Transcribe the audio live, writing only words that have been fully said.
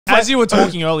As you were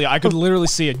talking earlier, I could literally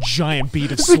see a giant bead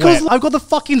of It's sweat. because I've got the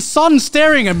fucking sun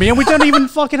staring at me and we don't even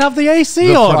fucking have the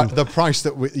AC on. The price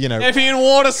that we, you know. Epian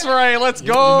water spray, let's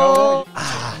go.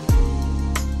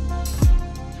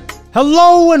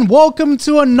 Hello and welcome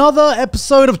to another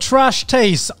episode of Trash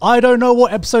Taste. I don't know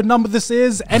what episode number this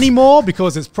is anymore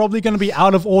because it's probably going to be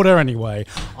out of order anyway.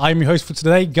 I'm your host for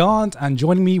today, Garnt, and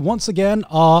joining me once again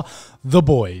are the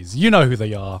boys. You know who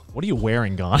they are. What are you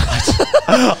wearing, Garnt?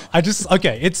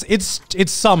 Okay,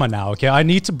 it's summer now, okay? I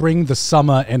need to bring the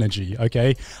summer energy,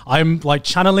 okay? I'm like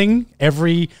channeling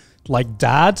every like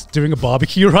dad doing a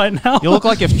barbecue right now. You look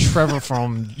like if Trevor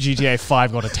from GTA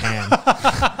 5 got a tan. look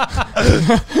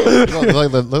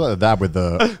like the dad with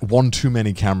the one too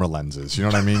many camera lenses. You know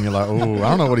what I mean? You're like, oh, I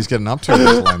don't know what he's getting up to with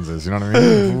his lenses. You know what I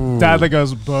mean? Ooh. Dad that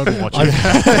goes bird watching.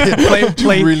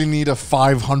 Do you really need a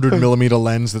 500mm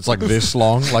lens that's like this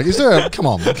long? Like, is there? Come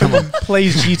on.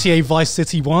 Plays GTA Vice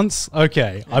City once.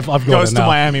 Okay, I've got Goes it to now.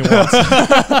 Miami once.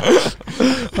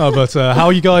 But how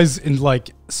are you guys in like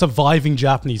surviving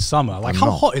Japanese summer? Like, how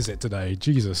hot is it today?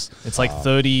 Jesus. It's like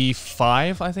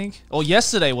 35, I think. Or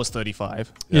yesterday was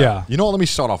 35. Yeah. You know what? Let me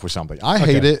start off with something. I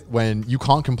hate it when you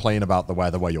can't complain about the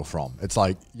weather where you're from. It's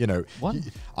like, you know, What?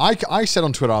 I said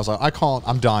on Twitter, I was like,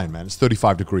 I'm dying, man. It's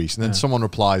 35 degrees. And then someone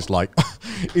replies like,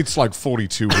 it's like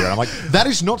 42 here. I'm like, that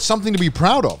is not something to be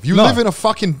proud of. You live in a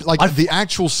fucking, like the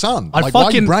actual sun. Like, why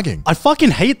are you bragging? I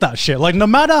fucking hate that shit. Like, no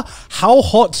matter how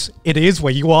hot it is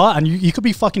where you are, and you could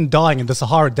be fucking dying in the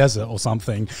Sahara Desert or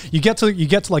something, you get to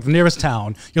like the nearest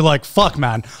town, you're like, fuck,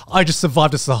 man, I just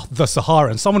survived the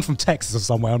Sahara. And someone from Texas or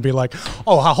somewhere and be like,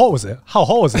 oh, how hot was it? How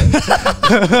hot was it?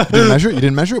 You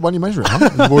didn't measure it? Why didn't you measure it? Huh?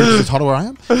 You worried it's hotter where I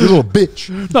am? You little bitch.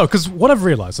 No, because what I've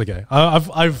realized, okay,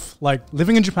 I've like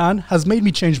living in Japan has made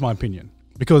me change my opinion.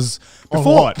 Because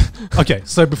before, okay,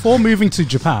 so before moving to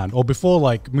Japan or before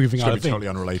like moving out of Totally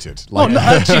unrelated. Well, Like, no,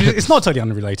 actually, it's not totally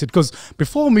unrelated because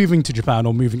before moving to Japan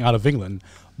or moving out of England,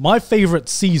 my favorite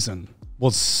season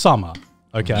was summer.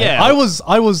 Okay, Yeah. I was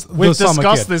We've the summer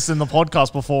discussed kid. this in the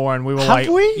podcast before, and we were Have like,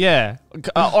 we? yeah,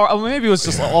 or maybe it was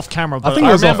just off camera. But think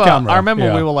it was off camera, I remember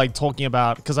yeah. we were like talking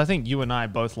about, because I think you and I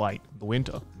both like the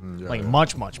winter,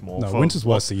 much more. No, for winter's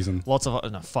worst season. Lots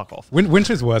of no, fuck off.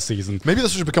 Winter's worst season. maybe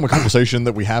this should become a conversation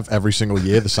that we have every single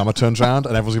year. The summer turns around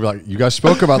and everyone's gonna be like, you guys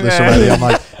spoke about this already. I'm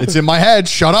like, it's in my head.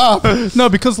 Shut up. No,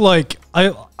 because like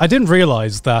I didn't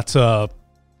realize that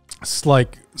it's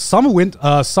like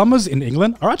summers in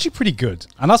England are actually pretty good,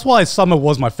 and that's why summer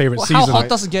was my favorite Well, season. how hot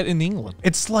does it get in England?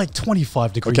 It's like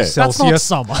 25 degrees Okay. That's Celsius.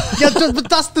 not summer. Yeah, but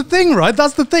that's the thing, right?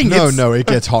 That's the thing. No, it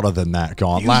gets hotter than that,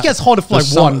 Garnt. It gets hotter for like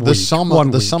the 1 summer,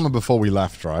 week. The summer before we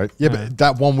left, right? Yeah, but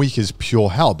that 1 week is pure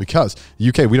hell because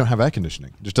UK, we don't have air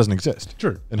conditioning. It just doesn't exist.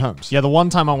 True. In homes. Yeah, the one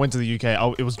time I went to the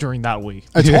UK, it was during that week.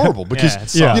 It's horrible because, it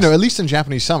sucks. you know, at least in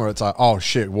Japanese summer, it's like, oh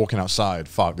shit, walking outside,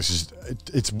 fuck,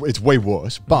 it's way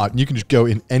worse. But you can just go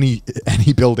in any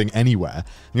building anywhere, and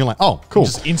you're like, oh, cool.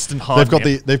 Just instant hard. They've got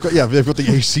the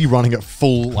AC running at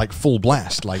full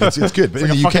blast. Like it's good. But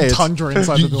It's in like the a UK, fucking tundra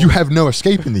inside the you building. have no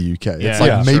escape in the UK. Yeah, It's like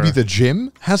yeah, maybe sure. the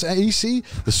gym has AC,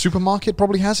 the supermarket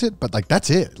probably has it, but like that's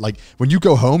it. Like when you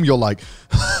go home, you're like,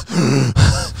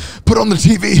 put on the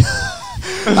TV.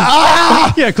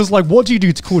 Yeah, because like, what do you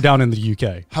do to cool down in the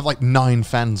UK? Have like 9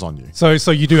 fans on you.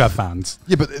 So you do have fans.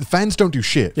 Yeah, but fans don't do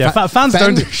shit. Yeah, fans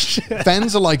don't do shit.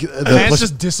 Fans are like Fans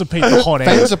just dissipate the hot air.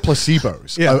 fans are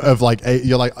placebos. Yeah. Of like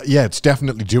you're like, yeah, it's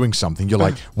definitely doing something. You're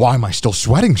like, why am I still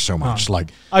sweating so much?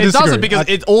 Like, I It disagree. doesn't,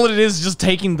 because all it is just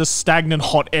taking the stagnant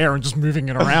hot air and just moving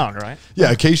it around, right?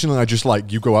 yeah, occasionally I just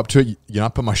like, you go up to it, I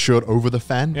put my shirt over the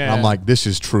fan, and Yeah. I'm like, this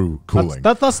is true cooling.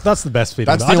 That's the best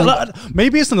feeling. That's the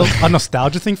Maybe it's a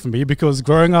nostalgia thing for me because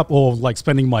growing up or like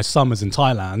spending my summers in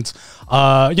Thailand,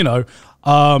 you know,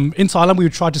 in Thailand we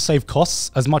would try to save costs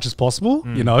as much as possible,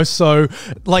 you know, so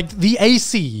like the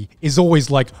AC is always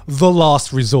like the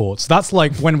last resort. So that's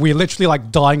like when we're literally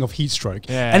like dying of heat stroke.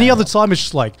 Yeah. Any other time it's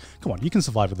just like, come on, you can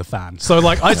survive with a fan. So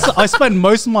like I spend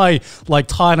most of my like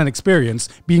Thailand experience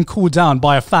being cooled down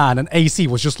by a fan, and AC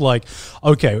was just like,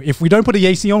 okay, if we don't put the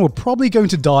AC on, we're probably going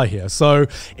to die here. So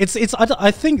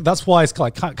I think that's why it's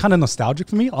like kind of nostalgic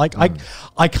for me. Like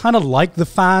I kind of like the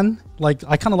fan. Like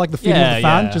I kind of like the feeling of the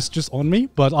fan just on me,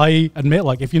 but I admit,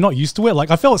 like if you're not used to it,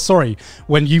 like I felt sorry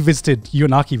when you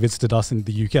and Aki visited us in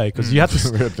the UK because you had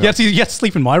to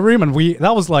sleep in my room, and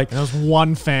that was like There was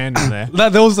one fan in there.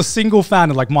 there was a single fan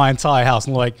in like my entire house,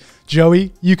 and like,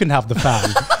 Joey, you can have the fan.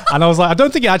 And I was like, I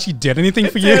don't think it actually did anything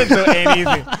for you. Didn't do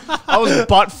anything. I was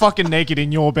butt fucking naked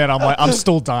in your bed. I'm like, I'm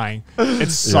still dying. It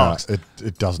sucks. Yeah,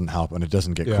 it doesn't help, and it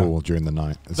doesn't get cool during the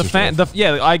night. It's the fan,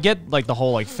 I get like the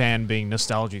whole like fan being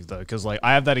nostalgic though, because like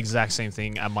I have that exact same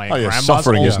thing at my grandma's.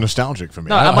 Suffering old, is nostalgic for me.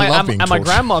 No, I at love being my tortured.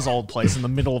 grandma's old place in the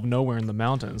middle of nowhere in the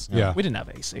mountains. Yeah. We didn't have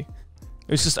AC. It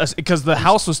was just because the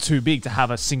house was too big to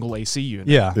have a single AC unit.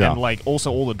 Yeah. Yeah. And like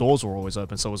also all the doors were always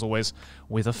open, so it was always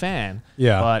with a fan.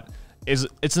 Yeah. But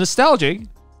it's nostalgic.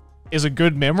 Is it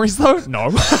good memories though? No.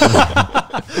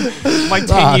 Like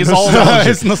 10 years old.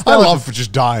 It's I nostalgic. love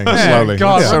just dying Yeah, slowly.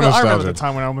 God, So I remember the nostalgic.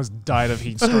 time when I almost died of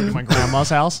heat stroke in my grandma's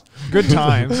house. Good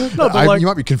times. No, but like, You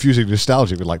might be confusing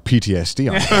nostalgic with like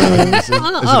PTSD. Is it I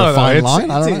a don't know, fine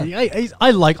line? I don't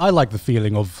know. I like the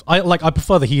feeling of I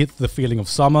prefer the feeling of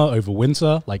summer over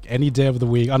winter, like any day of the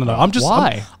week. I don't know.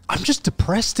 Why? I'm just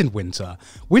depressed in winter.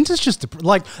 Winter's just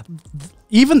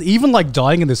even like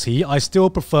dying in this heat. I still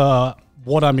prefer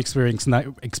what I'm experiencing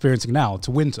now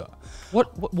to winter.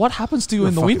 What happens to you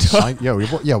in the Fucking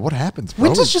winter? Yeah, what happens, bro?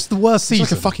 Winter's just the worst season.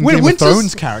 It's like a fucking Game of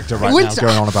Thrones character right now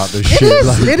going on about this shit. It is.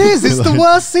 Like- It is. It's the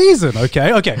worst season.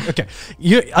 Okay.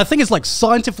 I think it's like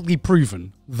scientifically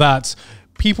proven that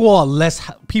people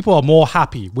are more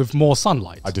happy with more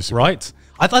sunlight. I disagree. Right?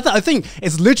 I think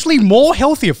it's literally more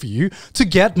healthier for you to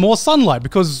get more sunlight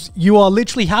because you are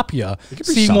literally happier be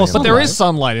seeing sunny more in the sunlight. There is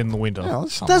sunlight in the winter. Yeah,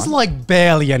 that's There's fine. like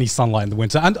barely any sunlight in the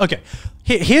winter. And okay,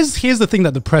 here's the thing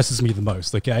that depresses me the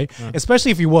most, okay?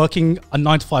 Especially if you're working a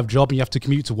 9-to-5 job and you have to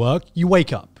commute to work, you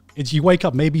wake up. You wake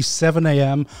up maybe 7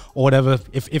 a.m. or whatever.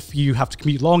 If you have to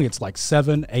commute long, it's like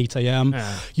 7, 8 a.m.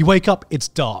 Yeah. You wake up, it's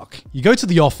dark. You go to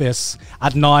the office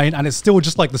at 9 and it's still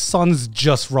just like the sun's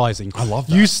just rising. I love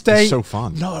that. You stay. It's so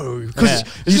fun. No, because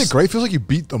Isn't it great? It feels like you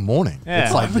beat the morning. Yeah.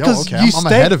 It's like, because yo, okay, I'm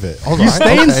ahead of it. All You right,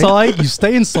 stay okay. inside. You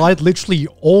stay inside literally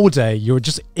all day. You're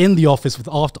just in the office with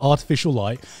artificial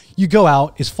light. You go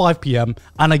out. It's 5 p.m.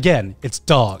 and again it's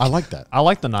dark. I like that. I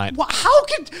like the night. How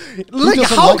can doesn't like- who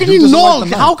doesn't like the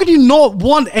night? how can you not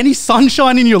want any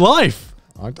sunshine in your life?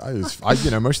 Most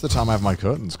of the time I have my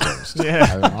curtains closed. Yeah.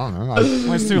 I don't know.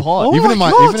 When it's too hot. Oh even my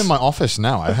in God. even in my office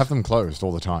now, I have them closed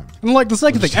all the time. And like the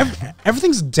second thing,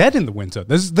 everything's dead in the winter.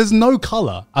 There's no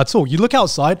color at all. You look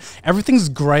outside, everything's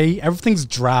gray, everything's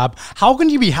drab. How can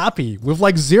you be happy with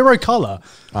like zero color?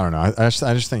 I don't know. I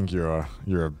just think you're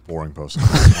a boring person.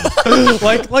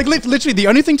 Literally, the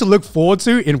only thing to look forward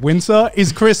to in winter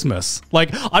is Christmas. Like,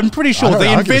 I'm pretty sure I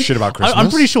don't give a shit about I'm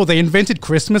Christmas. pretty sure they invented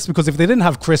Christmas because if they didn't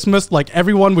have Christmas, like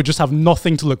everyone would just have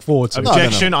nothing to look forward to.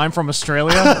 Objection, I'm from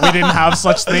Australia. We didn't have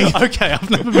such thing. Okay, I've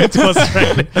never been to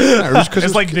Australia.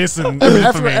 It's like this and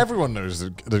for me. Everyone knows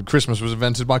that Christmas was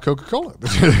invented by Coca-Cola.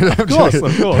 Of course.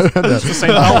 It's the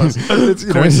same powers.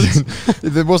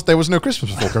 There was no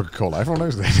Christmas before Coca-Cola. Everyone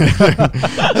knows that.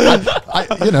 I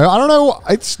don't know.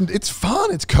 It's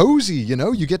fun. It's cozy.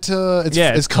 You get to.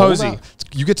 It's cold cozy. out.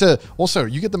 You get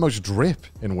the most drip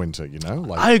in winter.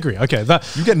 Like I agree. Okay,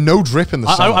 you get no drip in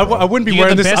the summer. I wouldn't be You get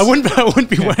wearing the this. best- I wouldn't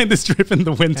be wearing this drip in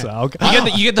the winter. Okay.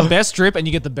 You get the best drip and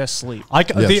you get the best sleep.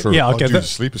 True. Yeah. Okay. Oh, dude,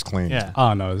 sleep is clean. Yeah.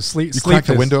 Oh no, sleep. You crack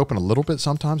the window open a little bit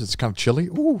sometimes. It's kind of chilly.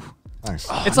 Ooh, nice.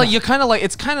 It's like you're kind of like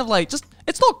it's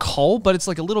not cold, but it's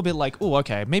like a little bit like, oh,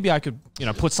 okay, maybe I could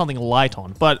put something light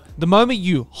on. But the moment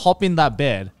you hop in that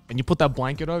bed and you put that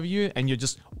blanket over you and you're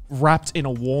just wrapped in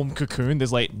a warm cocoon,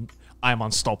 there's like, I'm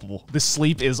unstoppable. This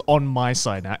sleep is on my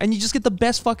side now, and you just get the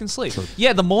best fucking sleep.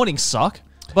 Yeah, the mornings suck.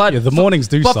 But Yeah, the mornings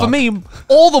do But suck. for me,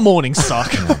 all the mornings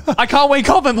suck. I can't wake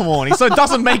up in the morning, so it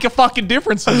doesn't make a fucking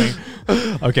difference to me.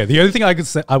 Okay, the only thing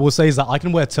I will say is that I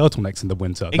can wear turtlenex in the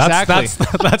winter. Exactly.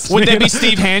 That's Would there be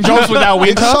Steve Handjobs without It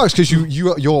winter? sucks because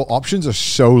your options are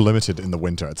so limited in the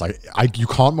winter. It's like you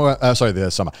can't wear the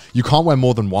summer. You can't wear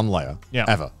more than one layer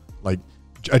ever. Like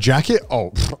a jacket.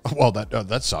 Oh well,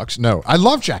 that sucks. No, I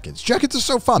love jackets. Jackets are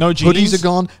so fun. No jeans? Hoodies are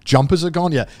gone. Jumpers are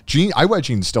gone. Yeah, I wear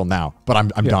jeans still now, but I'm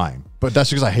dying. But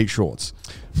that's because I hate shorts.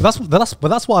 But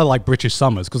that's why I like British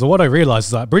summers, because what I realize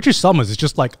is that British summers is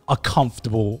just like a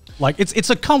comfortable, like it's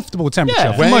a comfortable temperature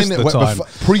Yeah. for most of the time.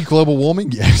 Pre-global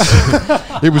warming, yes,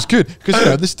 it was good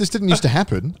because this didn't used to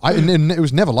happen. And it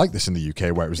was never like this in the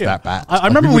UK where it was that bad. I Like,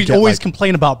 remember we would we'd get, always like-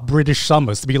 complain about British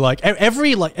summers to be like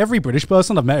every British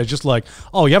person I've met is just like,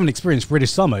 oh, you haven't experienced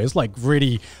British summer. It's like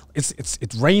really,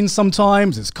 it rains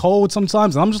sometimes, it's cold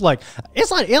sometimes, and I'm just like,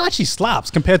 it actually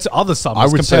slaps compared to other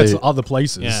summers, compared to other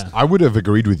places. Yeah. I would have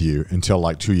agreed with you until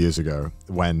like 2 years ago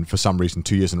when for some reason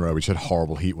 2 years in a row we just had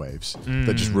horrible heat waves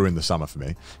that just ruined the summer for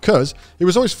me. Because it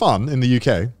was always fun in the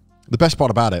UK. The best part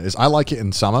about it is I like it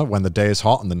in summer when the day is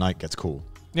hot and the night gets cool.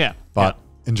 Yeah. But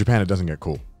in Japan it doesn't get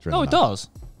cool. during No, the it night. does.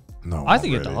 No, I not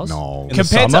think it really. does. No. In the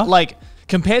Compared to summer?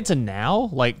 compared to now,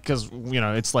 like, because,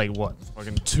 it's like, what,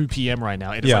 fucking 2 p.m. right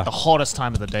now. It is like the hottest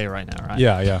time of the day right now, right?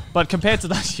 Yeah. But compared to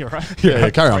that, you're right. Yeah,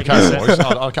 carry on, boys.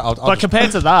 But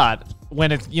compared to that,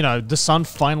 when it, the sun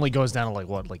finally goes down at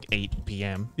like 8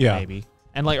 p.m. maybe.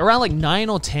 And like around like 9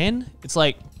 or 10, it's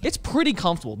like, it's pretty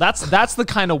comfortable. That's the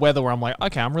kind of weather where I'm like,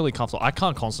 okay, I'm really comfortable. I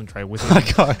can't concentrate with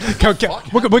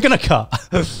it. We're gonna cut.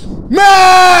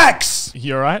 Max!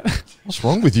 You alright? What's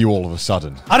wrong with you all of a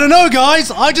sudden? I don't know,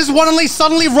 guys. I just want to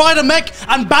suddenly ride a mech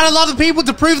and battle other people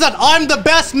to prove that I'm the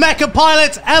best mecha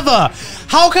pilot ever.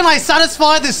 How can I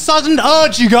satisfy this sudden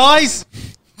urge, you guys?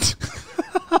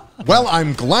 Well,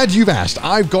 I'm glad you've asked.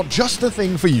 I've got just the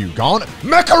thing for you, Garnt.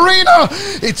 Mech Arena!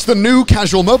 It's the new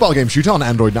casual mobile game shooter on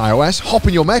Android and iOS. Hop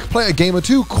in your mech, play a game or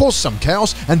two, cause some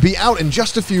chaos, and be out in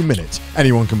just a few minutes.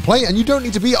 Anyone can play, and you don't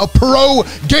need to be a pro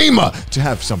gamer to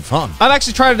have some fun. I've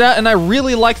actually tried it out, and I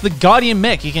really like the Guardian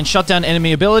mech. You can shut down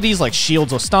enemy abilities like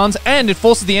shields or stuns, and it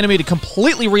forces the enemy to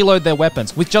completely reload their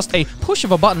weapons. With just a push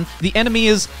of a button, the enemy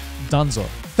is donezo.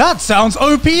 That sounds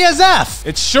OP as F.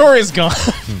 It sure is gone.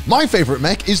 My favorite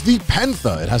mech is the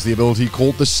Panther. It has the ability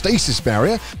called the Stasis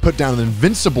Barrier. Put down an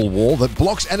invincible wall that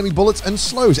blocks enemy bullets and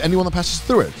slows anyone that passes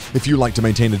through it. If you like to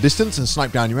maintain a distance and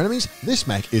snipe down your enemies, this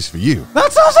mech is for you.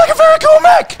 That sounds like a very cool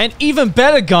mech. And even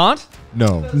better, Garnt,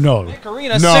 No. Mech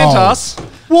Arena sent us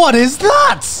What is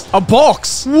that? a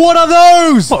box. What are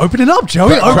those? Well, open it up,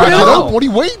 Joey. Crack Open it it up. up. What are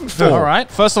you waiting for? All right.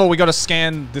 First of all, we got to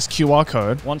scan this QR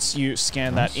code. Once you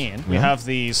scan that in, we have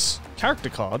these character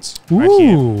cards right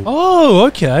here. Ooh. Oh,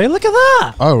 okay. Look at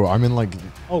that. Oh, I'm in like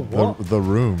what? the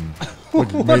room. Like,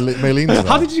 Maylene's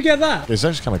How did you get that? It's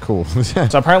actually kind of cool.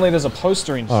 So apparently there's a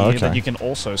poster in here okay. that you can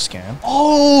also scan.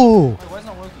 Oh.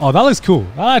 Oh, that looks cool.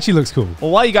 That actually looks cool. Well,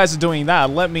 while you guys are doing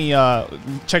that, let me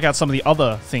check out some of the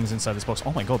other things inside this box.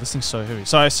 Oh my god, this thing's so heavy.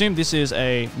 So I assume this is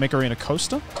a Mech Arena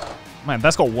coaster. Man,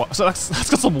 that's got what? So that's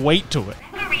got some weight to it.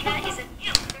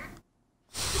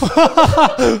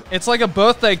 It's like a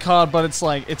birthday card, but it's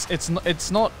like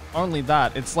it's not only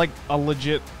that. It's like a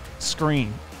legit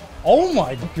screen. Oh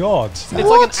my god. It's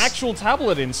like an actual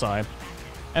tablet inside,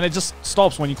 and it just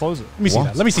stops when you close it. Let me see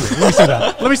that. Let me see that. Let me see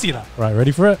that. Let me see that. Right,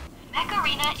 ready for it? Mech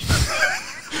Arena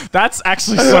That's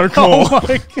actually so cool. Oh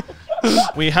my god.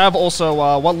 We have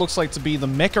also what looks like to be the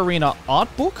Mech Arena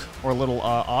art book, or a little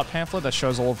art pamphlet that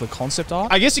shows all of the concept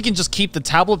art. I guess you can just keep the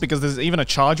tablet because there's even a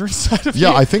charger inside of it.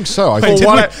 Yeah, I think so. I For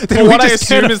think what I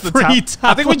assume is the free tablet.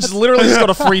 I think we just literally just got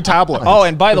a free tablet. Oh,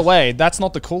 and by the way, that's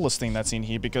not the coolest thing that's in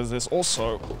here because there's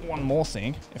also one more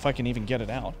thing, if I can even get it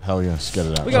out. Hell yes, get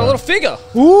it out. We got a little figure.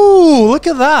 Ooh, look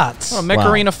at that. Oh, a Mech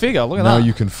Wow. Arena figure. Look at Now that.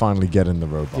 you can finally get in the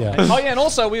robot. Yeah. Oh yeah, and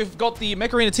also we've got the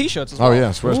Mech Arena t-shirts as well. Oh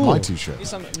yes, where's my Ooh. t-shirt? Here's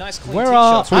some nice clean Where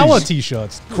are t-shirts. our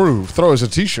t-shirts? Crew, throw us a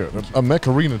t-shirt, a Mech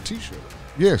Arena t-shirt.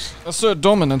 Yes, Assert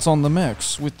dominance on the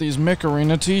mechs with these Mech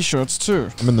Arena t-shirts too.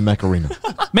 I'm in the Mech Arena.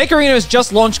 Mech Arena has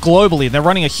just launched globally. They're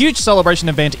running a huge celebration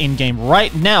event in-game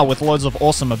right now with loads of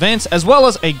awesome events, as well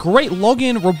as a great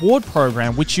login reward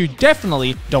program, which you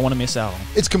definitely don't want to miss out on.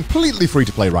 It's completely free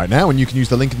to play right now, and you can use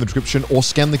the link in the description or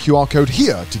scan the QR code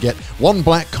here to get 1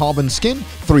 black carbon skin,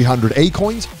 300 A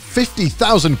coins,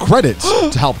 50,000 credits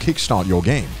to help kickstart your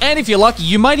game. And if you're lucky,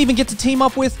 you might even get to team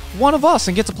up with one of us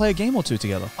and get to play a game or two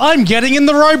together. I'm getting in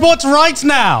the robots right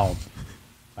now.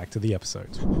 Back to the episode.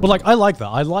 But like, I like that.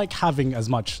 I like having as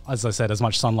much, as I said, as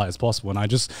much sunlight as possible. And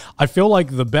I feel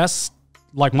like the best,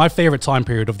 like my favorite time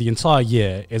period of the entire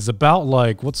year is about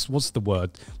like, what's the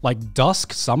word? Like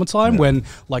dusk, summertime, when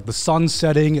like the sun's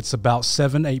setting, it's about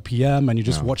 7, 8 p.m. and you're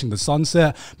just watching the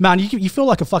sunset. Man, you feel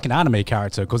like a fucking anime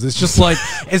character because it's just like,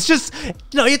 it's just,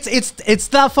 it's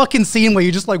that fucking scene where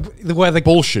you just like, where the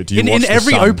Bullshit, you in watch the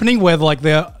every sun. opening where like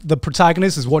the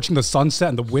protagonist is watching the sunset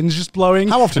and the wind's just blowing.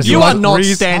 How often There's do You you are light not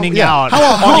breeze. standing yeah. out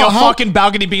How- on your how- fucking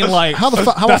balcony being like, How "That's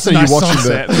often a are nice you watching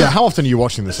sunset." the? Yeah, how often are you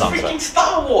watching the sunset?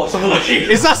 Star Wars.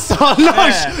 Is that sun? No,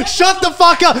 shut the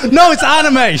fuck up. No, it's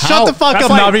anime. Shut the fuck That's up,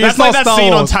 like, Navi. that's It's like not that Star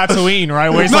scene on Wars. Tatooine, right?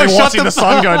 Where he's No, like shut watching the the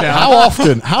sun go down.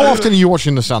 How often are you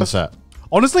watching the sunset?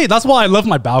 Honestly, that's why I love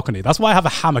my balcony. That's why I have a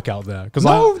hammock out there. Because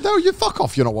No, you fuck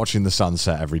off. You're not watching the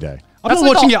sunset every day. I'm That's not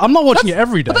like watching the- it. I'm not watching it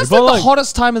every day. But that's like the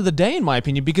hottest time of the day, in my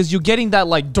opinion, because you're getting that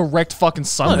like direct fucking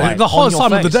sunlight. the on hottest your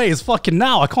time of the face. day is fucking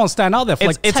now. I can't stand out there for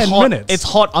like 10 hot, minutes. It's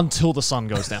hot until the sun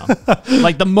goes down.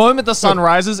 Like the moment the sun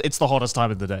rises, it's the hottest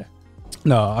time of the day.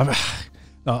 No,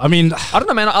 I mean, I don't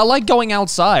know, man. I like going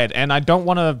outside, and I don't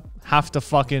want to have to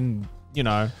fucking,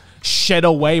 shed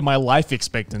away my life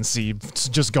expectancy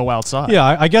to just go outside.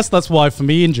 yeah, I guess that's why for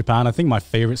me in Japan, I think my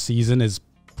favorite season is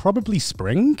probably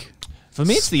spring, For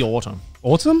me, it's the autumn.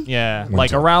 autumn. Yeah,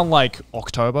 like around like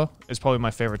October is probably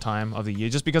my favorite time of the year,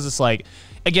 just because it's like,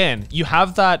 again, you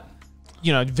have that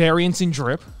variants in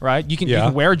drip, right? You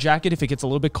can wear a jacket if it gets a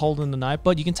little bit cold in the night,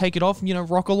 but you can take it off and,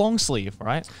 rock a long sleeve,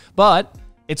 right? But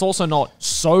it's also not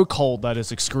so cold that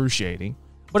it's excruciating,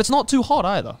 but it's not too hot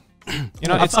either.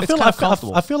 It's kind of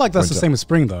comfortable. I feel like that's the same as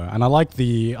spring though, and I like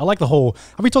the whole.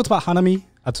 Have we talked about Hanami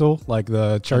at all? Like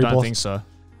the cherry blossom? I don't think so.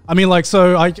 I mean, like,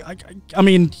 so I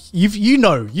mean,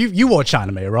 you watch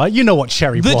anime, right? You know what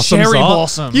cherry blossoms are. Cherry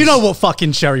blossoms. You know what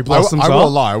fucking cherry blossoms are. I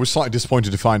won't lie. I was slightly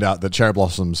disappointed to find out that cherry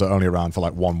blossoms are only around for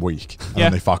like 1 week and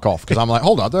then they fuck off. Because I'm like,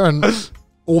 hold on, they're in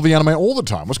all the anime all the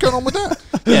time. What's going on with that?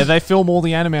 Yeah, they film all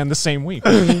the anime in the same week.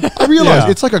 I realize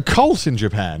it's like a cult in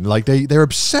Japan. Like they're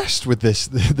obsessed with this,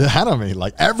 the Hanami.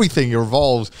 Like everything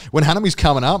revolves when Hanami's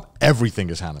coming up. Everything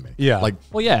is Hanami. Yeah. Like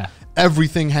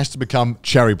everything has to become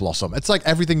cherry blossom. It's like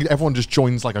everything. Everyone just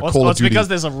joins like a Call of Duty. It's because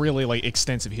there's a really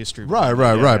extensive history. Right.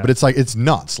 But it's like it's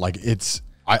nuts. Like it's.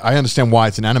 I understand why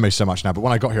it's an anime so much now. But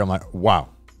when I got here, I'm like, wow.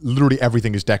 Literally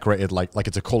everything is decorated like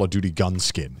it's a Call of Duty gun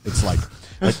skin. It's like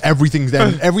everything's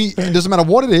then it doesn't matter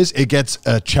what it is, it gets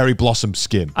a cherry blossom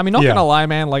skin. I mean, not gonna lie,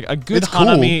 man. Like a good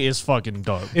Hanami is fucking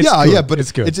dope. But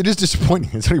it's good. It is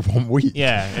disappointing. It's only 1 week.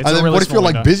 Yeah, and then what if you're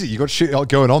like busy? You got shit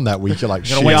going on that week. You're like,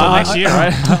 shit. Wait till next year,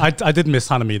 right? I did miss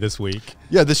Hanami this week.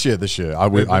 Yeah, this year. Sorry.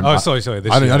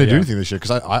 This I didn't do year. anything this year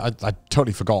because I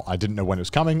totally forgot. I didn't know when it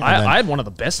was coming. I had one of the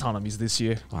best Hanamis this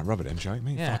year. I rub it in, Joe.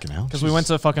 Fucking hell. Because we went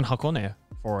to fucking Hakone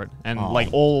for it, and like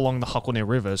all along the Hakone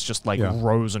River, it's just like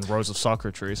rows and rows of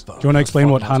sakura trees. Do you want to explain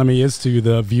what Hanami is to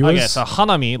the viewers? Okay, so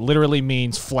Hanami literally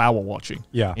means flower watching.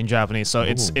 Yeah. In Japanese, so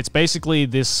it's basically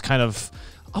this kind of.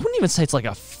 I wouldn't even say it's like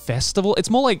a festival. It's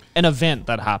more like an event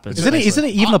that happens. Isn't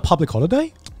it even a public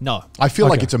holiday? No. I feel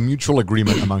like it's a mutual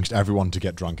agreement amongst everyone to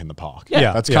get drunk in the park.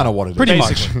 Yeah. That's kind of what it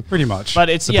is. Pretty much. But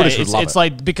it's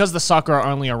like because the sakura are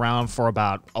only around for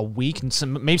about a week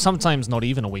and maybe sometimes not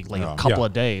even a week, like a couple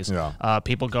of days. Yeah.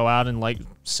 People go out and like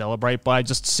celebrate by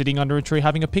just sitting under a tree,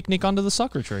 having a picnic under the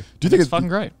sakura tree. Do you think it's fucking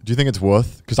great? Do you think it's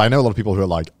worth? Because I know a lot of people who are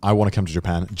like, I want to come to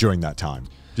Japan during that time.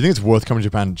 Do you think it's worth coming to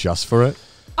Japan just for it?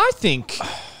 I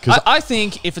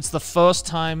think if it's the first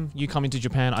time you come into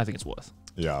Japan, I think it's worth.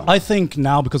 Yeah. I think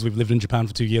now because we've lived in Japan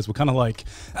for 2 years, we're kind of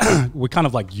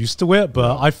like used to it.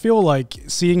 But I feel like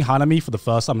seeing Hanami for the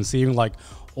first time and seeing like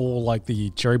all like the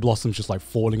cherry blossoms just like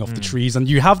falling off the trees, and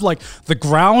you have like the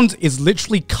ground is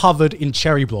literally covered in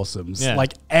cherry blossoms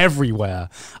like everywhere.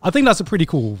 I think that's a pretty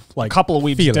cool like a couple of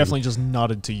weebs feeling. Definitely just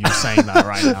nodded to you saying that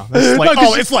right now. It's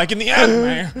like, it's like in the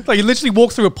anime. Like you literally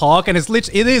walk through a park and it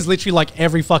is literally like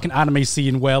every fucking anime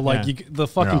scene where like the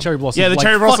fucking cherry blossoms the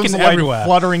cherry blossoms fucking like everywhere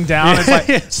fluttering down. It's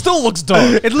like still looks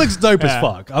dope. It looks dope as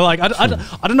fuck.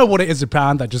 I don't know what it is in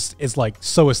Japan that just is like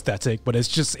so aesthetic, but it's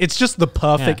just the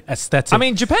perfect aesthetic. I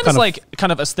mean, Japan is like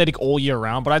kind of aesthetic all year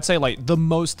round, but I'd say like the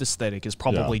most aesthetic is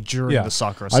probably during the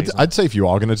sakura season. I'd say if you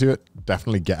are going to do it,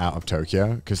 definitely get out of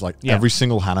Tokyo, because like every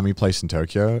single Hanami place in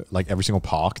Tokyo, like every single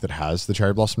park that has the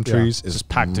cherry blossom trees is just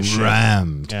packed to shit.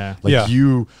 Rammed. Yeah. Like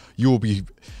you will be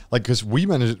like, because we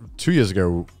managed 2 years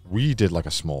ago, we did like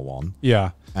a small one.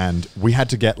 Yeah. And we had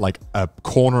to get like a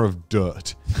corner of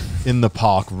dirt in the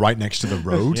park right next to the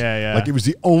road. Like it was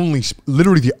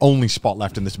literally the only spot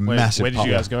left in this massive park. Where did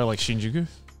you guys go? Like Shinjuku?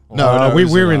 No, we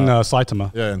were in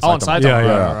Saitama. Yeah, in Saitama. Oh, in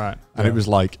Saitama. Right. And it was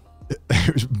like,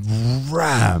 it was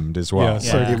rammed as well. Yeah,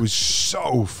 so it was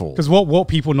so full. Because what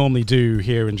people normally do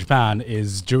here in Japan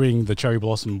is during the cherry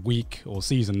blossom week or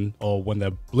season, or when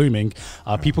they're blooming,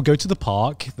 people go to the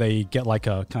park. They get like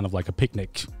a kind of like a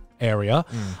picnic area,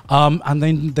 and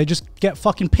then they just get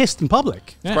fucking pissed in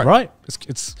public. Right?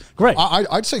 It's great.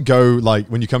 I'd say go, like,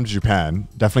 when you come to Japan,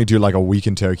 definitely do like a week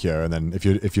in Tokyo, and then if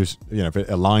it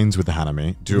aligns with the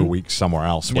Hanami, do a week somewhere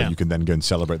else where you can then go and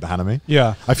celebrate the Hanami.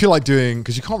 Yeah. I feel like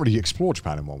because you can't really explore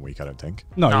Japan in 1 week, I don't think.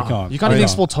 No, you can't. You can't even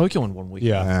explore Tokyo in 1 week.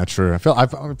 Yeah, true.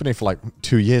 I've been here for like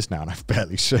 2 years now, and I've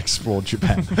barely explored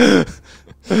Japan.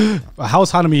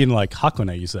 How's Hanami in like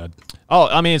Hakone, you said? Oh,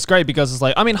 I mean, it's great because it's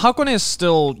like, I mean, Hakone is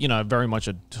still, very much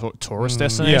a tourist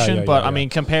destination, but I mean,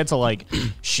 compared to like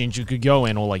Shinjuku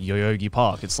Gyoen or like Yoyogi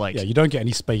Park, it's like... Yeah, you don't get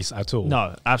any space at all.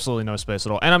 No, absolutely no space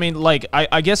at all. And I mean, like,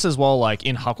 I guess as well, like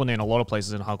in Hakone and a lot of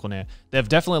places in Hakone, they've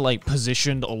definitely like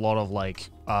positioned a lot of like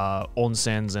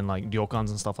onsens and like ryokans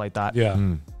and stuff like that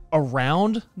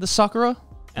around the sakura.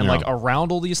 And like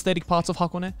around all the aesthetic parts of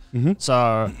Hakone.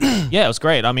 So yeah, it was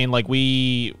great. I mean, like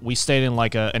we stayed in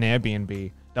like an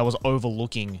Airbnb that was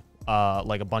overlooking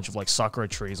like a bunch of like sakura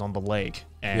trees on the lake,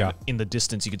 and in the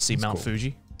distance you could see Mount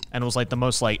Fuji, and it was like the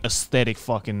most like aesthetic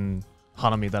fucking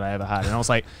Hanami that I ever had. And I was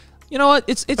like, you know what?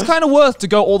 It's kind of worth to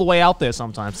go all the way out there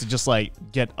sometimes to just like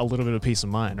get a little bit of peace of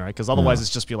mind, right? Because otherwise, it's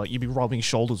just be like you'd be rubbing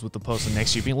shoulders with the person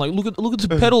next to you, being like, look at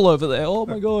the pedal over there. Oh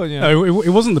my god! Yeah. No, it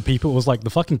wasn't the people. It was like the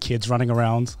fucking kids running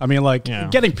around. I mean, like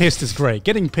getting pissed is great.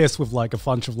 Getting pissed with like a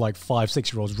bunch of like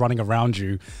 5-6-year-olds running around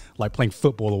you, like playing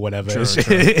football or whatever.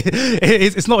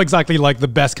 It's not exactly like the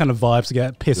best kind of vibes to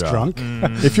get pissed drunk.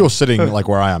 If you're sitting like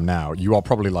where I am now, you are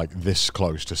probably like this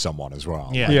close to someone as well.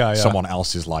 Yeah. Like, Yeah. Someone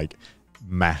else's like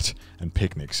mat and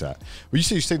picnic set. Well, you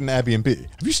say you stayed in an Airbnb.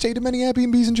 Have you stayed in many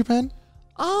Airbnbs in Japan?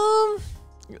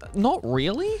 Not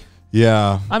really.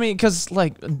 Yeah. I mean, because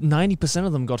like 90%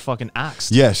 of them got fucking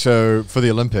axed. Yeah, so for the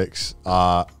Olympics,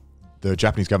 the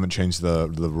Japanese government changed the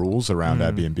rules around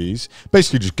Airbnbs,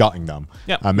 basically just gutting them,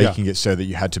 making it so that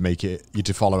you had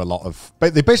to follow a lot of.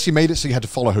 They basically made it so you had to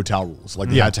follow hotel rules, like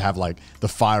you had to have like the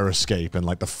fire escape and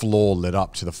like the floor lit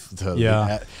up to the.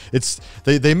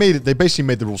 They basically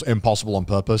made the rules impossible on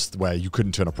purpose, where you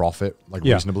couldn't turn a profit like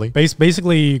reasonably.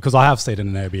 Basically, because I have stayed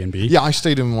in an Airbnb. Yeah, I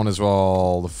stayed in one as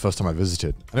well the first time I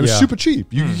visited, and it was super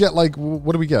cheap. You could get like,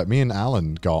 what do we get? Me and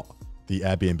Alan got the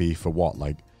Airbnb for what,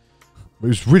 like. It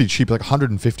was really cheap, like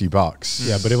 $150.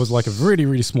 Yeah, but it was like a really,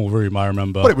 really small room, I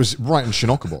remember. But it was right in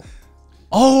Shinokabo.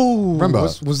 Oh, Remember?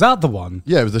 Was that the one?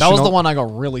 Yeah, it was That was the one I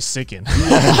got really sick in.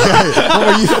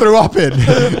 what you threw up in.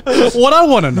 What I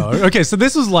want to know. Okay, so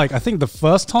this was like, I think the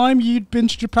first time you'd been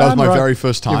to Japan. That was my right? very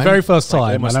first time. Your very first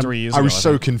time. Almost and 3 years I ago. was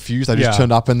so confused. I just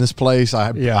turned up in this place.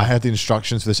 I Yeah. had the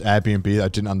instructions for this Airbnb that I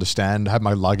didn't understand. I had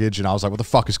my luggage, and I was like, what the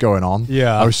fuck is going on?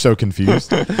 Yeah. I was so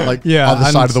confused. Like, Yeah,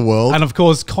 other side of the world. And of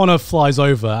course, Connor flies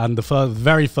over, and the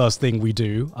very first thing we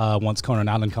do once Connor and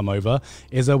Alan come over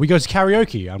is we go to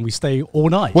karaoke, and we stay all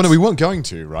night. Well, no, we weren't going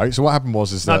to, right? So what happened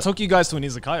was I that... took you guys to an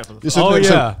izakaya for the first So, Oh,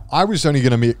 so yeah. I was only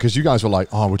going to meet, because you guys were like,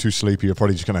 oh, we're too sleepy, you're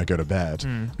probably just going to go to bed.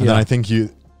 And then I think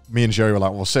me and Jerry were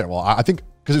like, well, sit. Well, I think,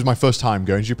 because it was my first time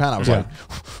going to Japan, I was like...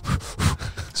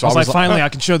 So I was like, finally, I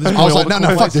can show this boy I was all like, the no,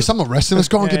 cool fuck places. this. I'm not resting. Let's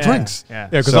go and get drinks. Yeah. Yeah,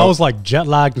 because So- I was like jet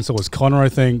lagged, and so was Connor. I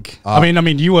think. I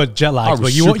mean, you were jet I lagged, was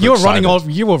but you were super running excited.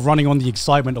 off. You were running on the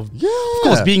excitement of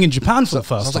course, being in Japan for the I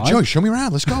first was time. like, Joey, show me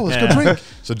around. Let's go. Let's go drink.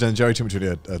 So then Jerry took me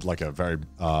to like a very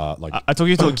like. I took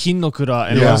you to a Kinnokura,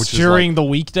 and Yeah, it was which is during the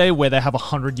weekday where they have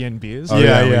 100 yen beers.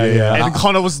 yeah. And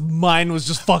Connor mine was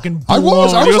just fucking I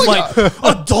blown. was He was like- like,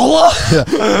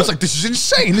 $1? I was like, this is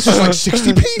insane. This is like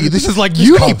 60p. This is like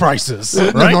uni prices,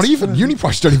 No, right? not even. Uni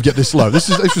prices don't even get this low. This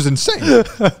was insane.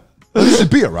 This is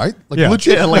beer, right? Like Yeah.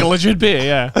 legit. Yeah, like a legit beer,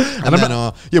 yeah. And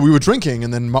then, we were drinking,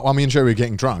 and then while me and Jerry were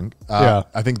getting drunk, I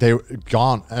think they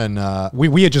Garnt and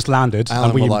We had just landed, Alan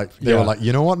and we were like, they were like,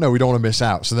 you know what? No, we don't want to miss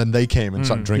out. So then they came and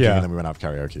started drinking, Yeah. and then we went out for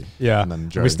karaoke. Yeah. and then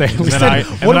Jerry. we stayed. And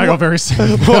then I got very sick.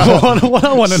 What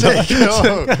I want to know.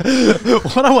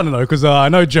 Sick. What I want to know, because I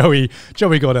know Joey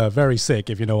got very sick,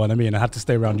 if you know what I mean. I had to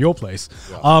stay around your place.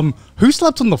 Who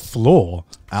slept on the floor?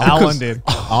 Alan did.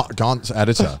 Garnt's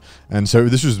editor, and so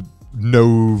this was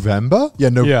November.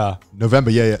 November.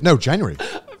 Yeah. No, January.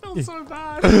 I felt so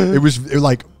bad. It was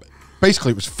like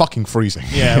basically it was fucking freezing.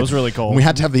 Yeah, it was really cold. And we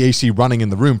had to have the AC running in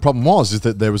the room. Problem was is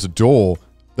that there was a door.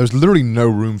 There was literally no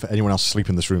room for anyone else to sleep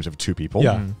in this room except for 2 people.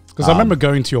 Yeah. Because I remember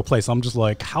going to your place. I'm just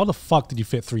like, how the fuck did you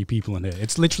fit 3 people in here?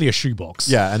 It's literally a shoebox.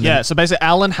 Yeah, and Yeah, then, so basically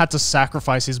Alan had to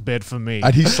sacrifice his bed for me.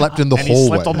 and he slept in the And hallway. he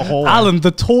slept on the hallway. Alan,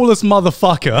 the tallest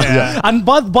motherfucker. Yeah. And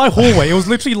by hallway, it was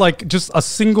literally like just a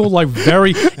single, like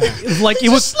very, like it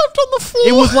was slept on the floor.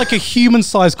 It was like a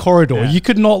human-sized corridor. Yeah. You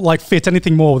could not like fit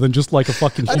anything more than just like a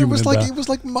fucking And human. it was in like there. it was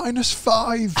like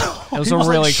 -5. It was He like,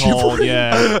 really cold, shivering.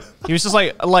 yeah. He was just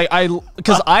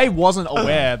because I wasn't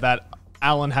aware that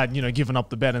Alan had, given up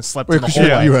the bed and slept in the Because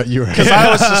hallway. you were Because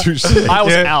I was too sick. I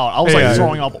was Yeah. out. I was Yeah.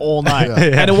 throwing up all night.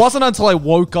 And it wasn't until I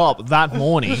woke up that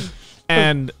morning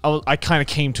and I kind of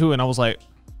came to and I was like,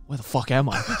 where the fuck am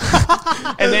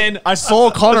I? And then I saw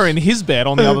Connor in his bed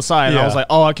on the other side. And I was Yeah. like,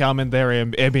 oh, okay, I'm in their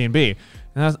Airbnb.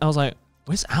 And I was like,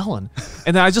 where's Alan?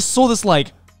 And then I just saw this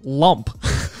like lump.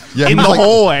 Yeah, in he the was like-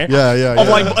 hallway, Yeah.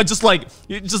 of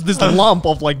just this lump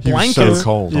of like He was blankets. so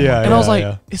cold. Oh my Yeah. God. And I was like,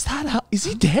 yeah. is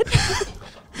he dead?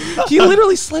 He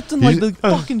literally slept in like the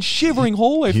fucking shivering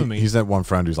hallway for me. He's that one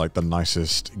friend who's like the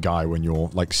nicest guy when you're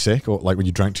like sick or like when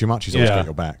you drank too much. He's always Yeah. got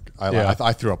your back. Yeah.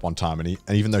 I threw up one time, and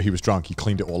even though he was drunk, he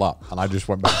cleaned it all up, and I just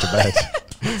went back to bed.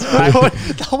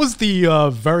 That was the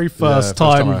very first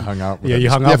time I hung out with Yeah, him. you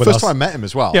hung out with first us. time I met him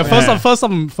as well. Yeah, first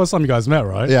time you guys met,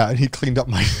 right? Yeah, and he cleaned up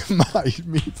me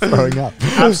throwing up.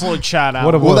 Absolute chat out.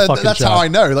 What a Well, fucking that's chat. how I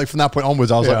know. Like from that point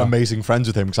onwards, I was like Yeah. amazing friends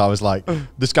with him because I was like,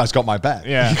 this guy's got my back.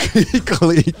 Yeah. he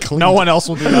cleaned. No one else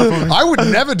will do that for me. I would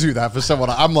never do that for someone.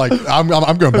 I'm like, I'm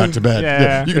going back to bed.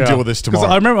 Yeah. You can deal with this 'Cause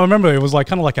tomorrow. I remember it was like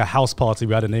kind of like a house party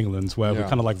we had in England where we Yeah.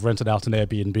 kind of like rented out an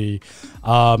Airbnb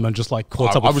and just like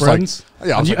caught up I with was like- friends.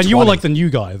 yeah, I was and, like you were 20. like the new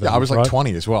guy. Then, Yeah, I was like right?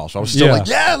 20 as well. So I was still Yeah. like,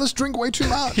 yeah, let's drink way too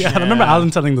much. Yeah, and I remember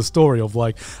Alan telling the story of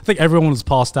like, I think everyone was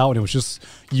passed out and it was just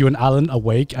you and Alan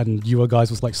awake and you guys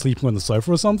was like sleeping on the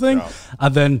sofa or something. Yeah.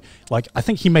 And then like, I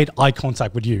think he made eye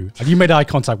contact with you and you made eye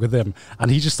contact with him and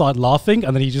he just started laughing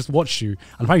and then he just watched you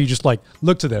and how you just like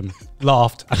looked at him,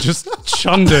 laughed and just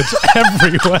chunned it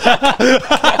everywhere.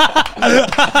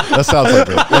 That sounds like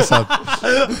it. That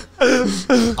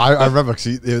sounds. I remember because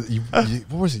you,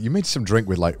 what was it? You made some drink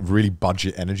with like really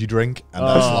budget energy drink, and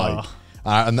that's like.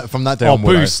 From that day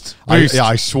onward, Boost.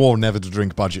 I swore never to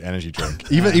drink budget energy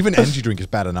drink. Even energy drink is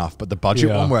bad enough, but the budget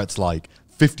Yeah. one where it's like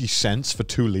 50 cents for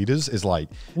 2 liters is like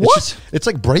What? It's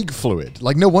like brake fluid.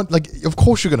 Like no one, like of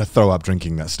course you're gonna throw up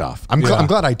drinking that stuff. I'm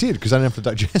glad I did because I didn't have to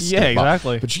digest. Yeah, it, but-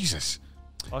 exactly. But Jesus,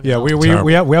 Yeah,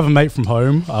 we have a mate from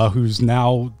home who's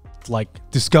now like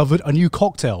discovered a new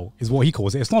cocktail is what he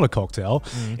calls it. It's not a cocktail.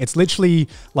 It's literally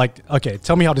like, okay,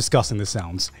 tell me how disgusting this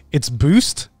sounds. It's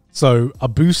Boost. So a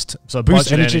Boost, So Boost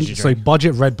budget energy so drink.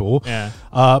 budget Red Bull, Yeah.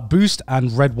 Boost and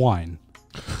red wine.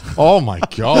 oh my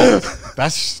god,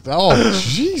 that's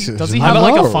Jesus. Does he I have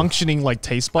like know. a functioning like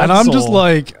taste buds? And I'm just or-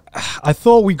 like, I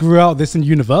thought we grew out this in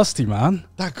university, man.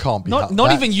 That can't be. not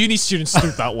that- even uni students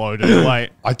stoop that low, dude.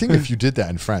 Like, I think if you did that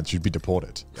in France, you'd be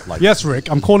deported. Like, Yes, Rick,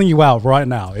 I'm calling you out right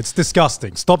now. It's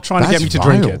disgusting. Stop trying to that's get me to vile.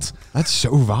 drink it. That's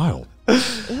so vile.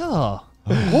 ugh.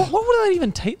 What would that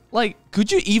even taste like?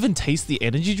 Could you even taste the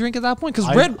energy drink at that point?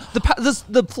 Because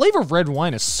the flavor of red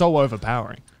wine is so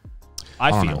overpowering. I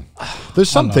don't feel know.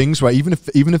 There's some things where even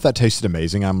if that tasted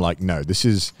amazing, I'm like, no, this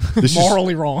is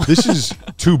morally wrong. This is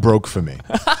too broke for me.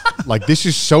 Like this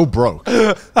is so broke,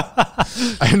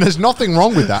 and there's nothing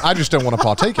wrong with that. I just don't want to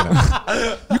partake in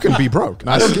it. You can be broke.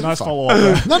 Nice Fine. follow up.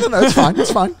 There. No, it's fine.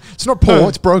 It's fine. It's not poor.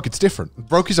 It's broke. It's different.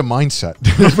 Broke is a mindset.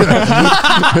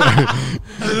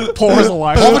 Poor is a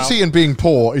lifestyle. Poverty and being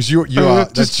poor is your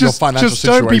that's your financial just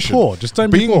situation. don't be poor. Just don't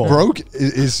be Being poor. broke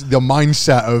is the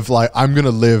mindset of like I'm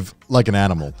gonna live like an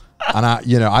animal, and I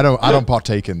don't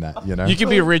partake in that. You know. You can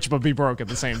be rich but be broke at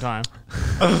the same time.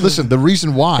 Listen, the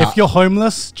reason why If you're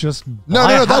homeless, just no,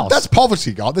 buy no, a house. that's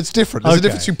poverty, God. That's different. There's a Okay.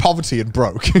 difference between poverty and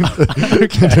broke.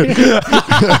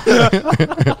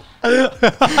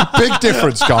 Big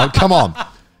difference, God. Come on.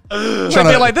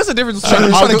 They're like, there's a difference.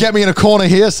 Trying to get me in a corner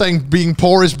here saying being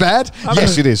poor is bad?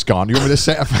 Yes, it is, Garnt. You want me to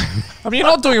say I mean, you're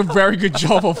not doing a very good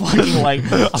job of fucking like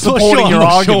I'm supporting not your sure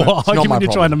argument. what argument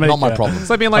you're trying to make. Not my here. problem. It's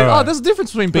like being like, All right. there's a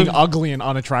difference between being ugly and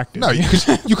unattractive. No, because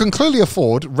you can clearly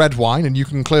afford red wine and you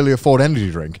can clearly afford energy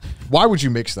drink. Why would you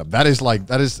mix them? That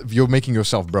is you're making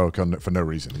yourself broke for no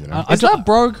reason. You know, Is that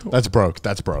broke? that's broke.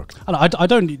 That's broke. I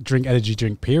don't drink energy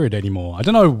drink period anymore. I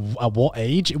don't know at what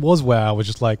age it was where I was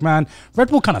just like, man, Red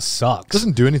Bull kind of sucks.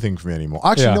 Doesn't do anything for me anymore.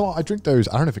 Actually, Yeah. you know what? I drink those.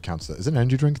 I don't know if it counts. Is it an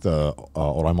energy drink? The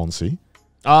Oraimon C.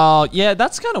 Yeah,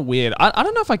 that's kind of weird. I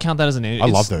don't know if I count that as an energy. I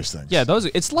love those things. Yeah, those.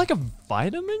 It's like a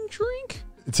vitamin drink,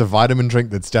 It's a vitamin drink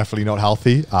that's definitely not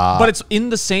healthy. but it's in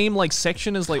the same like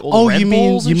section as like all Oh, the Red you mean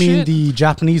Bulls and shit? the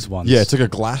Japanese ones? yeah, it's like a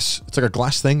glass. It's like a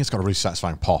glass thing. It's got a really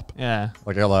satisfying pop. Yeah.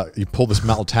 Like you pull this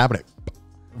metal tab and it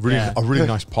Yeah. a really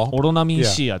nice pop. Oronami Yeah.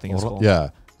 Shi, I think it's called. Yeah.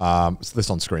 It's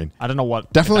this on screen. I don't know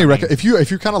what. Definitely that recommend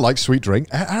if you kind of like sweet drink.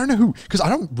 I don't know who because I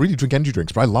don't really drink energy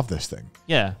drinks, but I love this thing.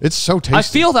 Yeah. It's so tasty. I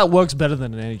feel that works better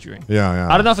than an energy drink. Yeah.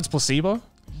 I don't know if it's placebo,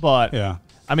 but Yeah.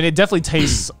 I mean, it definitely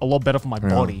tastes a lot better for my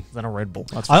body than a Red Bull.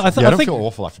 That's for I, sure. I, th- Yeah, I I don't think feel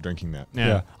awful after drinking that.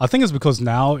 Yeah. I think it's because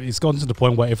now it's gotten to the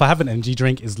point where if I have an energy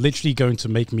drink, it's literally going to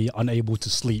make me unable to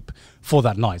sleep for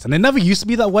that night. And it never used to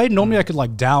be that way. Normally I could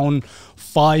like down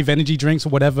 5 energy drinks or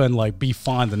whatever and like be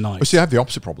fine the night. But see, I have the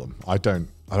opposite problem. I don't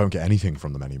get anything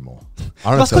from them anymore.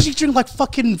 I don't That's know because if you drink like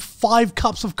fucking 5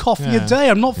 cups of coffee Yeah. a day.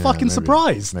 I'm not yeah, fucking maybe,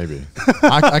 surprised. Maybe.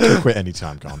 I can quit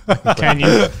anytime, Gone. Can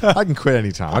you? I can quit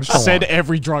anytime. I just don't Said want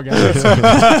every drug addict.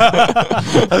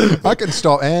 to. I can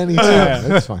stop anytime.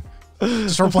 Yeah. It's fine.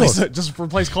 Just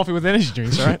replace coffee with energy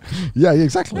drinks, all right? Yeah,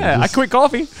 exactly. Yeah, I Just- quit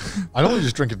coffee. I normally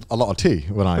just drink a lot of tea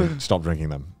when I stop drinking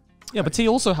them. Yeah, but tea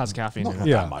also has caffeine in it. Not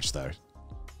Yeah. that much though.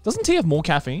 Doesn't tea have more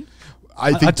caffeine?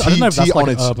 I think I don't know if that's tea like on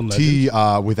an its urban tea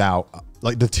without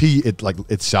like the tea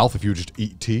itself. If you just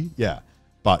eat tea, yeah.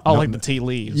 But Oh, no- like the tea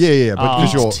leaves. yeah. But Oh.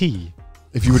 because you're It's tea.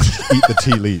 if you would just eat the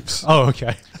tea leaves. Oh,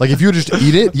 okay. Like if you would just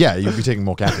eat it, yeah, you'd be taking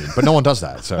more caffeine. But no one does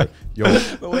that. So you're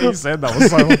The way you said that was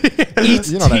so. Eat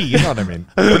you know tea. you know what I mean.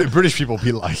 British people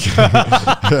be like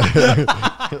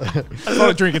It's not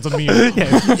a drink, it's a meal.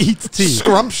 Yeah, if you eat tea.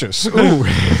 scrumptious.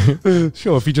 Ooh.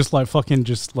 Sure, if you just like fucking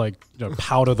just like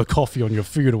powder the coffee on your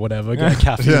food or whatever, get a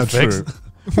caffeine Yeah, fix. true.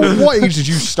 Well, what age did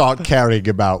you start caring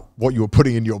about what you were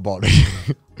putting in your body?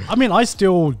 I mean, I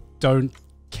still don't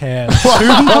care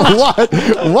too much.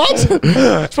 What?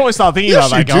 Should probably start thinking Yes,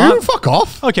 about you that, guy. do. Fuck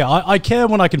off. Okay, I care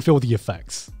when I can feel the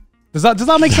effects. Does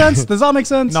that make sense? Does that make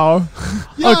sense? No.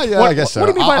 Yeah, yeah, I guess so. What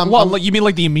do you mean by I'm- what? I'm- Like, you mean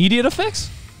like the immediate effects?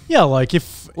 Yeah, like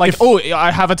if Oh,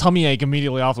 I have a tummy ache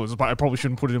immediately afterwards, but I probably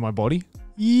shouldn't put it in my body.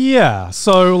 yeah.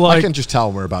 So I like can just tell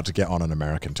we're about to get on an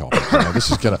American topic. You know, this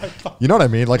is gonna, you know what I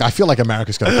mean? Like, I feel like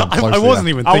America's gonna come close. I wasn't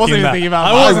even I thinking wasn't even that. thinking about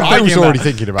I that. wasn't I thinking was that. already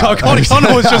thinking about it.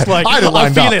 Connor was just like, I had it I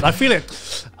lined feel up. it. I feel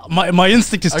it. My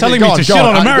instinct is Okay, telling go me on, to go shit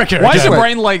on. on America. Why is again. your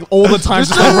brain like all the time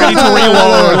just like ready to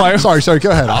reload? Like, Sorry, go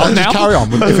ahead. I'll now? just carry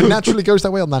on. If it naturally goes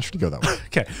that way, I'll naturally go that way.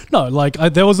 Okay. No, like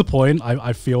there was a point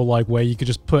I feel like where you could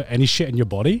just put any shit in your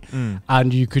body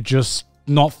and you could just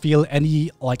not feel any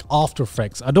like after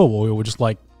effects at all. It would just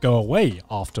like go away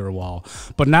after a while.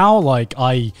 But now like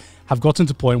I have gotten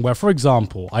to a point where, for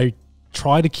example, I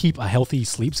try to keep a healthy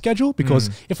sleep schedule because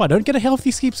if I don't get a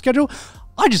healthy sleep schedule,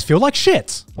 I just feel like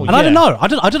shit. I don't know.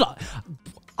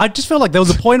 I just felt like there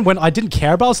was a point when I didn't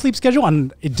care about a sleep schedule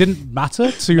and it didn't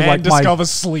matter to man like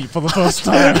discovers sleep for the first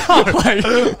time. Like,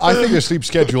 I think a sleep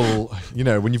schedule, you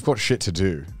know, when you've got shit to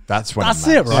do, that's when That's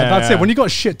it it, matters. right? Yeah, That's yeah. it. When you got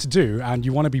shit to do and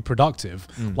you want to be productive,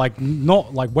 like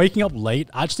not like waking up late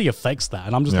actually affects that.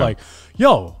 And I'm just Yeah. like,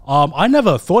 yo, I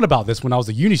never thought about this when I was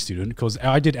a uni student because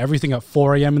I did everything at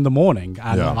 4 a.m. in the morning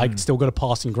and Yeah. I still got a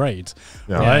passing grade,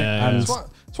 Yeah. right? Yeah. And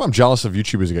That's why I'm jealous of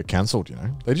YouTubers who get cancelled, you know?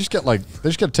 They just get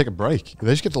to take a break.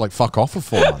 They just get to like fuck off for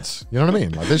 4 months. You know what I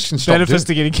mean? Like they just can stop benefits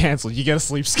to doing- getting cancelled. You get a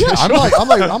sleep Yeah, schedule.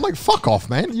 I'm like, fuck off,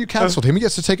 man. You cancelled him. He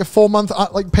gets to take a 4-month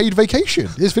like paid vacation.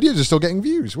 His videos are still getting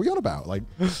views. What are you on about? Like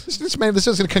this man, this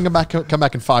is going to come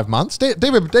back in 5 months. David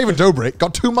Dobrik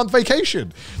got 2-month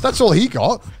vacation. That's all he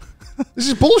got. This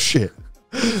is bullshit.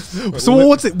 so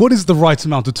what is the right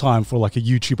amount of time for like a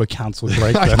YouTuber cancelled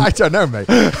break then? I don't know, mate.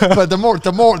 But the more,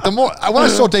 when I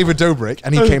saw David Dobrik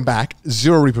and he came back,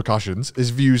 0 repercussions. His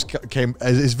views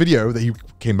his video that he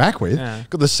came back with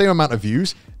got the same amount of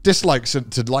views. Dislikes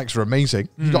to likes are amazing.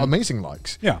 He got amazing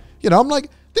likes. Yeah. You know, I'm like,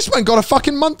 this man got a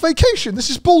fucking month vacation. This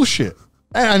is bullshit.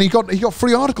 And he got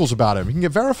free articles about him. He can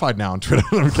get verified now on Twitter.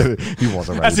 I'm kidding. He was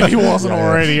already. As if he wasn't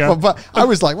already. Yeah. But I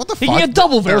was like, what the He fuck? can get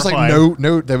double There was like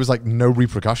verified. there was like no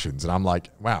repercussions, and I'm like,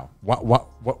 wow.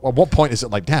 What point is it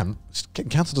like? Damn, getting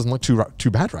cancelled doesn't look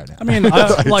too bad right now. I mean,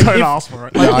 like Don't ask for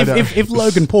it. Yeah, I know. if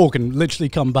Logan Paul can literally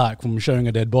come back from showing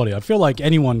a dead body, I feel like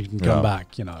anyone can come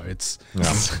back. You know, it's. Yeah.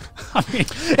 I mean,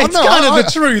 it's no, kind of I-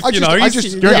 the truth, I you just- know. I He's-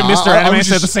 just- You reckon Yeah, Mr. I Anime was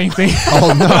said just- the same thing?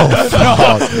 Oh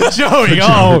no! Joey,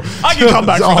 oh, I can come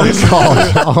back from Oh this.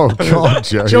 god! Oh god,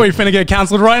 Joey! Joey finna get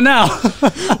cancelled right now.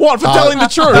 What, for telling the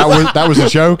truth? That was a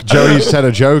joke. Joey said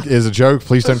a joke is a joke.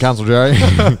 Please don't cancel Joey.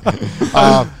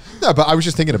 No, but I was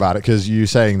just thinking about it because you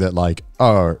saying that like,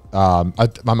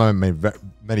 my mom made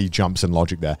many jumps in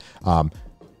logic there.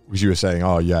 Because you were saying,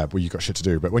 oh yeah, well you got shit to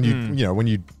do. But when you when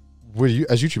you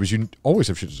as YouTubers, you always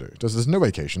have shit to do. There's no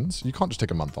vacations. You can't just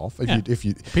take a month off. If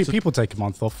you People take a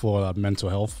month off for a mental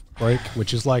health break,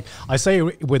 which is like, I say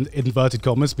with inverted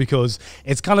commas because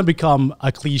it's kind of become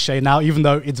a cliche now, even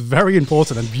though it's very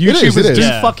important and YouTubers it is. do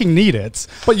Yeah. fucking need it.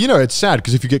 But you know, it's sad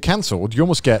because if you get cancelled, you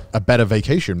almost get a better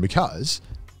vacation because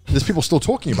there's people still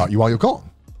talking about you while you're gone.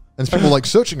 And there's people like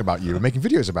searching about you and making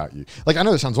videos about you. Like, I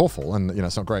know it sounds awful and, you know,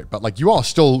 it's not great, but like you are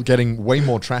still getting way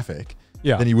more traffic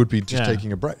than you would be just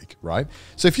taking a break, right?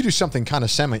 So if you do something kind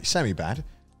of semi bad,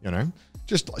 you know,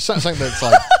 just something that's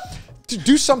like,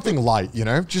 do something light, you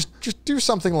know, just do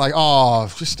something like, I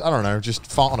don't know,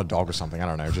 just fart on a dog or something. I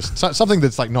don't know, just something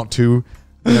that's like not too,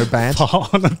 you know, bad.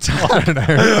 On a top. I don't know.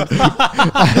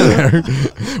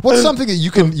 What's something that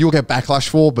you'll get backlash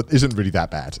for, but isn't really that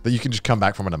bad that you can just come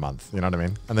back from in a month? You know what I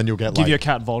mean? And then you'll get Give like, your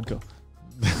cat vodka.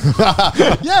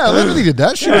 yeah, I literally did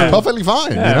that. She was perfectly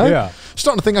fine. Yeah, you know, yeah.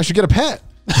 starting to think I should get a pet.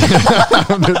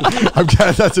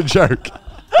 That's a joke.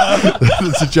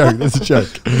 That's a joke. That's a joke.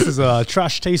 This is a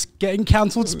trash taste getting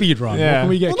cancelled speedrun. Yeah. What can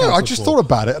we get Well, no, I cancelled just for? thought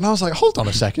about it and I was like, hold on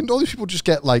a second. All these people just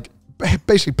get like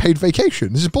basically paid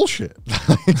vacation. This is bullshit.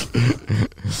 I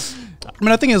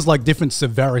mean, I think it's like different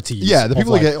severities. Yeah, the of,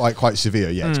 people like, that get like quite severe,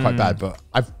 yeah, it's quite bad. But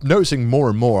I'm noticing more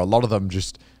and more, a lot of them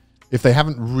just, if they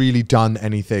haven't really done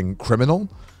anything criminal,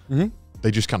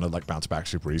 they just kind of like bounce back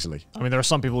super easily. I mean, there are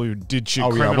some people who did shoot Oh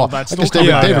yeah, criminal. well, That's I still guess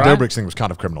David, coming David out, right? Dobrik's thing was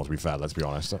kind of criminal, to be fair. Let's be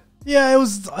honest. Yeah, it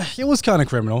was kind of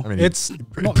criminal. I mean, it's he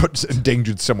not, put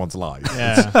endangered someone's life.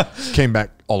 Yeah. Came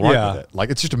back all right Yeah. with it. Like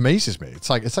it just amazes me. It's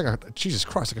like a Jesus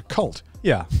Christ, like a cult.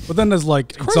 yeah. But then there's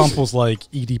like examples like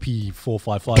EDP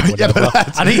 455 or Yeah, whatever.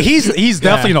 but And he's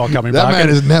definitely not coming That back. man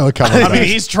is never coming I back. mean,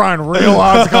 he's trying real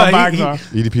hard to come back, though.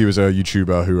 EDP was a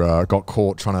YouTuber who got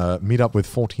caught trying to meet up with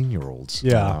 14-year-olds.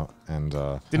 Yeah.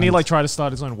 Didn't he like try to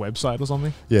start his own website or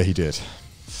something? Yeah, he did.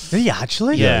 Did he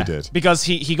actually? Yeah, he did. Because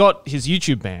he got his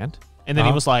YouTube banned, and then he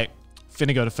Uh-huh. was like,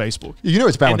 finna go to Facebook. You know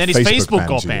it's bad And when then his Facebook Facebook got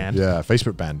bans you. banned. Yeah,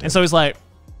 Facebook banned him. And so he's like,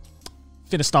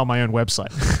 finna start my own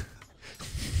website.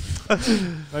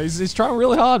 he's trying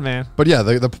really hard, man. But yeah,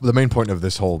 the main point of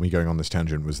this whole me going on this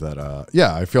tangent was that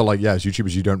yeah, I feel like as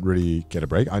YouTubers you don't really get a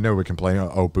break. I know we're complaining,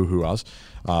 oh boo-hoo us.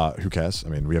 Who cares? I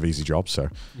mean, we have easy jobs, so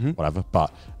whatever.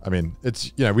 But I mean,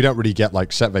 it's we don't really get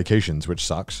like set vacations, which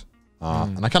sucks.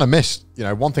 And I kind of miss,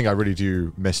 one thing I really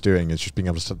do miss doing is just being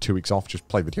able to start 2 weeks off, just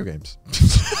play video games.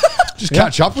 Just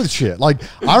catch up with shit. Like,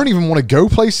 I don't even want to go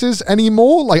places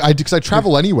anymore. Like, because I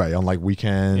travel anyway on like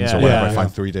weekends Yeah. or whatever. Yeah, I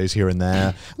find 3 days here and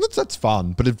there. And that's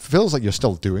fun, but it feels like you're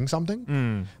still doing something.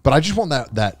 Mm. But I just want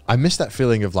that I miss that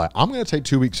feeling of like, I'm going to take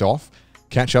 2 weeks off,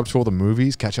 catch up to all the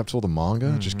movies, catch up to all the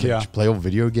manga, just play all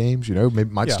video games, maybe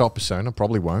might start Persona,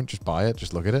 probably won't, just buy it,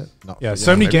 just look at it.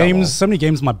 So many games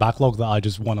in my backlog that I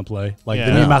just want to play. Like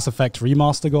the new Mass Effect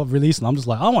remaster got released, and I'm just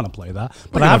like, I want to play that.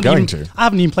 But I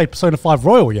haven't even played Persona 5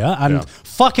 Royal yet, and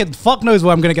fuck knows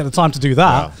where I'm going to get the time to do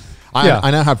that.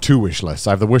 I now have two wish lists.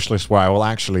 I have the wish list where I will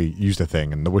actually use the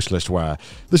thing, and the wish list where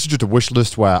this is just a wish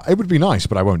list where it would be nice,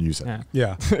 but I won't use it.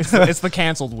 Yeah. It's the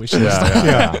cancelled wish list.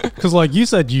 Yeah. Because like you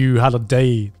said, you had a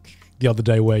day the other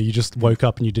day where you just woke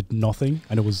up and you did nothing,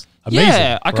 and it was amazing.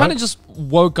 Yeah, I kind of just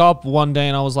woke up one day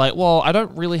and I was like, well, I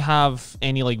don't really have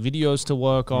any like videos to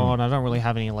work on. I don't really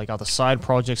have any like other side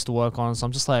projects to work on. So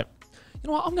I'm just like, you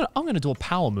know what? I'm gonna do a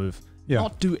power move. Yeah.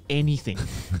 Not do anything.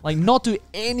 Like, not do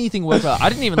anything work out. I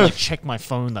didn't even like check my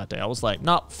phone that day. I was like,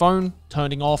 nah, phone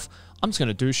turning off. I'm just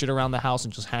gonna do shit around the house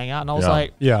and just hang out. And I was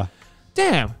like,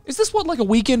 damn, is this what like a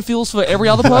weekend feels for every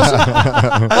other person?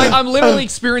 Like, I'm literally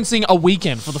experiencing a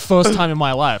weekend for the first time in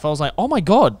my life. I was like, oh my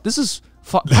god, this is.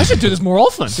 I should do this more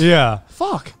often. Yeah.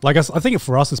 Fuck. Like I think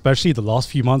for us, especially the last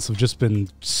few months have just been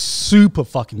super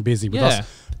fucking busy with us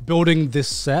building this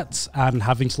set and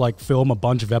having to like film a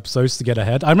bunch of episodes to get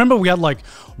ahead. I remember we had like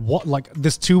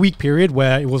this 2 week period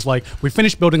where it was like we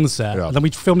finished building the set and then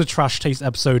we filmed a Trash Taste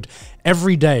episode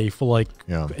every day for like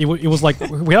it was like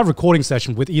we had a recording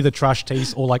session with either Trash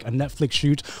Taste or like a Netflix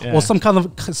shoot or some kind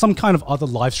of other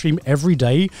live stream every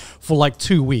day for like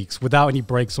 2 weeks without any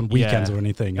breaks on weekends or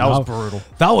anything. That was brutal.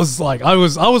 That was like I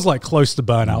was like close to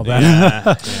burnout then.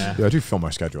 Yeah, I do fill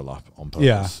my schedule up on purpose.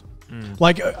 Yeah.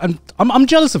 Like I'm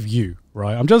jealous of you,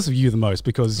 right? I'm jealous of you the most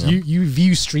because you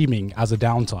view streaming as a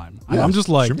downtime. And I'm just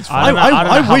like, I don't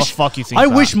know how the fuck you think I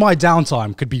that. wish my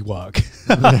downtime could be work.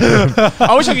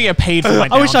 I wish I could get paid for my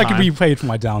downtime. I wish I could be paid for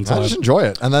my I just downtime. enjoy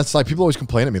it, and that's like people always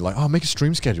complain at me like, "Oh, make a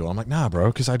stream schedule." I'm like, "Nah, bro,"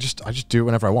 because I just do it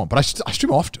whenever I want. But I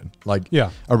stream often, like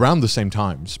around the same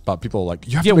times. But people are like,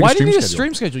 "You have to make why a do you stream need a schedule."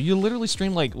 stream schedule? You literally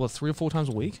stream like what 3 or 4 times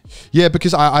a week? Yeah,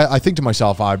 because I think to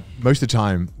myself, most of the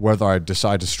time whether I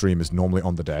decide to stream is normally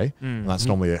on the day, and that's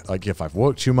normally like if I've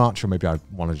worked too much or maybe I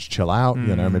want to just chill out,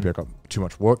 maybe I've got too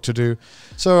much work to do.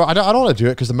 So I don't want to do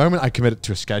it because the moment I commit it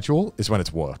to a schedule is when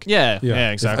it's work. Yeah,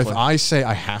 exactly. If I say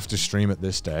I have to stream it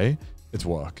this day, it's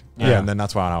work. And then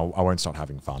that's why I won't start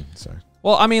having fun. So.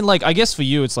 Well, I mean, like, I guess for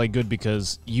you, it's like good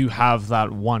because you have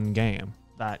that one game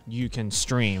that you can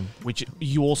stream, which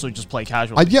you also just play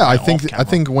casually. I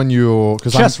think when you're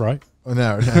chess, right?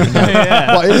 No.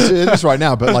 Well, it is right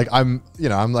now, but like I'm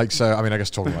like, so I mean, I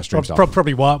guess talking about stream stuff.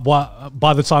 Probably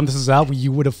by the time this is out,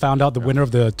 you would have found out the winner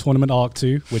of the tournament Arc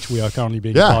 2, which we are currently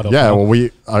being a part of. Yeah, now. well,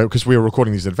 because we were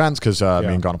recording these in advance because me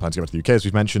and Garnt are planning to go to the UK, as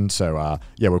we've mentioned. So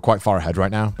we're quite far ahead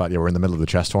right now, but we're in the middle of the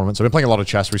chess tournament. So I've been playing a lot of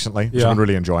chess recently, which I've been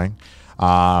really enjoying.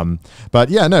 But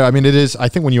yeah, no, I mean, it is, I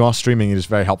think when you are streaming, it is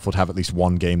very helpful to have at least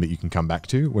one game that you can come back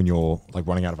to when you're like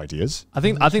running out of ideas. I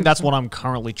think that's what I'm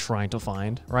currently trying to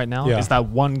find right now is that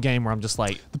one game where I'm just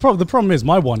like, the problem is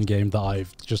my one game that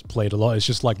I've just played a lot is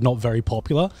just like not very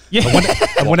popular. Yeah.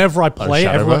 And whenever I play,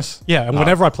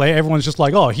 whenever I play, everyone's just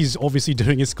like, oh, he's obviously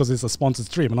doing this because it's a sponsored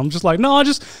stream, and I'm just like, no, I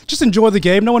just enjoy the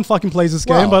game. No one fucking plays this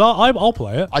game, but I'll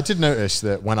play it. I did notice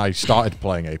that when I started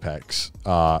playing Apex,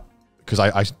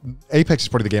 because Apex is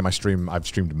probably the game I've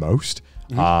streamed most.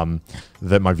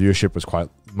 that my viewership was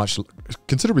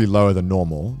considerably lower than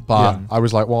normal. But I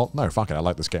was like, well, no, fuck it. I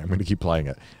like this game. I'm going to keep playing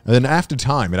it. And then after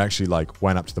time, it actually like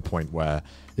went up to the point where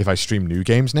if I stream new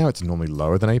games now, it's normally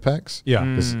lower than Apex. Yeah.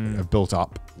 Because I've built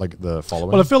up like the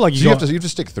following. Well, I feel like you have to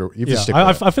stick through. You have to stick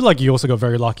with it. I feel like you also got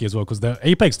very lucky as well because the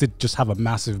Apex did just have a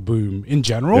massive boom in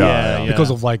general because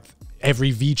of like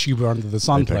every VTuber under the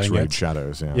sun Apex playing Raid it.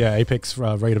 Shadows, Apex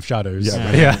Raid of Shadows.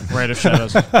 Raid of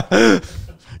Shadows.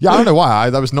 Yeah, I don't know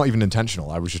why. That was not even intentional.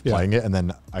 I was just playing it, and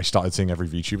then I started seeing every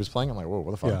VTubers playing. I'm like, whoa,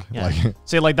 what the fuck? Yeah. Like,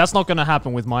 See, like that's not going to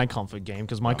happen with my comfort game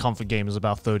because my comfort game is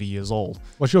about 30 years old.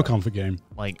 What's your comfort game?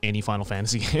 Like any Final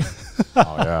Fantasy game.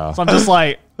 oh yeah. So I'm just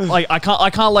like I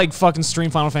can't like fucking stream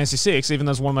Final Fantasy 6, even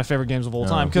though it's one of my favorite games of all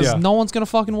time, because no one's gonna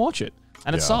fucking watch it,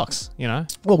 and it sucks, you know.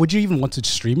 Well, would you even want to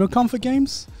stream your comfort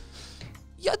games?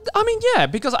 Yeah, I mean, yeah,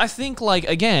 because I think like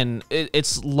again,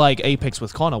 it's like Apex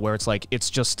with Connor, where it's like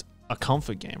it's just a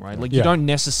comfort game, right? Like you don't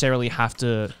necessarily have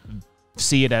to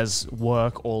see it as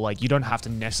work, or like you don't have to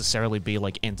necessarily be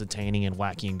like entertaining and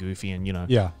wacky and goofy and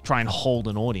try and hold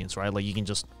an audience, right? Like you can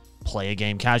just play a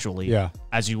game casually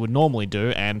as you would normally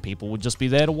do, and people would just be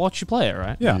there to watch you play it,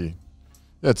 right? Yeah,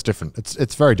 it's different.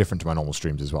 It's very different to my normal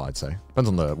streams as well, I'd say. Depends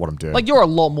on what I'm doing. Like you're a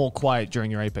lot more quiet during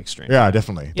your Apex stream. Yeah,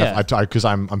 definitely. Yeah. Because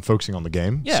I'm focusing on the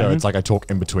game. Yeah. So it's like I talk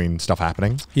in between stuff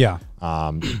happening. Yeah.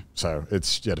 So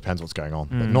it's depends what's going on.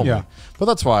 But normally. But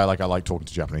that's why I like talking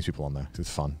to Japanese people on there.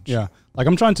 It's fun. Yeah. Like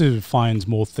I'm trying to find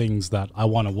more things that I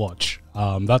want to watch.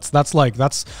 I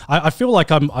feel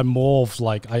like I'm more of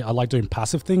like I like doing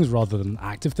passive things rather than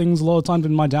active things a lot of times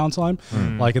in my downtime.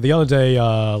 Like the other day,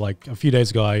 like a few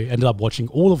days ago, I ended up watching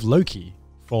all of Loki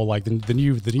for like the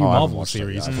new Marvel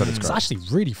series. It's actually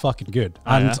really fucking good.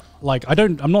 And like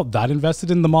I'm not that invested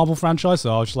in the Marvel franchise,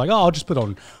 so I was just like, oh, I'll just put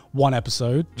on one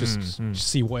episode, just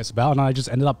see what it's about, and I just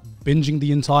ended up binging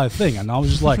the entire thing, and I was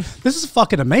just like, this is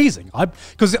fucking amazing.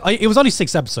 Because it was only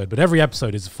 6 episodes, but every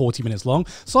episode is 40 minutes long,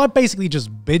 so I basically just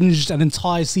binged an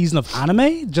entire season of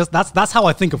anime. Just that's how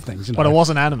I think of things, you know? But it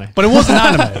wasn't anime. But it wasn't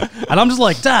anime, and I'm just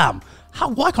like, damn.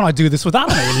 Why can't I do this with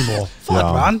anime anymore?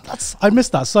 Fuck, man. I miss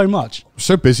that so much. I'm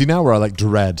so busy now where I like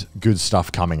dread good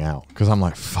stuff coming out because I'm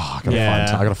like, fuck, I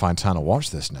gotta find time to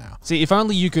watch this now. See, if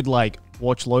only you could like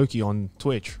watch Loki on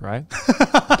Twitch, right?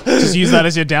 Just use that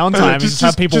as your downtime and just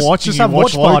have people watching you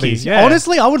watch parties. Loki. Yeah.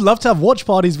 Honestly, I would love to have watch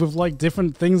parties with like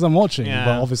different things I'm watching.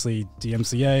 But obviously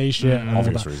DMCA shit.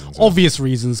 Obvious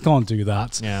reasons, can't do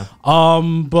that. Yeah.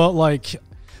 But like,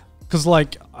 because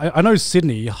like I know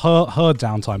Sydney, her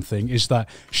downtime thing is that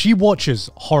she watches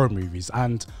horror movies,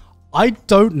 and I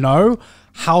don't know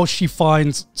how she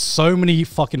finds so many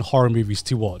fucking horror movies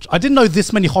to watch. I didn't know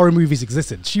this many horror movies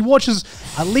existed. She watches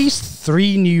at least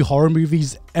 3 new horror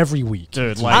movies every week.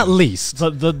 Dude, like, at least.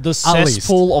 The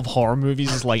cesspool of horror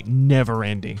movies is like never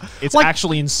ending. It's like,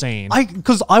 actually insane.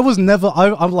 Because I was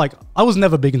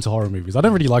never big into horror movies. I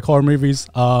don't really like horror movies.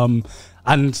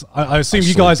 And I assume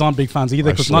you guys aren't big fans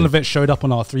either, because none of it showed up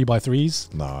on our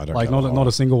 3x3s. No, I don't. Like not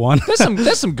a single one.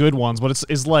 There's some good ones, but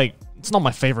it's like it's not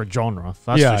my favorite genre.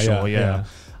 That's for sure. Yeah.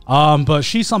 But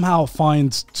she somehow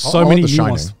finds so many new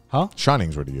ones. Huh?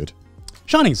 Shining's really good.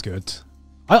 Shining's good.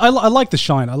 I like The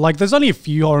Shine. There's only a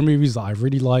few horror movies that I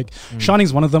really like.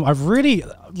 Shining's one of them.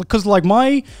 Because like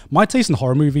my taste in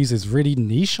horror movies is really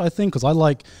niche, I think, because I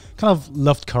like kind of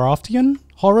Lovecraftian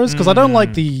horrors, because I don't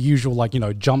like the usual, like, you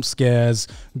know, jump scares,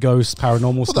 ghosts,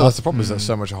 paranormal stuff. That's the problem, is that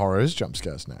so much horror is jump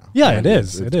scares now. Yeah, it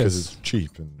is. Because it's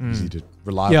cheap and easy to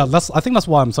rely on. Yeah, I think that's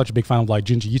why I'm such a big fan of like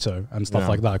Junji Ito and stuff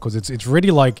like that, because it's really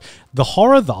like the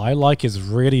horror that I like is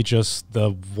really just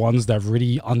the ones that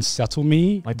really unsettle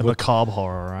me. Like the macabre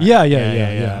horror, right?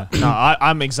 Yeah. No,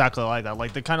 I'm exactly like that.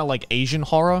 Like the kind of like Asian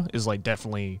horror is like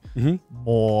definitely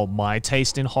more my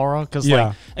taste in horror, because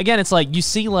like again, it's like you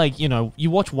see, like, you know, you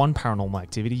watch one Paranormal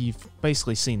Activity, you've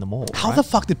basically seen them all. How the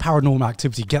fuck did Paranormal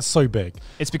Activity get so big?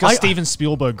 It's because Steven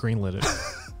Spielberg greenlit it.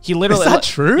 He literally... Is that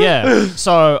true? Yeah.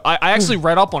 So I actually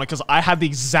read up on it because I had the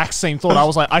exact same thought. I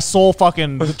was like, I saw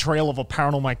fucking the trail of a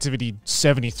Paranormal Activity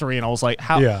 73 and I was like,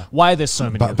 why are there so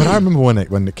many of But I remember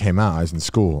when it came out, I was in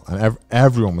school and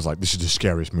everyone was like, this is the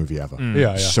scariest movie ever.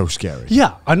 So scary.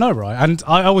 Yeah, I know, right? And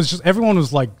I was just... Everyone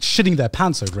was like shitting their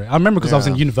pants over it. I remember because I was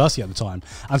in university at the time.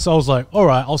 And so I was like, all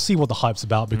right, I'll see what the hype's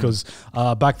about, because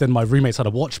back then my roommates had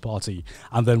a watch party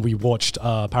and then we watched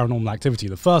Paranormal Activity,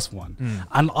 the first one.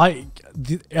 And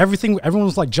everyone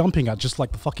was like jumping at just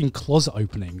like the fucking closet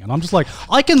opening. And I'm just like,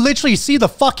 I can literally see the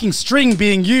fucking string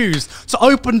being used to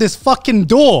open this fucking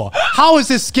door. How is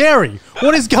this scary?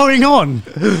 What is going on?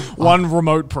 One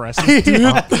remote press.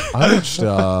 I watched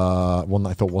one that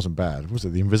I thought wasn't bad. Was it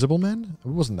The Invisible Man? It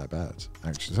wasn't that bad,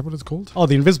 actually. Is that what it's called? Oh,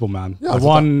 The Invisible Man. Yeah, the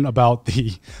one about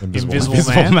the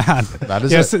Invisible Man. That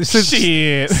is Yes,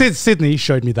 Shit. Sydney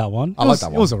showed me that one. I like that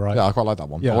one. It was alright. Yeah, I quite like that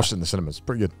one. Yeah. I watched it in the cinemas.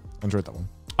 Pretty good. I enjoyed that one.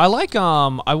 I like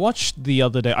I watched the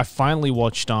other day. I finally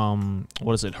watched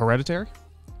what is it? Hereditary.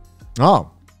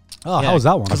 Oh. Oh, how was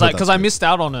that one? Because I missed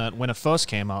out on it when it first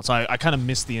came out, so I kind of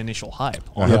missed the initial hype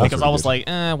on Yeah, it that's because really I was good.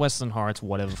 like, Western horror, it's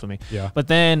whatever for me. Yeah. But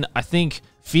then I think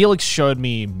Felix showed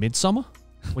me Midsummer,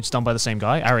 which is done by the same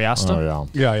guy, Ari Aster. Oh,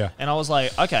 yeah. Yeah. And I was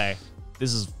like, okay,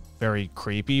 this is very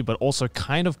creepy, but also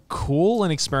kind of cool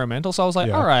and experimental. So I was like,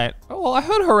 Yeah. all right. Well, I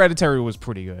heard Hereditary was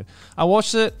pretty good. I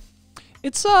watched it.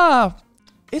 It's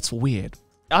weird.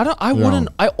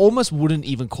 I almost wouldn't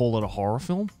even call it a horror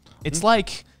film. It's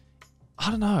like, I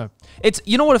don't know.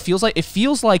 You know what it feels like? It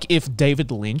feels like if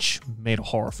David Lynch made a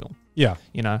horror film, Yeah.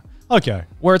 you know? Okay.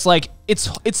 Where it's like, it's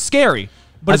scary,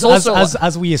 but As, it's also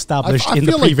as we established I in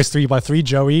the feel like- previous 3x3,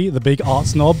 Joey, the big art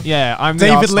snob. yeah, I'm the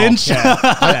David art snob. Lynch.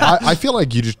 Yeah. I feel like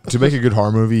to make a good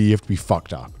horror movie, you have to be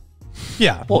fucked up.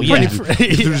 Yeah. Well, You yeah. have to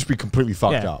just be completely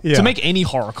fucked Yeah. up. Yeah. To make any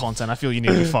horror content, I feel you need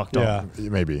to be fucked up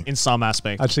Maybe. in some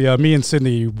aspect. Actually, me and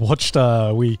Sydney watched.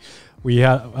 We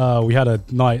had a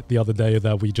night the other day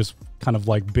that we just kind of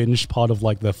like binged part of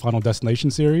like the Final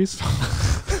Destination series.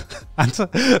 And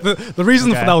the reason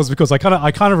for that was because I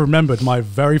kind of remembered my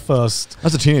very first.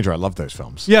 As a teenager, I loved those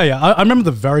films. Yeah. I remember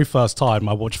the very first time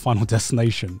I watched Final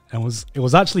Destination, and it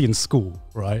was actually in school,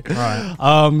 right?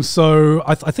 Right. So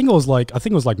I think it was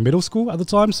like middle school at the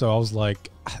time. So I was like,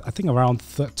 I think around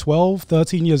 12,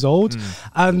 13 years old,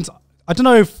 and I don't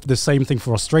know if the same thing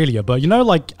for Australia, but you know,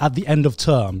 like at the end of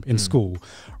term in school,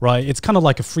 right? It's kind of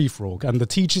like a free for all, and the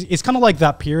teachers. It's kind of like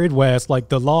that period where it's like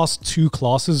the last 2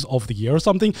 classes of the year or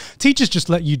something. Teachers just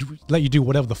let you do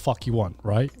whatever the fuck you want,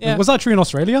 right? Yeah. Was that true in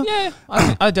Australia? Yeah,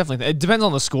 I definitely think it depends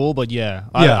on the school, but yeah.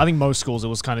 I think most schools it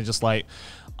was kind of just like,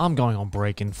 I'm going on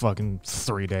break in fucking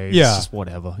 3 days. Yeah. Just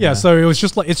whatever. Yeah, so it was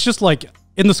just like, it's just like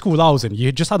in the school I was in,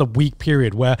 you just had a week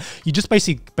period where you just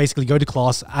basically go to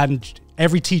class and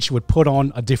every teacher would put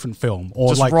on a different film or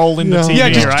just like roll in the TV,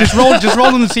 yeah, right? just roll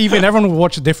on the TV and everyone would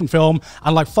watch a different film,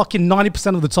 and like fucking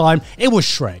 90% of the time it was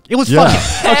Shrek. It was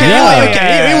fucking okay.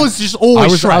 Yeah. It was just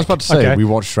always Shrek. I was about to say okay? we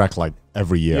watched Shrek like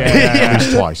every year, Yeah. at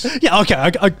least twice. Yeah,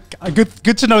 okay.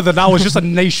 Good to know that was just a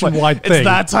nationwide thing. It's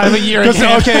that time of year Because,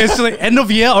 again. okay, it's like end of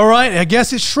year. All right, I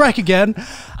guess it's Shrek again.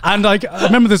 And I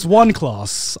remember this one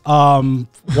class. One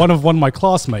of my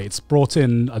classmates brought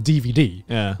in a DVD.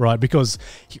 Yeah. Right, because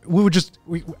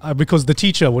because the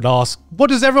teacher would ask, "What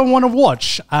does everyone want to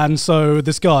watch?" And so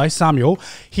this guy Samuel,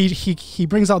 he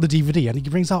brings out the DVD and he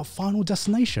brings out Final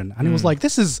Destination, and he was like,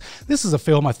 "This is a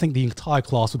film I think the entire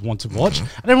class would want to watch."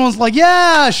 And everyone's like,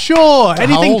 "Yeah, sure."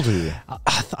 How old are you?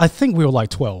 I think we were like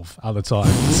 12 at the time.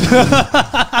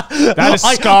 That is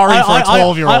scarring for a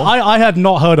 12-year-old. I had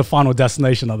not heard of Final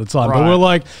Destination at the time, but Right. we were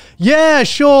like, yeah,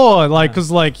 sure. Like,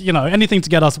 because like, you know, anything to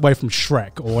get us away from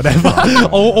Shrek or whatever,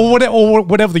 or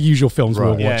whatever the usual films we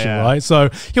were Right. watching, Yeah. right? So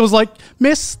he was like,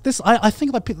 "Miss, this, I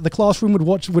think like the classroom would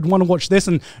want to watch this,"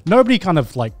 and nobody kind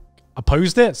of like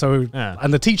opposed it. So, Yeah.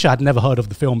 and the teacher had never heard of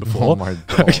the film before. Oh my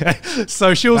God. Okay,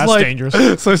 so she was That's like,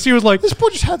 dangerous. So she was like, This boy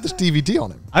just had this DVD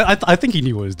on him. I think he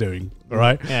knew what he was doing,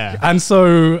 right? Yeah. And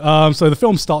so so the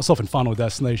film starts off in Final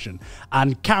Destination,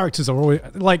 and characters are always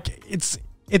like it's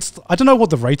I don't know what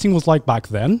the rating was like back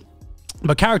then,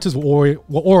 but characters were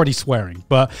already swearing.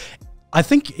 But I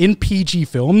think in PG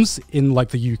films in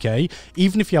like the UK,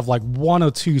 even if you have like 1 or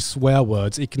 2 swear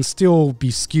words, it can still be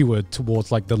skewered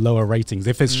towards like the lower ratings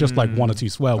if it's just like 1 or 2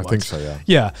 swear words. I think so,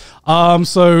 yeah. Yeah.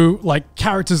 So like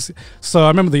characters. So I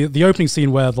remember the opening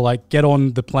scene where they like get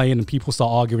on the plane and people start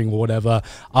arguing or whatever.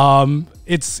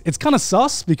 It's kind of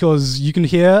sus because you can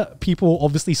hear people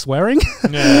obviously swearing,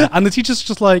 and the teacher's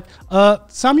just like,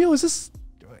 "Samuel, is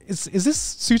this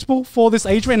suitable for this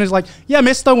age range?" And it's like, "Yeah,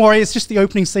 miss, don't worry. It's just the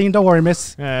opening scene. Don't worry,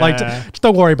 miss. Like, just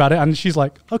don't worry about it." And she's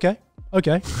like, okay.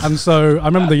 And so I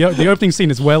remember the opening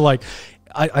scene is where like,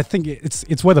 I think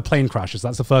it's where the plane crashes.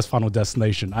 That's the first Final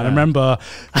Destination. And I remember,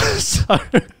 so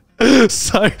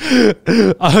So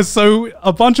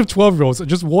a bunch of 12-year-olds are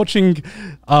just watching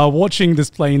this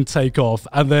plane take off,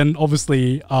 and then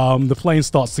obviously the plane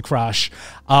starts to crash.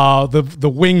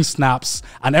 The wing snaps,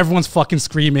 and everyone's fucking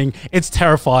screaming. It's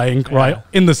terrifying, right?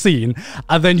 In the scene,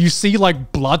 and then you see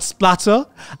like blood splatter,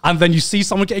 and then you see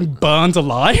someone getting burned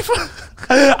alive,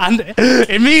 and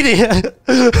immediately,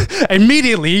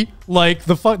 like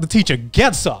the teacher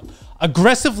gets up.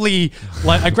 Aggressively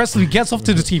gets off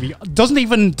to the TV, doesn't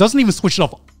even switch it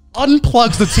off,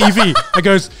 unplugs the TV and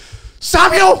goes,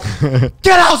 Samuel,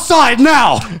 get outside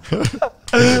now.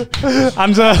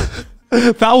 And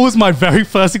that was my very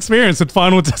first experience at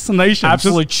Final Destination.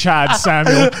 Absolute Chad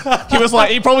Samuel.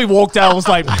 He probably walked out and was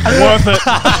like, worth it.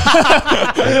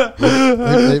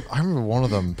 I remember one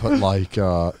of them put like,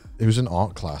 it was an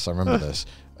art class, I remember this.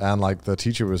 And like the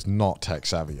teacher was not tech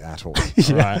savvy at all.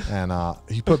 Right. And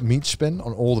he put meat spin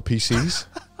on all the PCs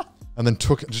and then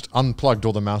just unplugged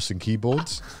all the mouse and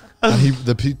keyboards. And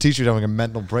the teacher was having a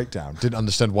mental breakdown. Didn't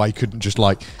understand why he couldn't just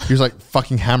he was like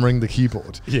fucking hammering the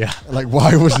keyboard. Yeah. Like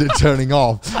why wasn't it turning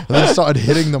off? And then started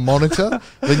hitting the monitor,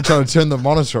 then trying to turn the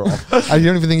monitor off. And you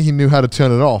don't even think he knew how to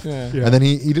turn it off. Yeah. And then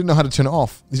he didn't know how to turn it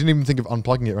off. He didn't even think of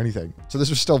unplugging it or anything. So this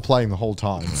was still playing the whole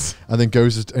time. And then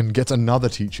goes and gets another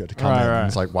teacher to come in. And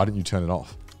he's like, why didn't you turn it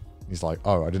off? He's like,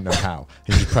 oh, I didn't know how.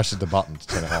 He just presses the button to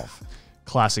turn it off.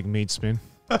 Classic meat spin.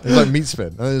 It was like meat spin.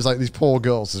 And there's like these poor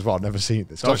girls as well. I've never seen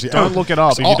this. Don't look it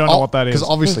up if you don't know what that is. Because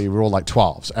obviously we're all like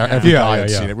 12s. Every guy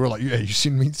had seen it. We were like, yeah, you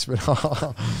seen meat spin?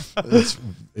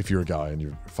 If you're a guy and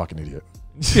you're a fucking idiot.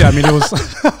 Yeah, I mean it was.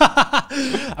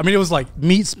 It was like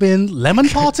meat spin, lemon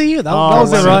party. That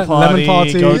was it, right? Lemon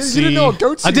party. You didn't know what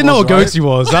goatsy I didn't know what goatsy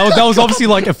was. That was obviously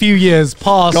like a few years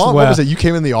past. What was it? You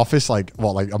came in the office like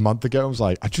a month ago and was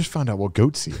like, I just found out what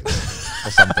goatsy is. Or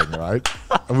something, right?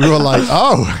 And we were like,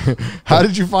 oh, how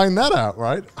did you find that out,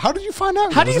 right? How did you find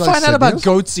out? How did you find out about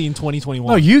goatsy in 2021?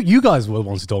 No, you guys were the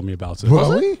ones who told me about it.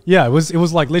 Really? Yeah, it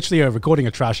was like literally recording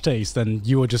a trash taste, and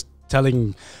you were just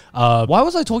telling. Why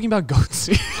was I talking about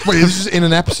goatsy? Wait, this was in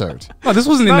an episode. No, this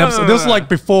wasn't in an episode. This was like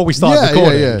before we started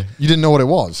recording. Yeah. You didn't know what it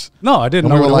was. No, I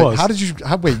didn't know what it was. How did you?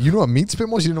 Wait, you know what meat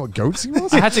spin was? You didn't know what goatsy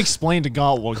was? I had to explain to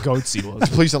Garnt what goatsy was.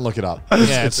 Please don't look it up.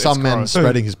 Yeah, it's some man gross.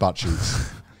 spreading his butt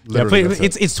cheeks. Yeah, but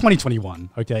it's 2021.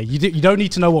 Okay, you don't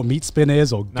need to know what meat spin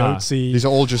is or goatsy. These are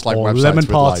all just like websites lemon with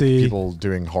party. like people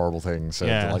doing horrible things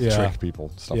to trick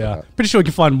people. Stuff like that. Pretty sure you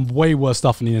can find way worse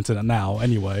stuff on the internet now.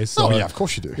 Anyway, so oh yeah, of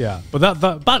course you do. Yeah, but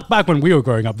that back when we were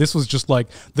growing up, this was just like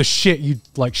the shit you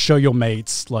like show your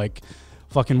mates like.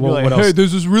 Fucking what else? Hey,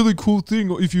 there's this really cool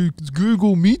thing. If you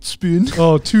Google meat spin.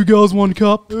 Oh, 2 girls, 1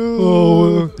 cup. I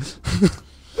mean,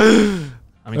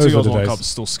 2 girls, 1 cup is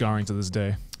still scarring to this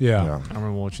day. Yeah. I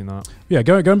remember watching that. Yeah,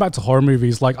 going back to horror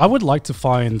movies, like I would like to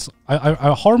find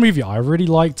a horror movie I really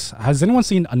liked. Has anyone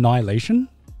seen Annihilation?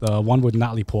 The one with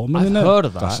Natalie Portman in it? I've heard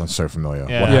of that. That sounds so familiar.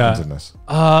 Yeah. What happens in this?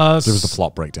 Give us the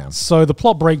plot breakdown. So the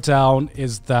plot breakdown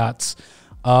is that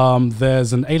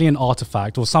there's an alien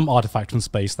artifact or some artifact from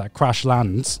space that crash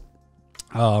lands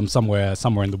somewhere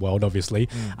in the world, obviously,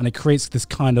 and it creates this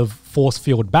kind of force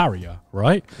field barrier,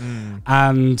 right?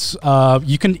 And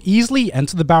you can easily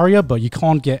enter the barrier, but you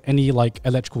can't get any like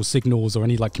electrical signals or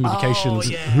any like communications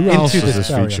Who else into does this this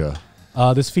barrier.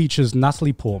 feature? This features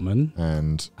Natalie Portman.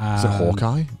 And is it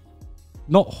Hawkeye?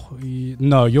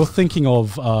 No, you're thinking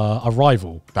of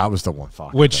Arrival. That was the one.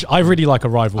 Fuck. Which I really like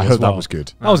Arrival I as heard well. that was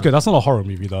good. That was good. That's not a horror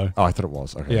movie though. Oh, I thought it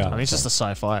was. Okay. Yeah. I mean, it's just a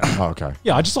sci-fi. Oh, okay.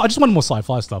 Yeah, I just wanted more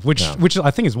sci-fi stuff, which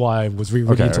I think is why I was really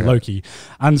into okay. Loki,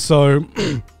 and so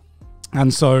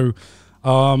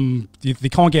they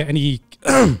can't get any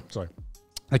sorry.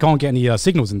 They can't get any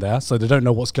signals in there, so they don't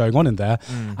know what's going on in there.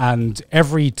 And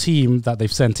every team that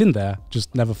they've sent in there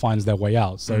just never finds their way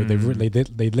out. So they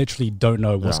literally don't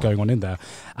know what's going on in there.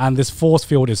 And this force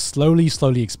field is slowly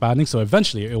expanding. So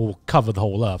eventually it will cover the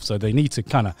whole Earth. So they need to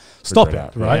kind of stop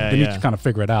it, right? Yeah, they need to kind of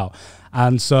figure it out.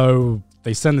 And so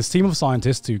they send this team of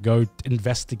scientists to go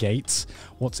investigate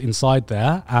what's inside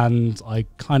there, and I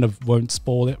kind of won't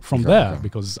spoil it from there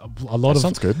because a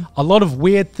lot of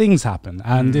weird things happen,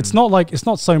 and it's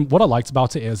not so. What I liked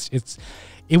about it is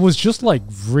it was just like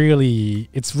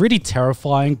it's really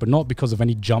terrifying, but not because of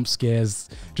any jump scares.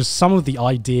 Just some of the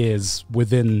ideas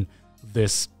within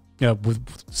this. You know, with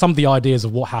some of the ideas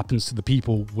of what happens to the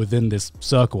people within this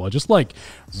circle are just like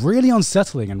really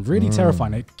unsettling and really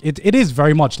terrifying. It is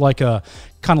very much like a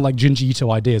kind of like Junji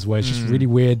Ito ideas where it's just really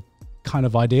weird kind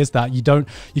of ideas that you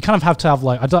kind of have to have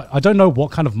like, I don't know what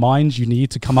kind of mind you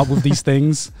need to come up with these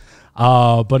things.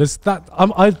 But it's that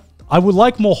I I would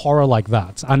like more horror like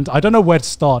that, and I don't know where to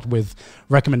start with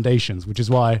recommendations, which is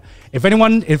why if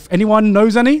anyone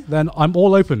knows any, then I'm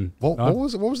all open. What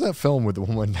was that film with the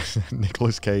one when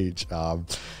Nicolas Cage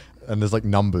and there's like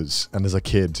numbers and there's a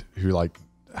kid who like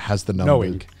has the number.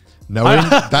 Knowing.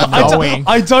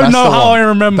 I don't know how I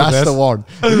remember this. That's the one.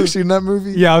 Have you seen that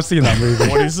movie? Yeah, I've seen that movie.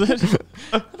 What is it?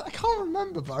 I can't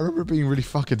remember, but I remember it being really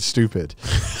fucking stupid.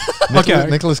 Okay.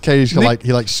 Nicolas Cage,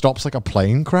 he stops like a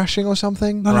plane crashing or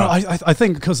something. No, I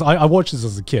think because I watched this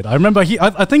as a kid. I remember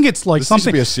I think it's like this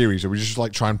something. This used to be a series where we just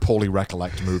like try and poorly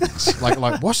recollect movies.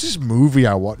 like what's this movie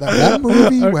I watched? That one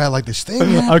movie where like this thing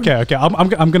happened? Okay.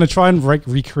 I'm gonna try and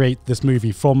recreate this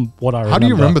movie from what I remember. How do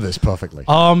you remember this perfectly?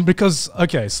 Because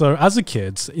so as a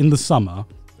kid in the summer.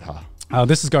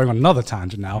 This is going on another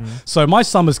tangent now. So my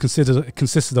summers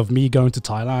consisted of me going to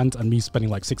Thailand and me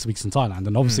spending like 6 weeks in Thailand.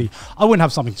 And obviously I wouldn't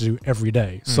have something to do every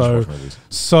day.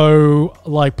 So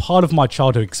like part of my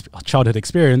childhood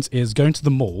experience is going to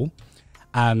the mall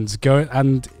and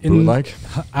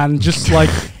just like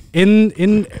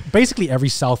in basically every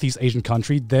Southeast Asian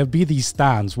country, there'll be these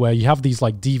stands where you have these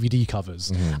like DVD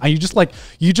covers, and you just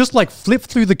like flip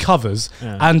through the covers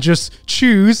and just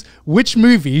choose which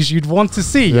movies you'd want to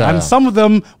see. And some of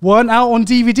them weren't out on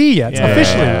DVD yet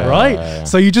officially, right?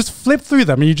 So you just flip through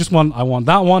them and you just I want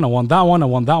that one, I want that one, I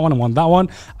want that one, I want that one,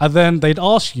 and then they'd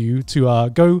ask you to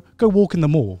go walk in the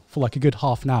mall for like a good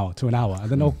half an hour to an hour, and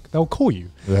then they'll call you.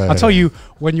 I'll tell you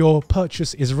when your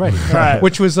purchase is ready,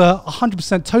 which was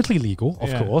 100% totally legal,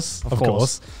 of course.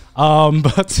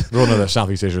 But we all know that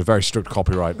Southeast Asia is very strict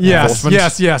copyright. Yes.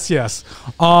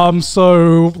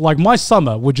 So like my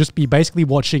summer would just be basically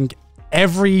watching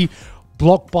every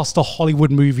blockbuster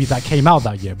Hollywood movie that came out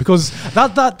that year, because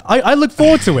I look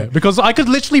forward to it, because I could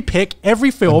literally pick every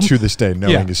film. And to this day,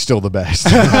 Knowing is still the best.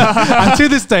 And to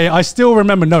this day, I still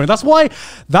remember Knowing.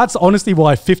 That's honestly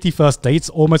why 50 First Dates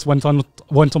almost went on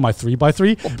my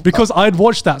 3x3, because I'd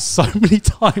watched that so many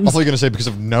times. I thought you were going to say because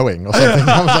of Knowing or something.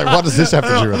 I was like, what does this have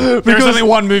to do with it? There's only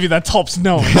one movie that tops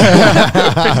Knowing.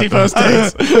 50 First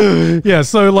Dates. Yeah,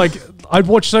 so like I'd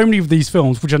watch so many of these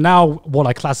films, which are now what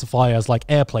I classify as like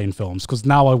airplane films, because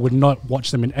now I would not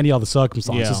watch them in any other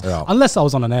circumstances unless I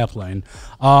was on an airplane.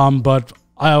 But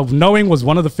Knowing was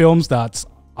one of the films that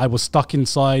I was stuck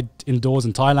indoors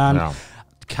in Thailand,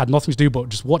 had nothing to do but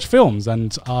just watch films.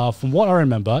 And from what I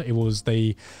remember,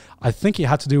 I think it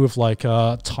had to do with like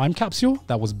a time capsule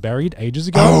that was buried ages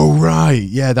ago. Oh, right.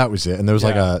 Yeah, that was it. And there was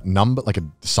like a number, like a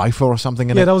cipher or something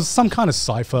in it. Yeah, there was some kind of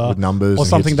cipher with numbers or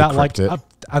something that like,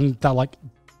 that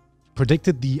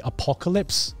predicted the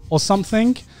apocalypse or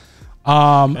something.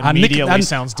 Immediately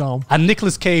sounds dumb. And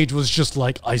Nicolas Cage was just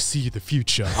like, I see the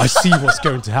future. I see what's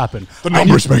going to happen. The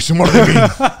numbers, Mason, what do they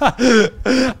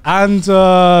mean? And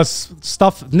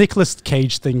Nicolas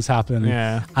Cage things happen.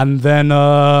 Yeah. And then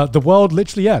the world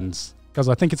literally ends, because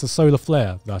I think it's a solar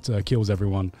flare that kills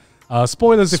everyone.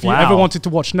 Spoilers if you ever wanted to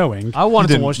watch Knowing. I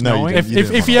wanted to watch Knowing.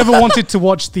 If you ever wanted to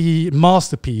watch the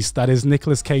masterpiece that is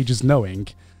Nicolas Cage's Knowing.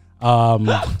 How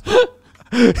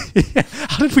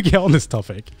did we get on this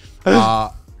topic?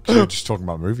 We're just talking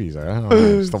about movies.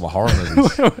 Just talking about horror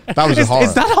movies. That was a horror.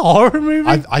 Is that a horror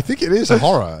movie? I think it is a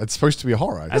horror. It's supposed to be a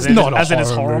horror. It's not as it is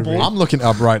horrible. I'm looking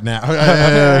up right now.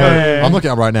 I'm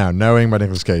looking up right now. Knowing by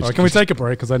Nicolas Cage. Right, can we take a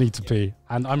break, because I need to pee,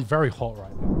 and I'm very hot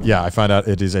right now. Yeah, I found out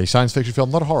it is a science fiction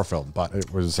film, not a horror film, but it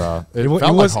was. It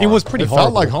was pretty horrible. It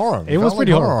felt like horror. It was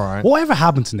pretty horrible. Right? Whatever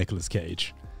happened to Nicolas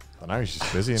Cage? I know, he's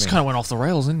just busy. Just kind of went off the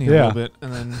rails, didn't he? A little bit,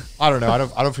 and then I don't know.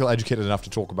 I don't feel educated enough to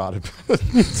talk about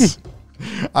it.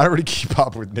 I don't really keep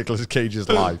up with Nicolas Cage's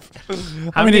life.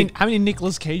 How many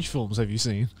Nicolas Cage films have you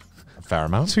seen? A fair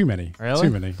amount. Too many. Really?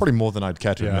 Too many. Probably more than I'd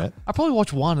care to admit. I probably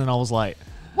watched one, and I was like,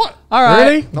 "What? All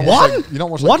right, really? One? You don't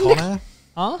watch like Con Air?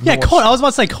 Huh? Yeah, I was about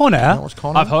to say Con Air.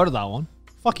 I've heard of that one.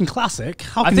 Fucking classic.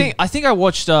 I think I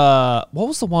watched. What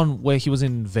was the one where he was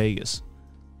in Vegas?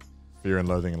 Fear and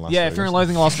Loathing in Las Vegas. Yeah, Fear and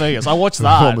Loathing in Las Vegas. I watched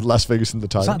that. One with Las Vegas in the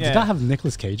title. Did that have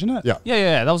Nicolas Cage in it? Yeah.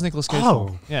 Yeah. That was Nicolas Cage.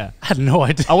 Oh. Yeah. I had no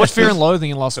idea. I watched Fear and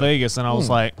Loathing in Las Vegas, and I was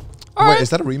like, wait,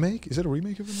 is that a remake? Is it a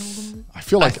remake of an older movie? I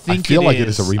feel like it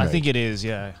is a remake. I think it is,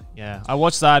 yeah. I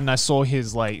watched that, and I saw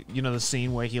his, like, the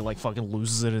scene where he, like, fucking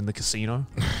loses it in the casino.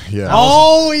 Yeah.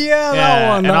 Oh, yeah, that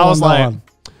one. And I was like,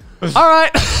 all right.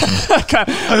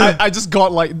 I just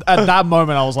got like, at that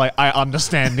moment, I was like, I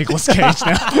understand Nicolas Cage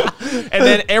now. And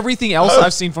then everything else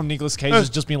I've seen from Nicolas Cage has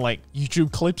just been like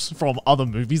YouTube clips from other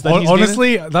movies that he's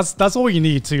honestly, that's all you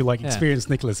need to like experience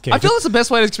Nicolas Cage. I feel that's the best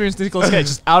way to experience Nicolas Cage,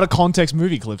 just out of context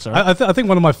movie clips. Right? I think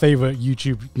one of my favorite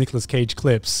YouTube Nicolas Cage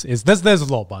clips is there's a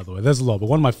lot, by the way, but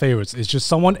one of my favorites is just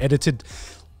someone edited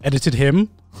edited him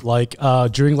like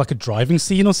during like a driving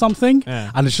scene or something,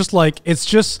 and it's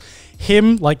just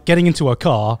him like getting into a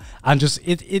car and just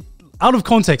it out of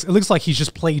context, it looks like he's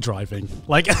just play driving.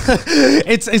 Like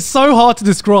it's so hard to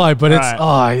describe, but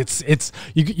it's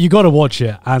you got to watch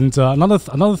it. And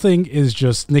another thing is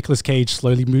just Nicolas Cage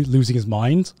slowly losing his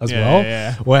mind as well.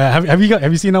 Yeah. Where have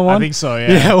you seen that one? I think so.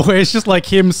 Yeah. Yeah, where it's just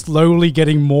like him slowly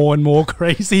getting more and more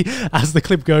crazy as the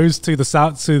clip goes to the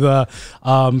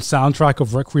soundtrack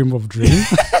of Requiem of Dream.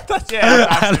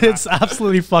 And it's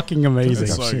absolutely fucking amazing.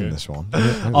 I've seen this one.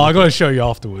 I got to show you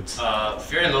afterwards.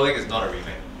 Fear and Loathing is not a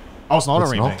remake. Oh, it's not a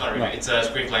remake. It's not a remake. It's a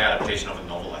screenplay adaptation of a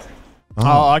novel, I think.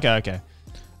 Oh, okay. Okay,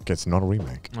 it's not a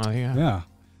remake. Oh, yeah. Yeah.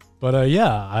 But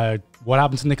what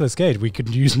happened to Nicolas Cage? We could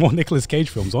use more Nicolas Cage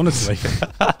films, honestly.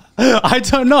 I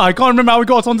don't know. I can't remember how we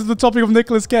got onto the topic of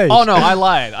Nicolas Cage. Oh, no, I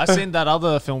lied. I seen that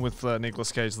other film with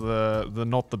Nicolas Cage, the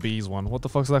Not the Bees one. What the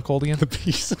fuck's that called again? The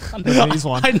Bees. The Bees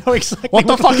one. I know exactly. What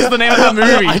the fuck is the name of that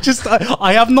movie?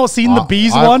 I have not seen the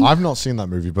Bees one. I've not seen that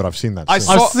movie, but I've seen that. I've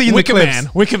seen Wicker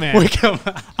Man. Wicker Man.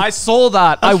 I saw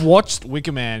that. I watched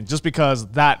Wicker Man just because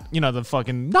that, the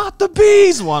fucking Not the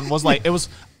Bees one was like, it was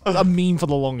a meme for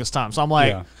the longest time. So I'm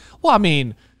like, well, I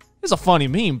mean, it's a funny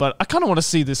meme, but I kind of want to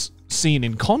see this scene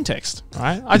in context,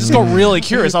 right? I just got really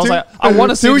curious. I was like, I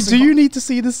want to see this. Do you need to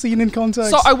see this scene in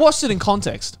context? So I watched it in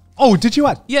context. Oh, did you?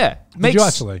 Yeah. Did you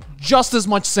actually? Just as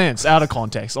much sense out of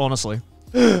context, honestly.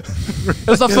 It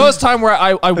was the first time where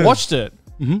I watched it,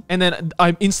 and then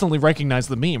I instantly recognized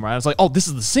the meme, right? I was like, oh, this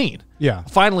is the scene. Yeah.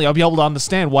 Finally, I'll be able to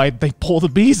understand why they pour the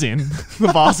bees in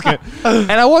the basket.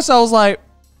 And I was like,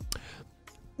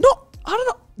 no, I don't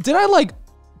know. Did I like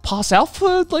pass out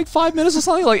for like 5 minutes or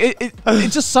something? Like it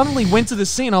just suddenly went to this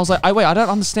scene. I was like, wait, I don't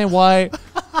understand why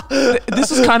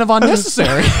this is kind of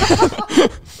unnecessary.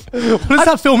 What is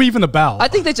that film even about? I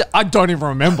think I don't even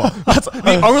remember. That's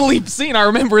the only scene I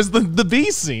remember is the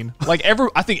bee scene. Like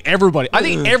I think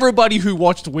everybody who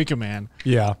watched Wicker Man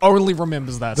only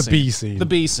remembers that the bee scene. The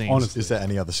bee scene. Honestly. Is there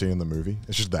any other scene in the movie?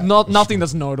 It's just that. Nothing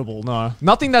that's notable. No,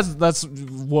 nothing that's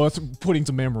worth putting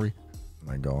to memory.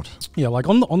 My God. Yeah, like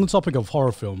on the topic of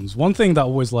horror films, one thing that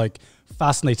always like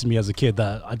fascinated me as a kid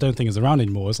that I don't think is around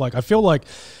anymore is like I feel like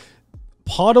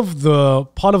part of the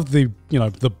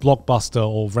the blockbuster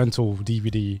or rental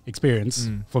DVD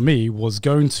experience for me was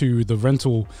going to the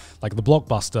rental, like the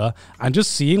blockbuster, and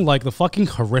just seeing like the fucking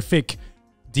horrific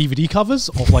DVD covers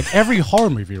of like every horror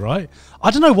movie, right?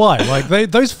 I don't know why.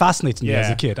 Like those fascinated me as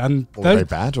a kid. And were they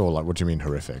bad, or like what do you mean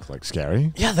horrific? Like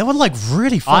scary? Yeah, they were like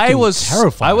really fucking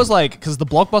terrifying. I was like, because the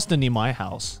blockbuster near my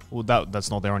house, well, that's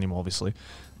not there anymore, obviously.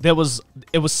 It was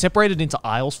separated into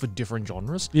aisles for different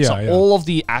genres. Yeah, so all of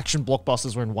the action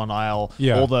blockbusters were in one aisle.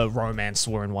 Yeah. All the romance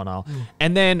were in one aisle.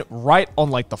 And then right on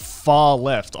like the far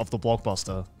left of the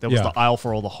blockbuster, there was the aisle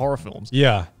for all the horror films.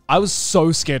 Yeah. I was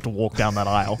so scared to walk down that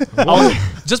aisle.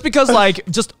 Just because like,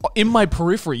 just in my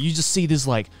periphery, you just see this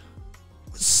like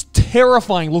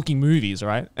terrifying looking movies,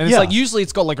 right? And it's like, usually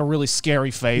it's got like a really scary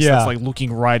face that's like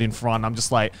looking right in front. I'm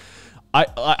just like,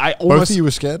 I almost... Both of you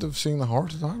were scared of seeing the horror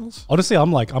titles? Honestly,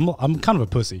 I'm kind of a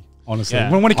pussy. Honestly,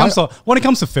 when it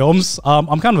comes to films,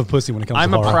 I'm kind of a pussy when it comes to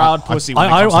horror. I'm a proud pussy.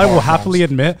 I will happily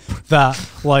admit that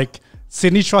like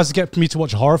Sydney tries to get me to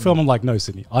watch a horror film. I'm like, no,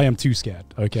 Sydney, I am too scared.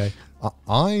 Okay.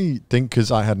 I think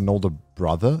because I had an older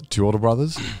brother, 2 older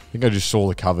brothers, I think I just saw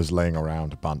the covers laying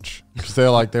around a bunch. Because they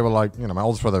were like, my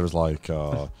oldest brother was like,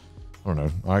 I don't know.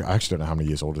 I actually don't know how many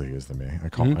years older he is than me. I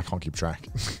can't keep track.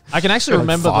 I can actually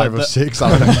remember like 5 or 6.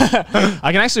 I don't know.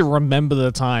 I can actually remember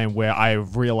the time where I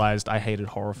realized I hated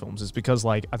horror films. It's because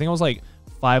like I think I was like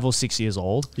 5 or 6 years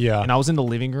old. Yeah. And I was in the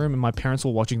living room and my parents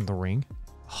were watching The Ring.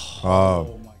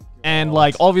 Oh. And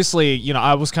like obviously,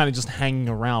 I was kind of just hanging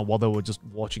around while they were just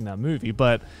watching that movie.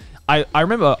 But I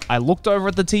remember I looked over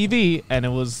at the TV and it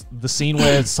was the scene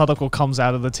where Sadako comes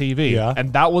out of the TV. Yeah.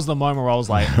 And that was the moment where I was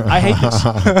like, I hate this.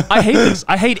 I hate this.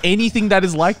 I hate anything that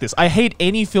is like this. I hate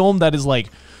any film that is like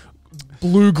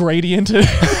blue gradient. No.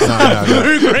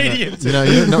 Blue gradient.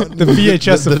 The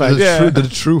VHS effect. The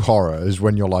true horror is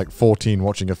when you're like 14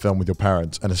 watching a film with your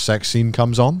parents and a sex scene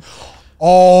comes on.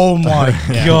 Oh my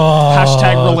God.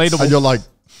 Hashtag relatable. And you're like,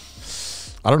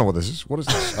 I don't know what this is. What is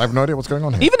this? I have no idea what's going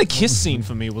on here. Even a kiss scene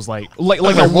for me was like a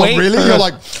way. Really? You're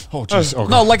like, oh jeez. Oh,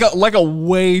 no, like a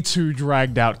way too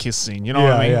dragged out kiss scene. You know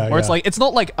what I mean? Where it's like it's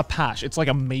not like a pash. It's like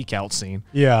a make out scene.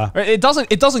 Yeah. It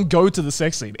doesn't go to the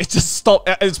sex scene. It just stop.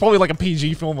 It's probably like a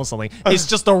PG film or something. It's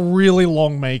just a really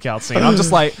long make out scene. I'm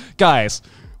just like, guys,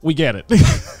 we get it.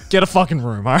 Get a fucking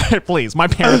room, all right? Please, my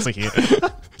parents are here.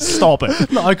 Stop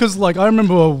it. No, because like I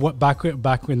remember back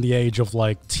in the age of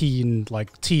like teen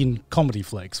comedy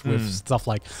flicks with stuff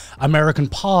like American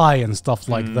Pie and stuff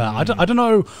like that. I don't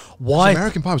know why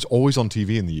American Pie was always on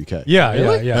TV in the UK.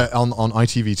 Yeah. On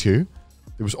ITV2,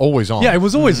 it was always on. Yeah, it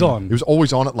was always on. It was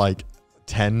always on at like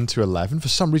 10 to 11. For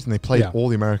some reason, they played all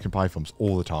the American Pie films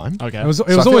all the time. Okay. It was So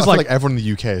always I feel like everyone in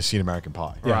the UK has seen American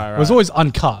Pie. it was always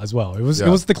uncut as well. It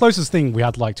was the closest thing we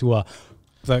had like to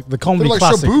the comedy They like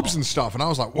classic. show boobs and stuff, and I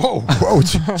was like, whoa,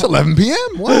 it's 11 p.m.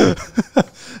 Whoa.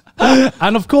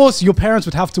 And of course, your parents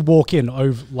would have to walk in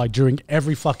over like during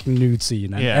every fucking nude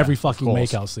scene and every fucking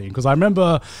makeout scene. Because I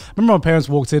remember my parents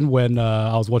walked in when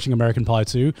I was watching American Pie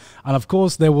 2, and of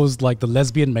course there was like the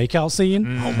lesbian makeout scene.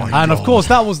 Oh my god! And of course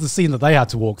that was the scene that they had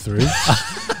to walk through.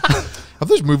 Have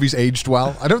those movies aged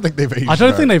well? I don't think they've aged. I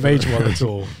don't think they've aged well at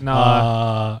all.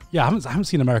 No. Yeah, I haven't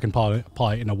seen American Pie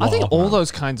in a while. I think all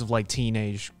those kinds of like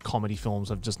teenage comedy films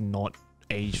have just not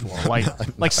aged well.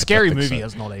 Like Scary Movie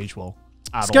has not aged well.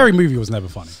 Scary Movie was never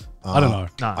funny. I don't know.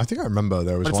 No. I think I remember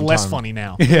there was But it's one less time, funny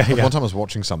now. Yeah. One time I was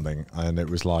watching something, and it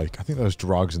was like, I think there was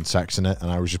drugs and sex in it,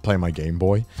 and I was just playing my Game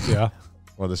Boy Yeah.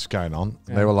 while this is going on.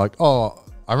 And they were like, oh,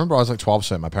 I remember I was like 12,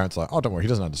 so my parents were like, oh, don't worry, he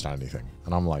doesn't understand anything.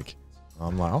 And I'm like,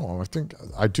 oh, I think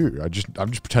I do. I'm just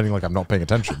pretending like I'm not paying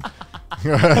attention. They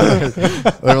were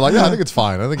like, yeah, I think it's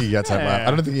fine. I think he gets it. I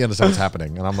don't think he understands what's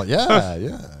happening. And I'm like, yeah.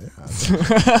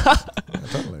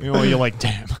 Totally. You're like,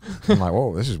 damn. I'm like,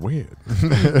 whoa, this is weird.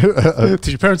 Did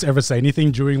your parents ever say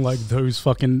anything during like those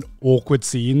fucking awkward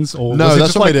scenes? Or No, was it that's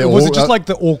just what like made it was all- it just like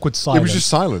the awkward silence? It was just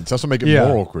silence. That's what made it Yeah.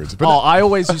 more awkward. But I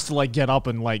always used to like get up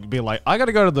and like be like, I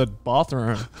gotta go to the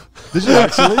bathroom. did you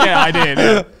actually? Yeah, I did.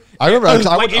 Yeah. I remember.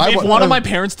 If one of my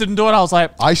parents didn't do it, I was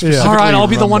like, I specifically all right, I'll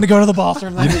be the remember- one to go to the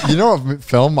bathroom. Then. You know what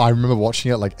film I remember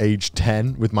watching at like age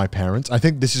 10 with my parents? I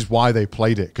think this is why they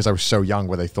played it, because I was so young,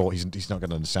 where they thought he's not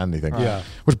going to understand anything. Yeah.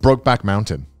 Was Brokeback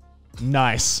Mountain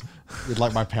Nice. with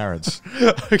like my parents.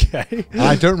 Okay. And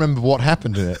I don't remember what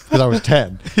happened in it because I was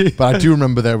 10, but I do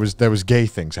remember there was gay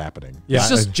things happening. Yeah. It's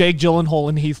just Jake Gyllenhaal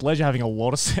and Heath Ledger having a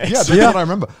lot of sex. Yeah, that's what I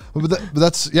remember. But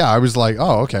that's I was like,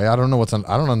 oh, okay. I don't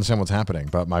understand what's happening.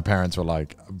 But my parents were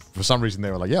like, for some reason,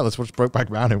 they were like, yeah, let's watch Brokeback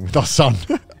Mountain with our son.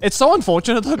 It's so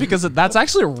unfortunate though, because that's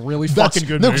actually a really fucking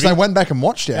good No, movie. because I went back and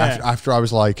watched it Yeah. after I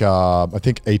was like, I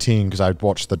think 18, because I'd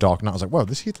watched The Dark Knight. I was like, whoa,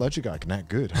 this Heath Ledger guy can act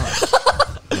good. Huh?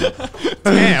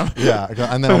 Damn. Yeah,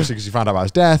 and then obviously because you found out about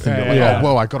his death, and you're like, Yeah. oh,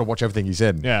 whoa, I got to watch everything he's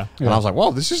in. Yeah. And I was like,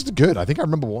 whoa, this is good. I think I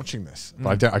remember watching this,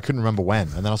 but I couldn't remember when.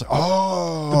 And then I was like,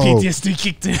 oh, PTSD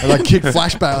kicked in. I like kick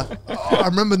flashback. Oh, I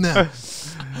remember now.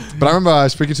 But I remember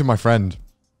speaking to my friend,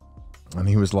 and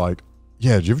he was like,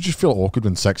 yeah, do you ever just feel awkward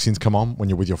when sex scenes come on when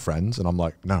you're with your friends? And I'm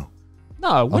like, no. No,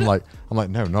 I'm like, no,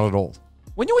 not at all.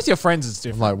 when you're with your friends, it's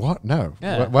I'm different. like, what? No.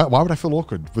 Yeah. Why would I feel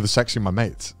awkward with a sex scene with my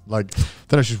mates? Like,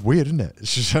 then it's just weird, isn't it?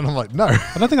 It's just, and I'm like, no.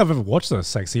 I don't think I've ever watched a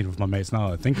sex scene with my mates now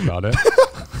that I think about it.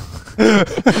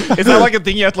 Is that like a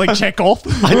thing you have to like check off?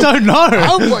 I don't know.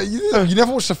 What, you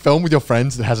never watched a film with your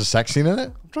friends that has a sex scene in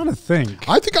it? I'm trying to think.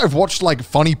 I think I've watched like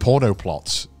funny porno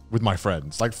plots with my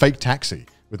friends, like Fake Taxi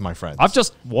with my friends. I've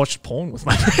just watched porn with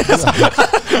my friends.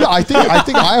 Yeah, I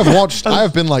think I have watched. I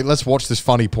have been like, let's watch this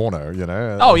funny porno. You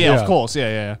know? Oh yeah, Yeah. of course.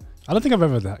 Yeah. I don't think I've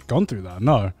ever gone through that.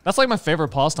 No. That's like my favorite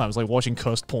pastime is like watching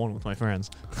cursed porn with my friends.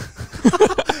 You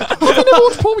never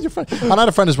watched porn with your friend. And I had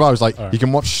a friend as well who was like, you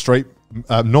can watch straight,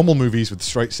 normal movies with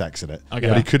straight sex in it, Okay.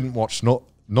 but he couldn't watch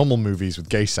normal movies with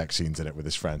gay sex scenes in it with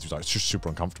his friends. He was like, it's just super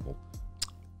uncomfortable.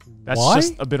 That's Why?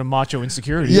 just a bit of macho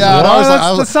insecurity. Yeah, and I was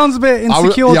like, that sounds a bit I was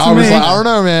insecure to I was me. like, I don't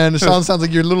know, man. It sounds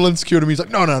like you're a little insecure to me. He's like,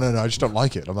 no, I just don't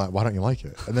like it. I'm like, why don't you like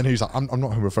it? And then he's like, I'm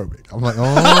not homophobic. I'm like, oh,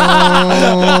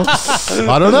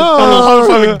 I don't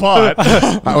know.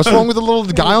 Homophobic, but What's wrong with a little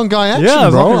guy on guy action, Yeah,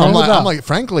 there's bro? nothing wrong with that. I'm like,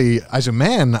 frankly, as a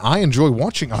man, I enjoy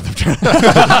watching other.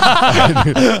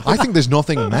 I think there's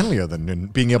nothing manlier than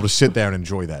being able to sit there and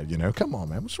enjoy that. You know, come on,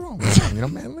 man. What's wrong? You know,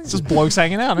 manly. it's just blokes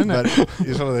hanging out, isn't it? But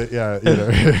it's one of the, yeah, you know.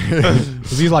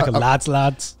 Is he like a lads?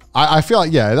 I feel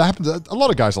like yeah, that happens. A lot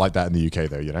of guys are like that in the UK,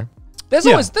 though. You know. There's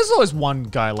Yeah. always one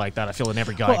guy like that. I feel in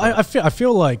every guy. Well, I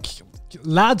feel like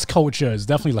lads culture is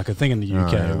definitely like a thing in the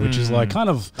UK, which is like kind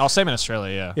of same in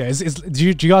Australia. Yeah. yeah. Do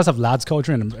you guys have lads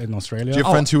culture in Australia? Do you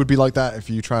have friends who would be like that if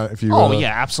you? Oh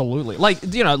yeah, absolutely. Like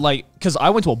you know, like because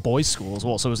I went to a boys' school as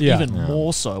well, so it was Yeah. even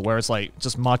more so, where it's like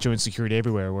just macho insecurity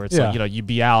everywhere, where it's Yeah. like, you know, you'd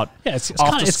be out it's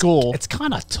after kinda, school. It's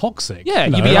kind of toxic. Yeah,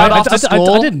 you you'd know? be out after I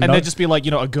school, didn't and know. there'd just be like,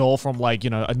 you know, a girl from like, you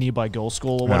know, a nearby girls'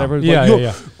 school or whatever. Yeah, like,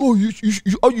 yeah. Oh, you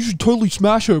should totally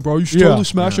smash her, bro. You should Yeah. totally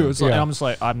smash her. It's like, Yeah. and I'm just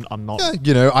like, I'm not. Yeah,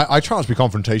 you know, I try not to be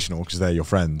confrontational because they're your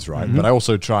friends, right? Mm-hmm. But I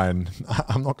also try and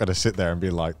I'm not going to sit there and be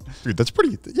like, dude, that's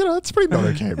pretty, you know, that's pretty not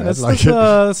okay, man. That's, Like,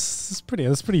 that's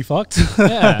pretty fucked.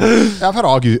 Yeah. I've had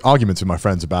arguments with my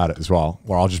friends about it as well,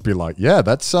 where I'll just be like, yeah,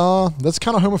 that's kind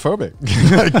of homophobic.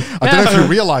 Like, I don't know if you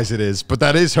realize it is, but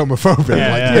that is homophobic.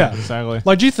 Yeah, Like, yeah, exactly.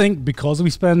 Like, do you think because we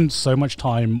spend so much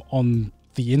time on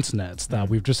the internet that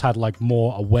we've just had like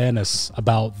more awareness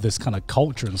about this kind of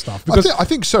culture and stuff? Because I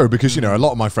think so, because, you know, a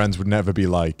lot of my friends would never be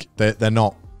like, they're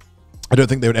not, I don't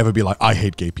think they would ever be like, I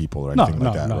hate gay people or anything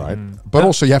like that, right? But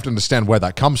also you have to understand where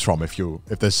that comes from.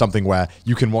 If there's something where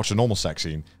you can watch a normal sex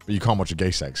scene, but you can't watch a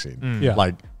gay sex scene. Yeah.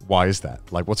 Like, why is that?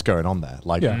 Like, what's going on there?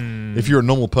 Like, Yeah. if you're a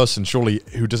normal person, surely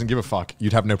who doesn't give a fuck,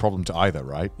 you'd have no problem to either,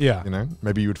 right? Yeah. You know,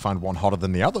 maybe you would find one hotter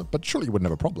than the other, but surely you wouldn't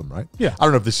have a problem, right? Yeah. I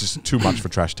don't know if this is too much for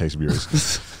Trash Taste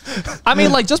viewers. I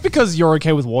mean, like, just because you're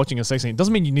okay with watching a sex scene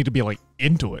doesn't mean you need to be like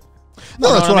into it.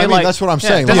 No, that's what I mean. Like, That's what I'm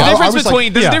saying. There's Like, a I difference was like-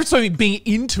 between there's yeah. a difference between being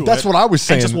into That's it. what I was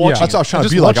saying. just watching That's what I was trying to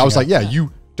Just be like. I was watching like, it. yeah,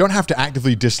 you don't have to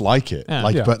actively dislike it, Yeah.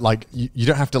 like, Yeah. but like you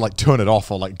don't have to like turn it off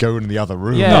or like go in the other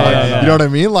room. Yeah, Like, yeah, yeah. You know what I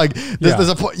mean? Like, Yeah. there's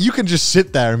a you can just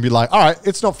sit there and be like, all right,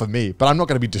 it's not for me, but I'm not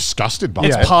going to be disgusted by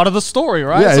It's it. part of the story,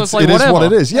 right? Yeah, So it's like it is whatever. what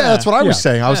it is. Yeah, that's what I was Yeah.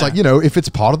 saying. I was Yeah. like, you know, if it's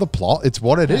part of the plot, it's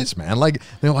what it is, man. Like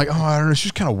they're like, oh, I don't know, it's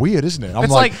just kind of weird, isn't it? I'm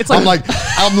It's like, like- it's like-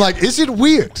 I'm like, is it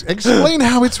weird? Explain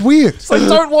how it's weird. It's like,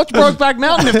 don't watch Brokeback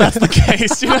Mountain if that's the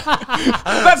case. You know?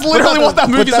 That's literally what that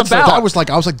movie's about. I was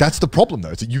like, that's the problem though.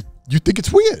 It's that you think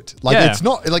it's weird. Like Yeah. it's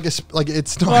not like it's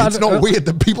not Well, it's not weird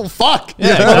that people fuck. Yeah,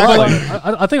 You know?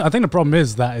 exactly. Like, I think the problem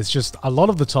is that it's just a lot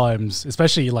of the times,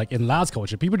 especially like in lads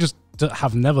culture, people just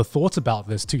have never thought about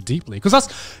this too deeply, because that's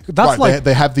right, like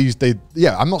they have these.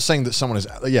 I'm not saying that someone is.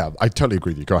 Yeah, I totally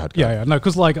agree with you. Go ahead. yeah, no,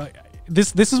 because like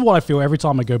this is what I feel every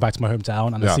time I go back to my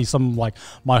hometown and I Yeah. see some like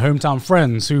my hometown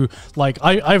friends who like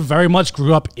I very much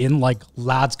grew up in like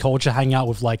lads culture, hang out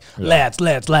with like lads,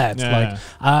 Yeah. like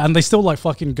and they still like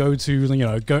fucking go to, you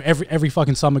know, go every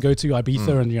fucking summer go to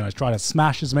Ibiza and, you know, try to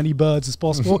smash as many birds as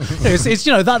possible. it's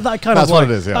you know that kind That's of what like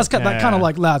it is, yeah. that's that kind of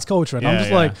like lads culture, and I'm Yeah,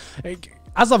 just yeah. like.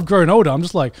 As I've grown older, I'm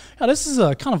just like, yeah, this is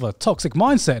a kind of a toxic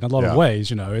mindset in a lot Yeah. of ways.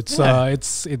 You know, it's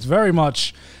very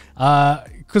much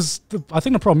because I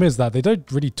think the problem is that they don't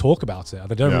really talk about it.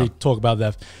 They don't Yeah. really talk about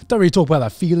their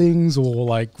feelings or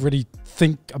like really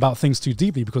think about things too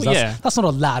deeply, because Yeah. that's not a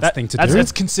lad's thing to do.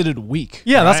 That's considered weak.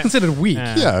 yeah, that's right? considered weak.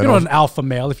 Yeah. Yeah, You're not and an alpha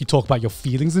male if you talk about your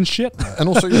feelings and shit. And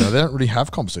also, you know, they don't really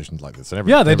have conversations like this. They never,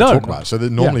 Yeah, they never don't. talk about it. So that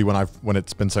normally when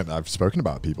it's been something that I've spoken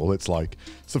about with people, it's like,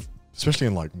 especially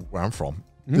in like where I'm from,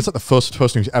 it's like the first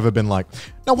person who's ever been like,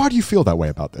 now why do you feel that way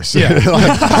about this? Yeah.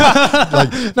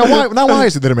 like now why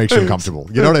is it that it makes you uncomfortable?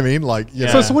 You know what I mean? Like, you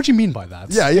know, So what do you mean by that?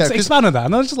 Yeah, yeah, 'cause- Expand on that.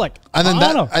 And I was just like, and then I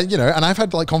don't know. and, you know, and I've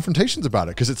had like confrontations about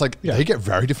it, because it's like Yeah. they get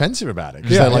very defensive about it,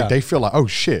 because Yeah, they're like yeah. they feel like, oh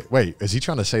shit, wait, is he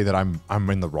trying to say that I'm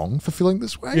in the wrong for feeling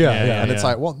this way? Yeah, yeah, and it's yeah.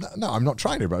 like, well, no, I'm not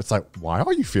trying to, but it's like, why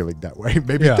are you feeling that way?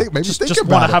 Maybe Yeah. think Just about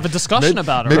wanna it. have a discussion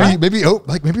about it, Maybe right? maybe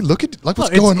maybe look at like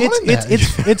what's Look, going on in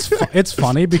there. it's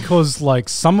funny because like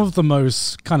some of the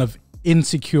most kind of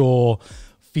insecure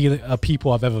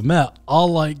people I've ever met are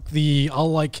like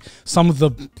some of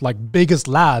the like biggest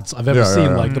lads I've ever Yeah, seen, yeah,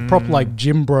 yeah. like the proper like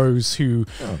gym bros who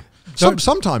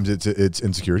Sometimes it's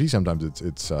insecurity. Sometimes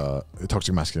it's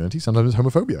toxic masculinity. Sometimes it's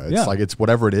homophobia. It's Yeah. like it's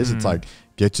whatever it is. It's like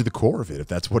get to the core of it. If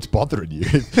that's what's bothering you,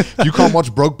 if you can't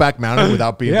watch Brokeback Mountain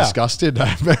without being Yeah. disgusted.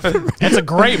 It's a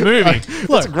great movie.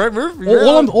 It's a great movie.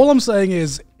 all I'm saying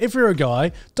is, if you're a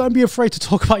guy, don't be afraid to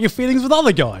talk about your feelings with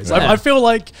other guys. Yeah. I feel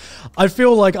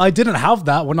like I didn't have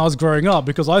that when I was growing up,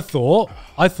 because I thought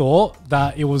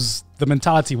that it was the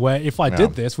mentality where if I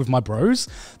did this with my bros,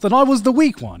 then I was the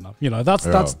weak one. You know, that's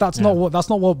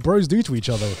not what bros do to each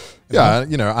other. Yeah,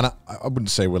 you know, and I wouldn't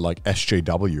say we're like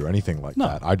SJW or anything like No.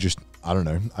 that. I don't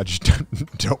know. I just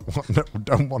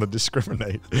don't want to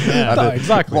discriminate. No,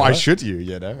 exactly, Why right? should you?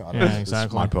 You know, I don't know. It's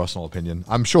exactly. my personal opinion.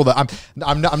 I'm sure that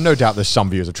I'm no doubt there's some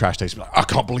viewers of Trash Taste like, I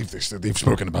can't believe this that they've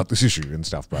spoken about this issue and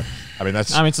stuff. But I mean,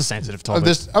 that's It's a sensitive topic.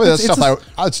 there's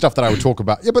stuff that I would talk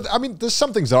about. Yeah, but I mean, there's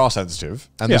some things that are sensitive,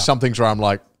 and there's Yeah. some things where I'm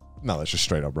like, no, that's just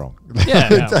straight up wrong.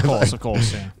 yeah, of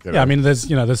course. Yeah. You know? Yeah, I mean,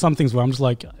 there's some things where I'm just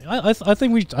like, I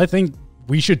think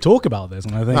we should talk about this,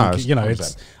 and I think No, it's you know,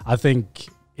 100%. I think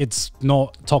it's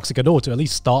not toxic at all to at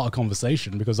least start a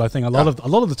conversation, because I think a lot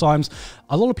of the times,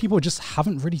 a lot of people just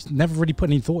never really put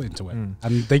any thought into it,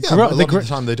 and they grew up. A lot of the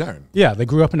time they don't. Yeah, they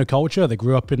grew up in a culture, they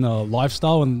grew up in a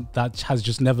lifestyle, and that has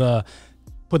just never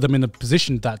put them in a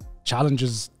position that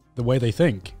challenges the way they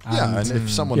think. And if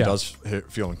someone does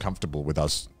feel uncomfortable with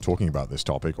us talking about this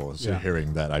topic, or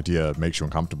hearing that idea makes you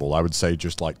uncomfortable, I would say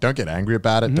just like, don't get angry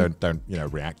about it. Don't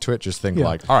react to it. Just think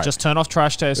like, all right, just turn off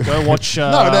Trash Taste. Go watch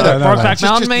Brokeback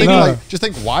Mountain. Maybe just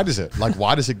think, why does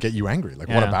it get you angry? Like,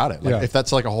 what about it? Like, if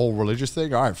that's like a whole religious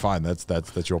thing, all right, fine,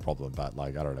 that's your problem. But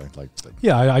like, I don't know,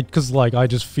 because I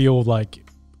just feel like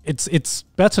it's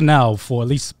better now for at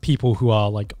least people who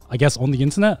are like, I guess, on the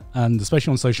internet, and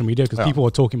especially on social media, because people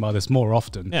are talking about this more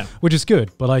often, which is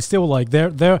good. But I still like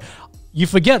you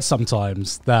forget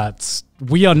sometimes that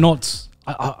we are not.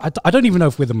 I don't even know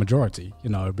if we're the majority,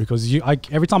 because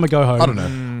every time I go home, I don't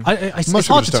know. It's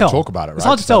hard to tell. Talk about it, right? It's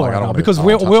hard to tell right now because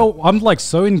I'm like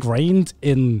so ingrained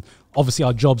in, obviously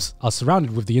our jobs are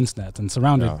surrounded with the internet and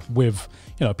surrounded with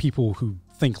people who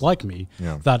think like me,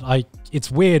 that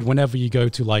it's weird whenever you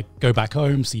go back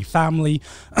home, see family,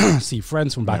 see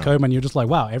friends from back home, and you're just like,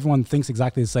 wow, everyone thinks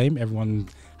exactly the same. Everyone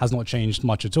has not changed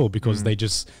much at all, because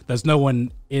there's no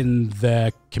one in their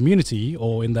community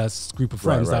or in their group of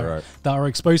friends that are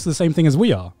exposed to the same thing as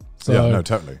we are. So, no,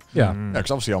 totally. Because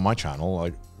obviously on my channel,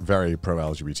 like, very pro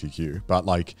LGBTQ, but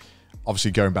like,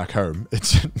 obviously going back home,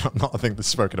 it's not a thing that's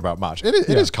spoken about much. It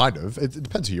is kind of. It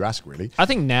depends who you ask, really. I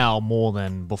think now more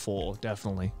than before,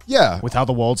 definitely. Yeah. With how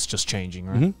the world's just changing,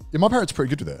 right? Yeah, my parents are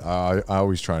pretty good with it. I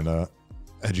always try to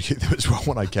educate them as well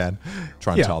when I can.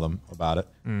 Try and tell them about it.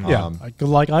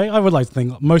 I would like to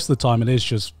think most of the time it is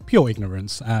just pure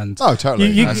ignorance. And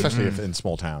totally. Especially if in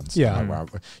small towns. Yeah.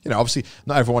 Obviously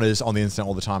not everyone is on the internet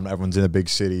all the time. Not everyone's in a big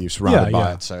city surrounded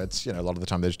by it. So it's, a lot of the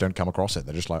time they just don't come across it.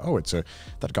 They're just like, oh,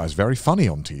 that guy's very funny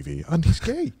on TV and he's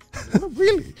gay. Well,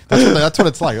 really? That's what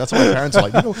it's like. That's what my parents are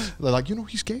like. They're like,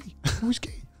 he's gay. He's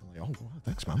gay. I'm like, oh, well,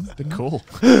 thanks, man. Cool.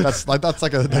 That's like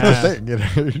a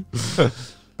thing,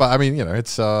 But I mean,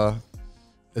 it's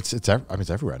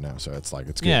everywhere now, so it's like,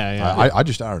 it's good. I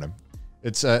just, I don't know.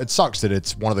 It sucks that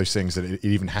it's one of those things that it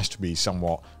even has to be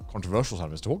somewhat controversial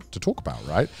sometimes to talk about,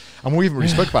 right? And we even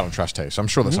already spoke about it on Trash Taste. So I'm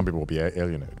sure that some people will be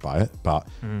alienated by it, but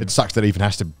it sucks that it even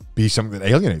has to be something that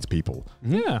alienates people.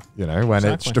 Yeah. When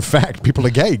it's just a fact. People are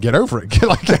gay. Get over it.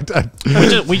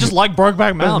 we just like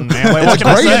Brokeback Mountain, man. Wait, it's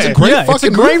a great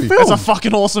fucking movie. It's a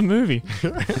fucking awesome movie.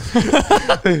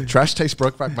 Trash Taste,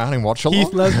 Brokeback Mountain, watch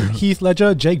along. Heath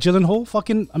Ledger, Jake Gyllenhaal,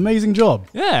 fucking amazing job.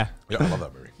 Yeah. Yeah, I love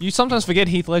that movie. You sometimes forget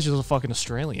Heath Ledger's a fucking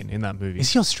Australian in that movie.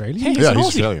 Is he Australian? Yeah, he's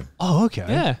Australian. Oh, okay.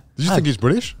 Yeah. Did you think he's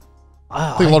British?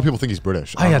 I think a lot of people think he's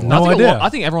British. I had no idea. I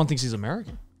think everyone thinks he's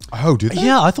American. Oh, did they?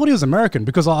 Yeah, I thought he was American,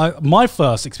 because my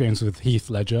first experience with Heath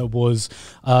Ledger was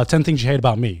 10 Things You Hate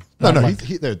About Me.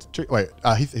 Heath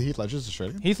Ledger's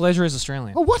Australian? Heath Ledger is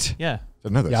Australian. Oh, what? Yeah. I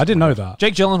didn't know that.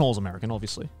 Jake Gyllenhaal's American,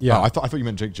 obviously. Yeah. I thought you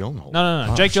meant Jake Gyllenhaal. No.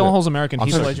 Oh, Jake Gyllenhaal's American. I'm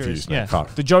Heath so Ledger confused, is, man.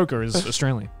 The Joker is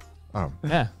Australian. Oh.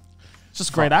 Yeah. It's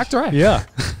just a great actor, right? Yeah.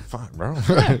 Fuck, bro.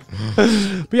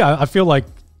 But yeah, I feel like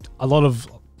a lot of,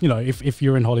 if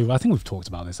you're in Hollywood, I think we've talked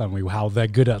about this, haven't we? How they're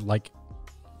good at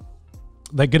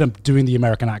doing the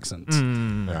American accent.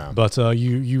 Yeah. But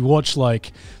you watch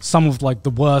like some of like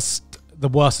the worst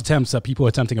attempts at people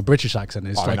attempting a British accent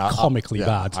is comically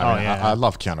bad. I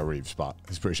love Keanu Reeves, but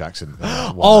his British accent.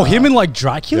 Him in like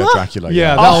Dracula? Yeah, Dracula.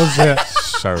 Yeah, that was it.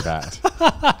 So bad.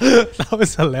 That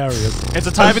was hilarious. It's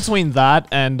a tie between that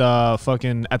and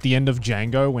fucking at the end of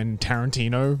Django when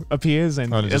Tarantino appears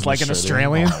and is like an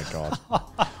Australian. Oh my god.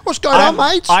 What's going on,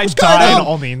 mate? I died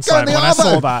on the inside when I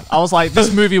saw that. I was like,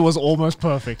 this movie was almost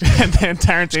perfect. And then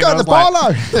Tarantino was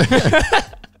like...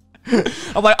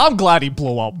 I'm like, I'm glad he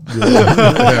blew up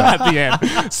at the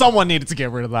end. Someone needed to get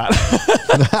rid of that.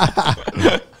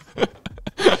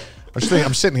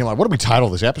 I'm sitting here like, what do we title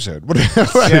this episode? What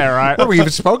do we even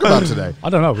spoke about today? I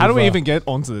don't know. How do we even get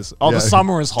onto this? Oh, the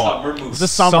summer is hot. The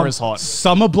summer is hot.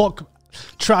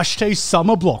 Trash Taste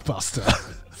summer blockbuster.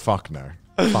 Fuck no.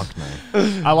 Fuck no.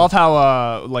 I love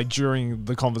how, like, during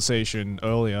the conversation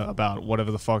earlier about whatever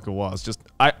the fuck it was,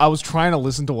 I was trying to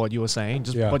listen to what you were saying,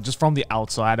 but just from the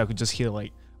outside, I could just hear,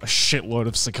 like, a shitload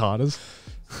of cicadas.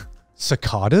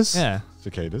 Cicadas? Yeah.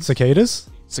 Cicadas?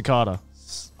 Cicada.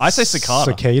 I say cicada.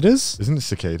 Cicadas? Isn't it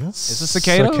cicadas? Is it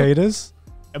cicada? Cicadas?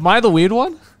 Am I the weird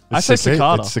one? I say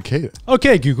cicada. It's cicada.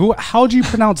 Okay, Google, how do you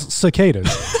pronounce cicadas?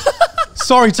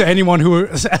 Sorry to anyone who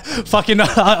fucking... We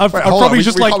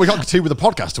can't continue with the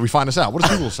podcast till we find this out. What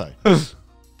does Google say?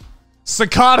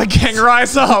 Cicada gang,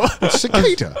 rise up.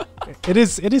 Cicada. It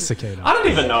is cicada. I don't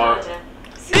even know.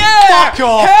 yeah! Fuck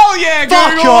off. Hell yeah,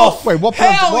 Fuck Google! off. Wait, what?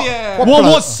 Hell yeah!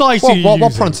 What site are you What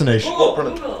using? pronunciation?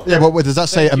 Yeah, what does that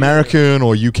say? American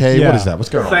or UK? Yeah. What is that? What's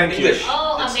going on? English.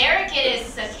 Oh, American is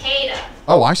cicada.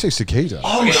 Oh, I say cicada.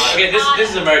 Okay, this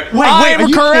is American. Wait, are I'm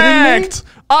you correct!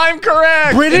 I'm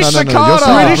correct! British No, no, no, cicada! you're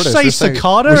saying British say We're saying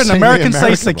cicada the and Americans say American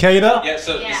one. cicada? Yeah,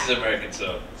 so Yeah. this is American,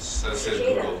 so it says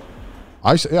Google.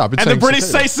 I say, yeah, I've been And saying the British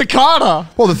cicada. say cicada!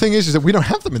 Well, the thing is that we don't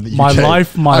have them in the UK. My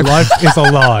life is a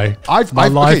lie. My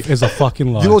life is a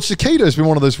fucking lie. You know, cicada has been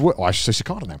one of those words. Oh, I should say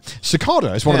cicada now.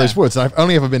 Cicada is one of Yeah. those words that I've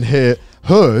only ever been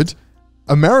heard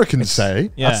Americans say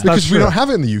yeah. because That's we true. don't have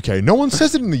it in the UK. No one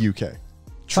says it in the UK.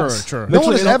 True. No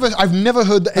one has ever. I've never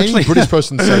heard any British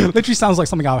person say. Literally sounds like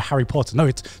something out of Harry Potter. No,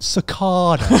 it's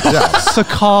cicada. Yeah.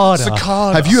 Cicada.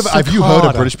 Have you heard a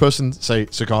Cicada. British person say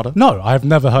cicada? No, I've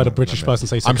never heard a British person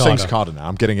say I'm cicada. saying cicada now.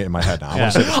 I'm getting it in my head now. I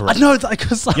want to say it I correctly. know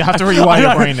because You have to rewire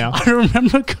your brain now. I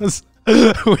remember because we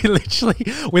literally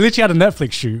had a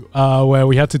Netflix shoot where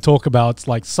we had to talk about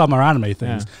like summer anime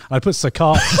things. Yeah. And I put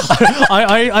cicada.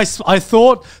 I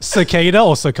thought cicada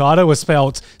or cicada was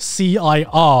spelled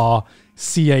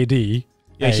CIRCAD.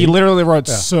 Yeah, he literally wrote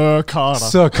cicada.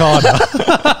 Cicada.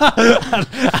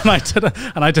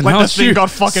 and I denounced thing you.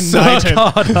 got fucking knighted.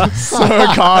 Cicada.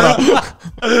 Cicada.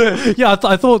 Yeah,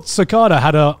 I thought cicada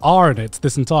had a R in it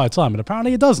this entire time, and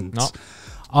apparently it doesn't. No.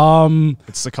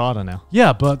 It's cicada now.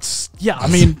 Yeah, but yeah, I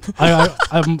mean,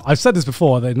 I've said this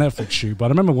before, the Netflix shoot, but I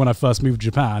remember when I first moved to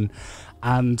Japan,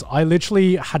 and I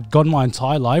literally had gone my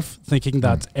entire life thinking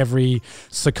that every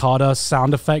cicada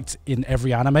sound effect in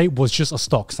every anime was just a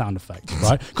stock sound effect,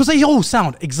 right? Because they all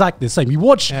sound exactly the same. You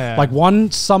watch like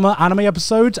one summer anime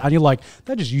episode, and you're like,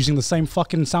 they're just using the same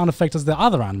fucking sound effect as the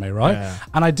other anime, right? Yeah.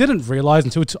 And I didn't realize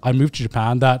until I moved to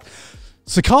Japan that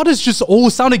cicadas just all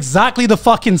sound exactly the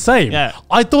fucking same. Yeah.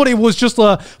 I thought it was just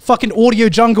a fucking Audio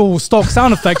Jungle stock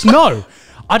sound effects. No.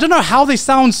 I don't know how they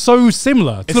sound so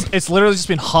similar. It's literally just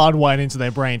been hardwired into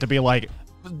their brain to be like,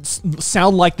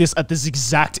 sound like this at this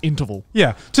exact interval.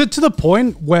 Yeah. To the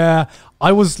point where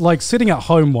I was like sitting at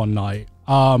home one night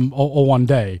or one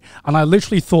day, and I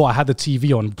literally thought I had the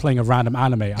TV on playing a random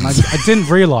anime, and I didn't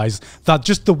realize that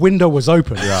just the window was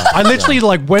open. Yeah. I literally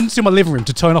like went to my living room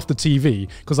to turn off the TV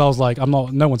because I was like,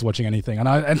 no one's watching anything, and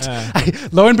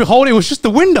lo and behold, it was just the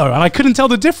window, and I couldn't tell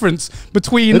the difference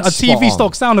between It's a TV spot on.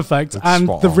 stock sound effect It's and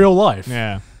spot the on. real life.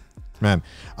 Yeah. Man,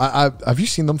 have you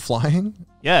seen them flying?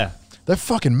 Yeah. They're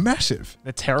fucking massive.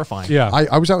 They're terrifying. Yeah.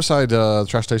 I was outside the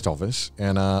Trash Taste office,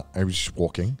 and I was just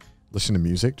walking, listening to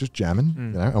music, just jamming, you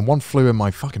know, and one flew in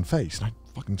my fucking face, and I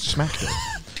fucking smacked it.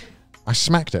 I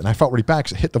smacked it, and I felt really bad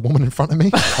because it hit the woman in front of me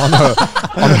on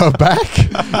her back.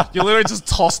 You literally just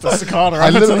tossed a cicada. I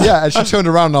literally, yeah, and she turned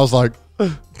around, and I was like,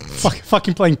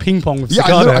 fucking playing ping pong with yeah,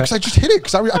 cicada. because I just hit it,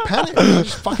 because I panicked. I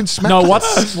just fucking smacked No, it.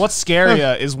 what's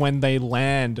scarier is when they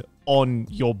land on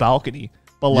your balcony.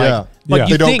 But like, Yeah. but Yeah. you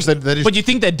They don't, think, 'cause they just- but you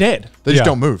think they're dead. They just Yeah.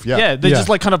 don't move, yeah. Yeah, they Yeah. just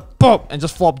like kind of bump and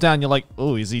just flop down. You're like,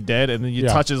 oh, is he dead? And then you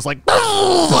Yeah. touch it, it's like,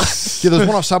 Yeah, there's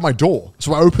one outside my door,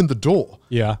 so I opened the door.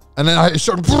 Yeah. And then I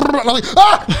started, and I'm like,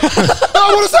 ah!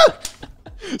 Ah, what is that?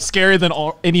 scarier than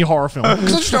any horror film.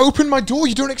 Because I just opened my door.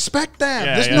 You don't expect that.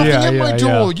 Yeah, There's yeah. nothing Yeah, at my yeah,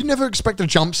 door. yeah. You never expect a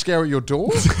jump scare at your door.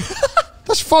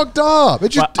 That's fucked up. It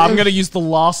just, But I'm gonna use the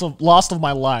last of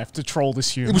my life to troll this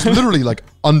It human. was literally like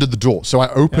under the door. So I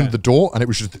opened the door, and it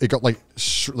was just, it got like,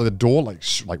 the door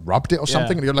like rubbed it or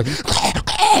something. And it got like,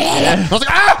 I was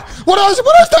like, ah! What is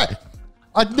that?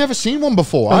 I'd never seen one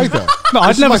before either. No,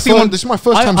 I'd never seen one. This is my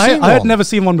first time seeing I had one. never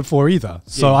seen one before either.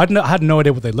 So I had no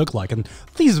idea what they look like. And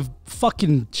these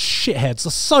fucking shitheads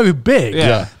are so big.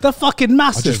 Yeah. They're fucking I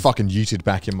massive. just fucking yeeted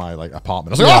back in my like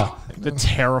apartment. I was like, Yeah. ah! They're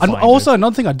terrifying. And also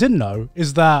another thing I didn't know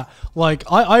is that like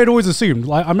I had always assumed,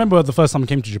 like I remember the first time I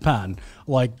came to Japan,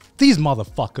 like these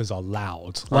motherfuckers are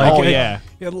loud. Like Oh, yeah.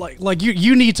 like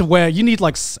you need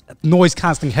like noise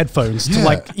cancelling headphones to Yeah.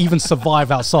 like even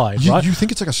survive outside, You, right? you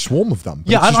think it's like a swarm of them.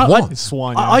 But Yeah, it's and just one. It's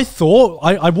one. I thought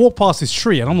I walked past this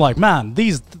tree and I'm like, man,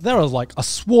 there are like a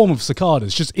swarm of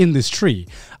cicadas just in this tree,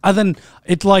 and then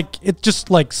it just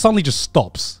suddenly just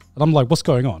stops, and I'm like, what's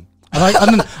going on?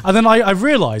 And then I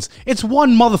realize it's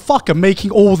one motherfucker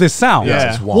making all this sound.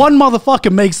 Yeah. It's One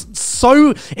motherfucker makes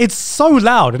it's so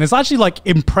loud, and it's actually like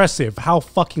impressive how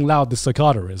fucking loud this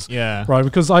cicada is. Yeah. Right,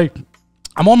 because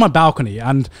I'm on my balcony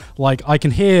and like I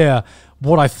can hear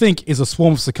what I think is a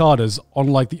swarm of cicadas on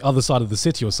like the other side of the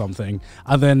city or something,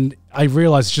 and then I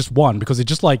realize it's just one because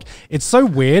it's so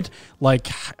weird like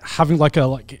having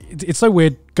it's so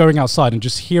weird going outside and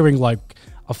just hearing like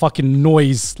a fucking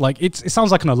noise, like it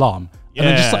sounds like an alarm, and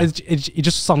then it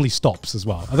just suddenly stops as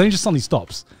well, and then it just suddenly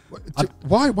stops.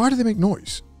 Why do they make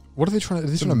noise? What are they trying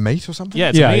to mate or something? yeah,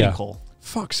 it's Yeah, a mating yeah. call.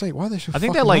 Fuck's sake, why are they so I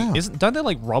think fucking they're like, loud? don't they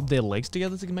like rub their legs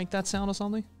together to make that sound or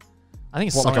something? I think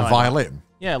it's What, like something a violin?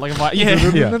 Yeah, like a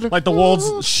yeah, like the world's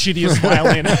shittiest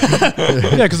violin.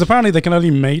 Yeah, because apparently they can only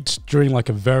mate during like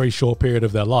a very short period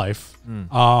of their life.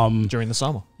 During the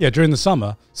summer. Yeah, during the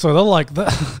summer. So they're like,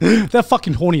 they're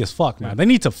fucking horny as fuck, man. They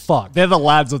need to fuck. They're the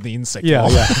lads of the insect Yeah,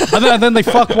 world. yeah. and then they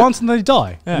fuck once and they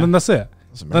die. Yeah. And then that's it.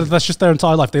 That's just their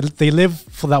entire life. They live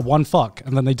for that one fuck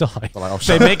and then they die. Like, oh, They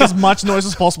sorry. make as much noise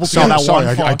as possible to get that Sorry,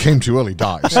 one I fuck. came too early,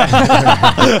 dies.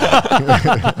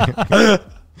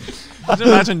 Just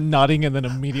imagine nutting and then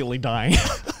immediately dying.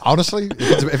 Honestly, if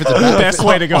it's a bad, Best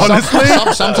way to go.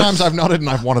 sometimes I've nutted and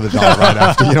I've wanted to die right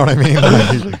after. You know what I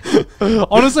mean? Like,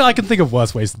 Honestly, I can think of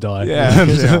worse ways to die Yeah.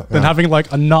 than having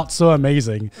like a nut so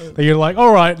amazing that you're like,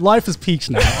 all right, life is peaked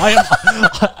now.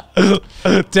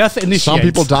 Death initiates. some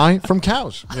people die from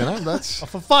cows. You know, that's.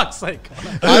 For fuck's sake.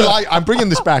 I'm bringing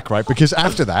this back, right? Because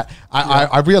after that,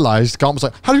 I realized Garnt was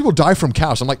like, "How do people die from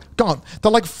cows?" I'm like, "Garnt,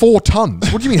 they're like 4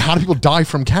 tons. What do you mean? How do people die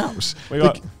from cows?" We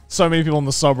got so many people on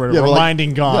the subreddit Yeah, we're like,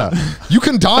 reminding God. yeah. You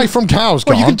can die from cows,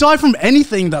 Well, Garnt. you can die from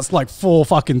anything that's like 4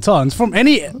 fucking tons, from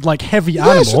any like heavy Yeah,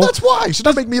 animal. so that's why. So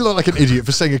don't make me look like an idiot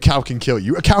for saying a cow can kill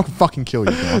you. A cow can fucking kill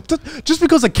you. Garnt. Just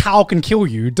because a cow can kill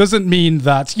you doesn't mean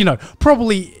that, you know,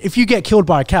 probably if you get killed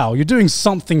by a cow, you're doing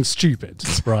something stupid,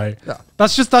 right? Yeah.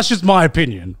 That's just my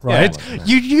opinion, right? Yeah.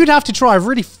 You'd have to try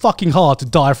really fucking hard to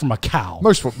die from a cow.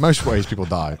 Most ways people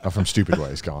die are from stupid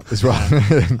ways, Garnt, as well.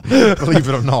 Believe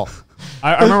it or not.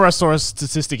 I remember I saw a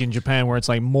statistic in Japan where it's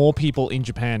like more people in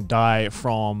Japan die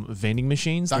from vending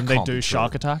machines That than they can't do be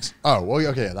shark true. attacks. Oh, well,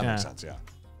 okay, yeah, that Yeah. makes sense, yeah.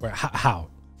 Wait, how?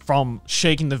 From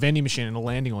shaking the vending machine and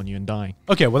landing on you and dying.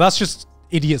 Okay, well that's just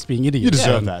idiots being idiots. You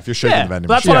deserve that if you're shaking Yeah, the vending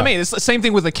but that's machine. what I mean. It's the same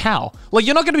thing with a cow. Like,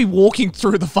 you're not going to be walking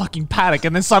through the fucking paddock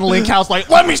and then suddenly a cow's like,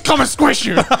 let me come and squish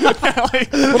you.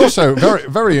 Like, But also,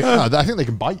 very, I think they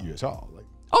can bite you as well. Like,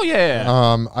 oh, yeah.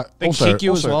 They also, kick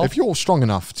you as well. If you're strong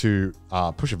enough to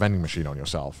push a vending machine on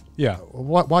yourself, Yeah.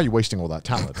 why are you wasting all that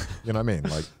talent? You know what I mean?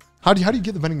 Like, how do you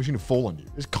get the vending machine to fall on you?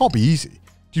 It can't be easy.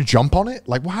 Do you jump on it?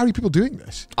 Like, how are people doing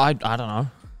this? I don't know.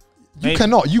 You Maybe.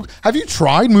 cannot. Have you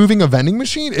tried moving a vending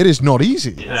machine? It is not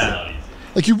easy. Yeah.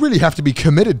 Like, you really have to be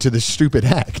committed to this stupid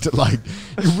act. Like,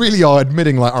 you really are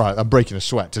admitting, like, all right, I'm breaking a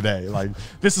sweat today. Like,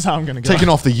 This is how I'm going to go. taking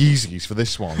off the Yeezys for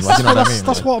this one. Like, you know what I mean?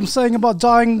 That's Like, what I'm saying about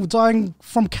dying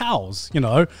from cows, you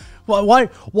know?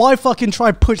 Why fucking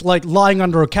try lying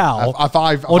under a cow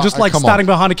or just like come on. standing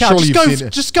behind a cow? Surely you've seen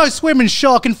it. Just go swim in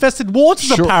shark-infested waters.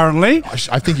 Sure. Apparently,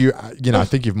 I think I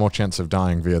think you've more chance of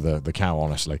dying via the cow.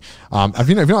 Honestly, have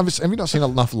you not seen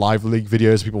enough Liveleak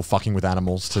videos of people fucking with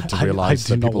animals to realize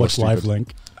I that do not people are watch stupid? Livelink.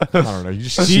 I don't know. You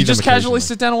just Do see you them just casually occasionally.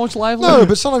 sit down and watch live? No,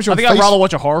 but sometimes you're I think I'd rather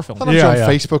watch a horror film. Sometimes Yeah, you're on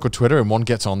yeah. Facebook or Twitter and one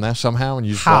gets on there somehow and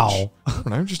you just How? watch. I don't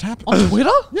know. It just happens. On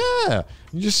Twitter? Yeah,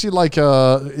 you just see like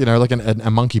like a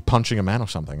monkey punching a man or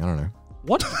something. I don't know.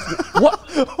 What?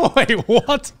 What? Wait,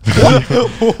 what?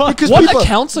 Because What people-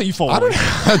 accounts are you following?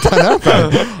 I don't know.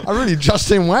 Man. I really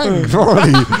Justin Wang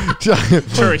probably.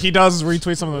 Sure, he does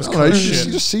retweet some of those I don't know, crazy you shit.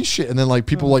 just see shit, and then like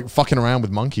people like fucking around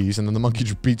with monkeys, and then the monkey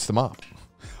just beats them up.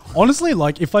 Honestly,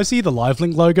 like if I see the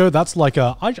Livelink logo, that's like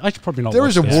I should probably not. There watch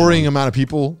is a this worrying one. amount of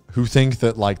people who think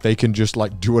that like they can just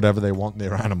like do whatever they want in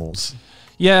their animals.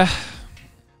 Yeah.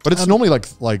 But it's normally like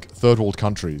third world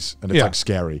countries, and it's Yeah. like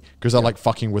scary because they're like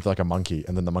fucking with like a monkey,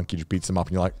 and then the monkey just beats them up,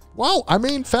 and you're like, well, I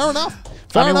mean, fair enough.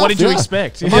 Fair I mean, enough, what did you yeah.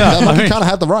 expect? The monkey kind of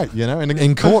had the right, you know. And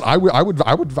in court, I would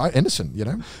innocent, you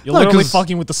know. You're No, literally 'cause-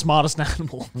 fucking with the smartest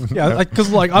animal. Yeah, because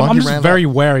like I'm Monkey just ran very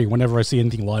wary whenever I see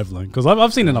anything Livelink because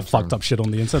I've seen enough fucked up shit on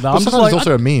the internet. That But I'm just sometimes like, it's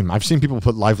also a meme. I've seen people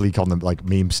put Liveleak on the like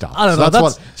meme stuff. I don't so know, That's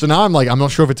that's- what. So now I'm like, I'm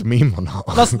not sure if it's a meme or not.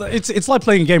 it's like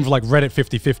playing a game for like Reddit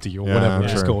 50/50 or Yeah, whatever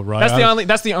it's true. called, right?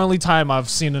 That's the only time I've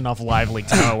seen enough Liveleak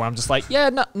to know where I'm just like, yeah,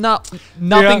 nothing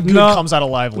Yeah, good no, comes out of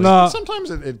Liveleak. no. Sometimes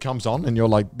it comes on, and you're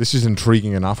like, this is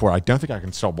intriguing enough where I don't think I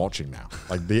can stop watching now.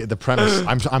 Like the premise,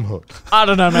 I'm hooked. I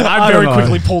don't know, man. I I don't very know.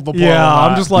 quickly pulled the plug. Yeah, on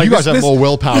I'm that. just like you guys this- have more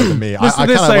willpower than me. this I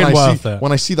ain't kinda, worth it.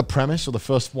 when I see the premise or the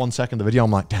first 1 second of the video,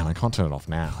 I'm like, damn, I can't turn it off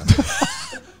now.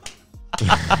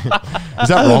 Is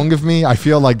that wrong of me? I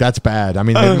feel like that's bad. I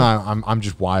mean, maybe I'm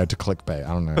just wired to clickbait. I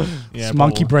don't know. Yeah, It's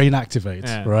monkey probably. brain activates,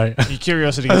 Yeah. right? Your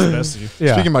curiosity gets the best of you.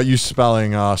 Yeah, Speaking about you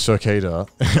spelling cicada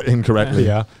incorrectly,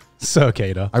 yeah.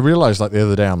 Circada. I realized like the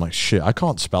other day, I'm like, shit, I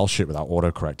can't spell shit without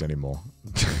autocorrect anymore.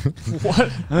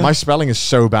 What? My spelling is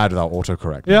so bad without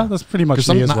autocorrect. Yeah, that's pretty much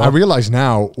me as I well. realize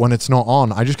now when it's not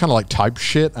on, I just kind of like type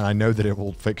shit, and I know that it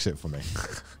will fix it for me.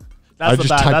 That's a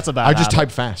bad. That's a bad. I just habit.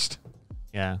 type fast.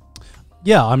 Yeah.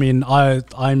 Yeah, I mean, I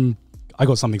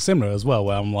got something similar as well,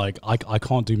 where I'm like, I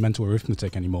can't do mental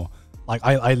arithmetic anymore. Like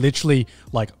I literally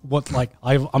like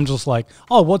I'm just like,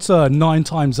 oh, what's 9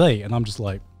 times 8? And I'm just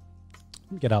like,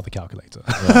 get out the calculator.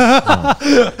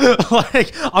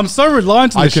 Like I'm so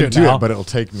reliant on I this can shit do now. it, but it'll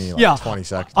take me like 20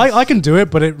 seconds. I can do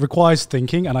it, but it requires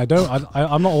thinking, and I'm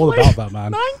not all about that,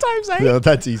 man. 9 times 8? Yeah,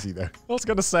 that's easy though. I was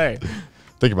gonna say.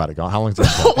 Think about it, Garnt. How long does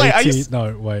that take? Wait, are you? 80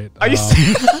 no, wait. Are you?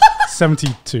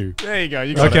 72. There you go.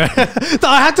 You got Okay. it.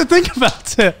 I had to think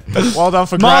about it. Well done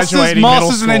for graduating Masters in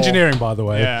middle school. engineering, by the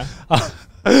way. Yeah.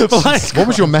 But like, What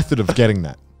was your method of getting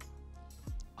that?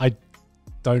 I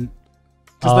don't.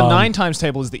 Because the 9 times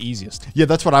table is the easiest. Yeah,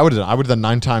 that's what I would have done. I would have done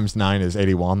 9 times 9 is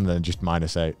 81, then just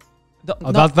minus 8.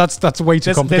 That's way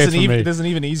too complicated for me. There's an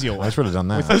even easier I one. should have done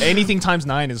that. Anything times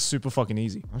 9 is super fucking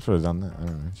easy. I should have done that. I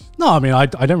don't know. No, I mean, I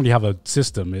don't really have a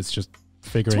system. It's just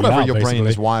figuring It's it whatever out, your brain basically.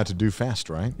 is wired to do fast,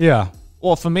 right? Yeah.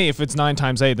 Well, for me, if it's 9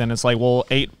 times 8, then it's like, well,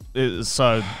 8 is,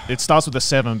 so it starts with a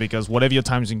 7 because whatever you're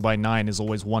timesing by 9 is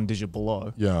always 1 digit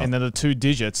below. Yeah. And then the 2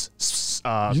 digits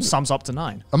sums up to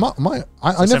 9. I never 7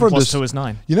 plus understood. 2 is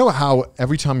 9. You know how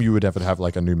every time you would ever have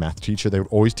like a new math teacher, they would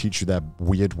always teach you that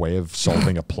weird way of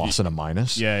solving a plus and a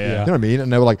minus? Yeah. You know what I mean?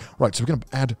 And they were like, right, so we're going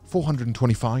to add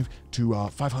 425 to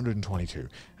 522.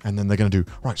 And then they're going to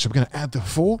do, right, so we're going to add the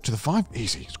 4 to the 5.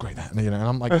 Easy. It's great. That. And, and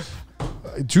I'm like,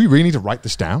 do we really need to write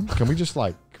this down? Can we just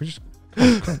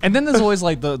And then there's always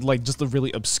like just the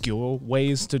really obscure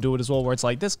ways to do it as well, where it's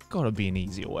like there's gotta be an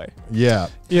easier way. Yeah.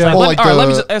 Yeah. Or All right, let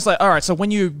me just, it's like, all right, so when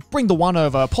you bring the 1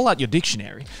 over, pull out your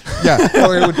dictionary. Yeah,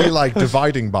 or it would be like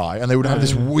dividing by, and they would have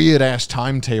this weird ass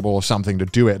timetable or something to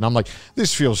do it, and I'm like,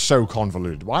 this feels so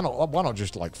convoluted. Why not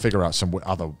just like figure out some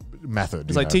other method?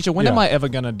 It's like, teacher, when am I ever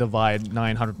gonna divide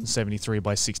 973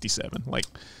 by 67? Like,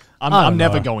 I'm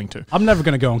never going to. I'm never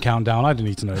going to go on Countdown. I don't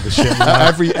need to know this shit. You know?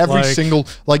 every Like- single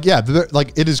like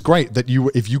it is great that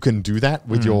if you can do that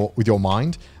with your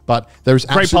mind, but there's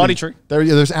Great party trick.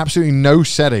 There's absolutely no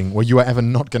setting where you are ever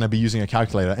not going to be using a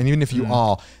calculator, and even if you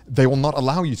are, they will not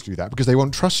allow you to do that because they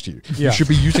won't trust you. Yeah. You should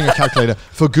be using a calculator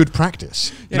for good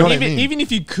practice. You know what I mean? Even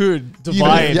if you could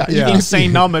divide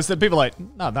insane numbers, that people are like,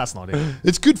 no, that's not it.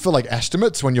 It's good for like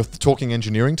estimates when you're talking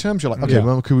engineering terms. You're like, okay,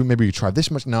 well, maybe we try this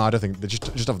much. No, I don't think.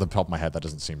 Just off the top of my head, that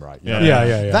doesn't seem right. You know?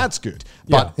 Yeah. That's good.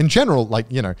 But in general, like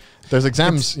there's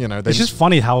exams. It's just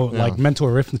funny how like mental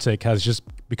arithmetic has just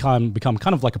become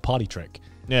kind of like a party trick.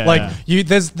 Yeah. Like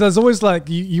there's always like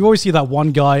you always see that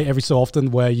one guy every so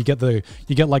often where you get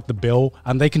like the bill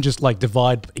and they can just like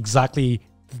divide exactly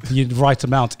the right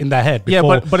amount in their head. Yeah,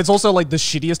 before. but it's also like the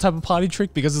shittiest type of party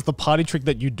trick because it's the party trick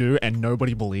that you do and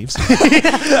nobody believes.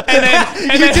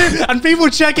 and people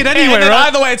check it anyway, and then right?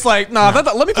 either way, it's like, nah,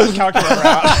 let me pull the calculator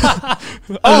out.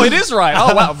 Oh, it is right.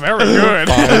 Oh, wow, very good.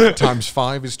 5 times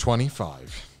 5 is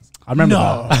 25. I remember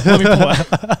that. Let me pull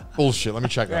it. Bullshit. Let me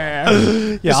check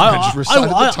that. Yeah, man just recited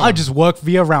the I time. just work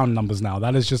via round numbers now.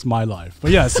 That is just my life.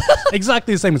 But yes,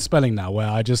 exactly the same with spelling now, where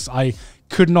I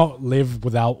could not live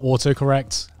without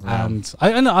autocorrect, and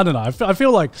I don't know. I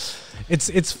feel like it's.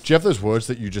 Do you have those words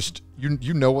that you just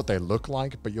you know what they look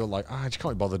like, but you're like, I just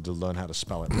can't be bothered to learn how to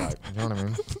spell it right. You know what I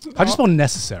mean? I just want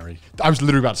necessary. I was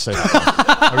literally about to say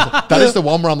that. That is the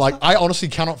one where I'm like, I honestly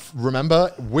cannot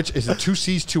remember which is it. 2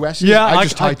 C's, 2 S's. Yeah, I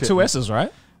just type it. 2 S's,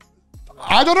 right?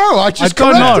 I don't know. I just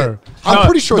don't correct know. it. I'm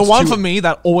pretty sure the it's one 2. for me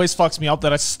that always fucks me up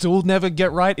that I still never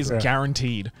get right is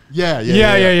guaranteed. Yeah.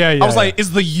 Yeah. I was like,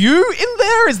 is the U in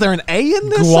there? Is there an A in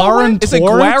there somewhere? Is it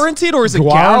guaranteed or is it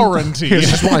guaranteed?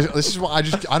 This is why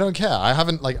I don't care. I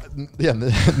haven't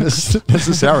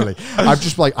necessarily. I'm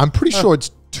just like, I'm pretty sure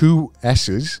it's 2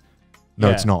 S's. No,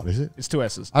 Yeah. it's not, is it? It's 2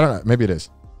 S's. I don't know. Maybe it is.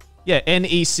 Yeah,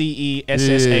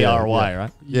 NECESSARY,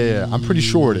 right? Yeah. I'm pretty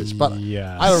sure it is, but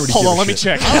Yeah. I don't really Hold give on, a let me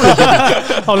shit.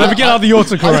 check. Oh, let me get out the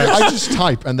autocorrect. I just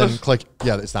type and then click.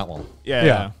 Yeah, it's that one.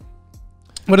 Yeah.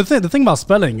 But the thing about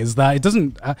spelling is that it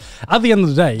doesn't. At the end of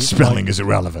the day, Spelling is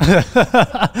irrelevant.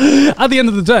 at the end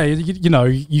of the day,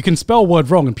 you can spell a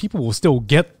word wrong and people will still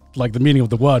get like the meaning of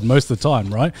the word most of the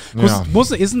time, right? Yeah.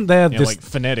 Isn't there Yeah, this? like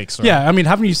phonetics, right? Yeah, I mean,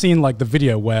 haven't you seen like the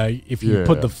video where if you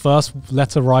put Yeah. the first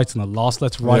letter right and the last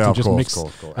letter right and of just course, mix,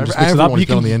 of course. and just mix it Everyone up, you who's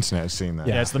been on can. the internet has seen that.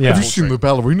 Yeah, it's the Yeah. Have you mental seen the trick.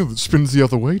 ballerina that spins the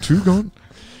other way too, Garnt?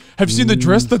 Have you seen the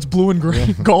dress that's blue and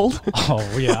green, gold?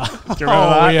 Oh yeah, remember oh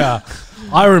that? yeah,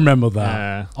 I remember that.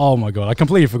 Yeah. Oh my god, I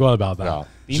completely forgot about that. Yeah.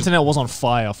 The internet was on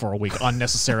fire for a week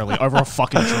unnecessarily over a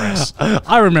fucking dress.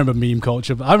 I remember meme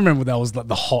culture. But I remember that was like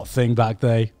the hot thing back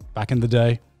in the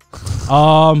day.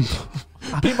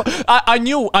 People, I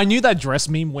knew that dress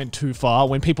meme went too far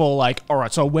when people were like, all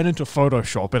right, so I went into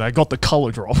Photoshop and I got the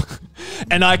color drop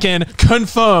and I can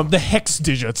confirm the hex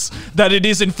digits that it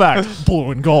is in fact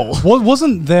blue and gold.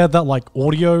 Wasn't there that like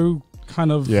audio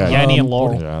kind of Yeah. Yanni and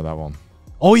Laurel. Yeah, that one.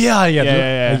 Oh yeah.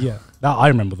 Yeah. That, I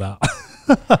remember that.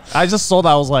 I just saw that.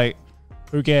 I was like,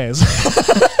 who cares?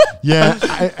 Yeah,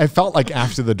 I felt like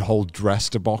after the whole dress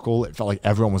debacle, it felt like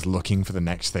everyone was looking for the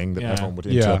next thing that everyone would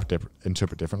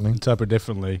interpret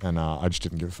differently. And I just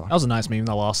didn't give a fuck. That was a nice meme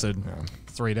that lasted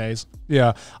 3 days.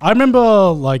 Yeah, I remember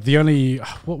like the only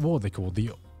what were they called? The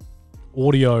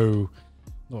audio.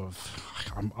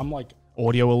 I'm like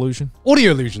Audio illusion.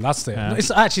 Audio illusion. That's it. Yeah.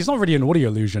 It's not really an audio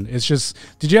illusion. It's just.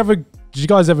 Did you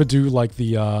guys ever do like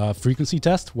the frequency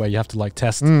test where you have to like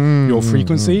test your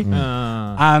frequency?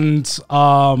 And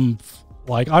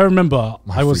like I remember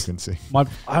I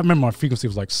remember my frequency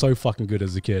was like so fucking good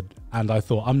as a kid, and I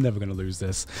thought I'm never gonna lose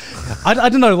this. I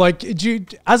don't know. Like,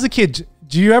 as a kid,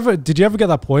 did you ever get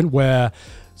that point where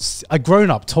a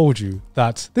grown up told you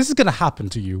that this is gonna happen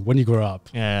to you when you grow up?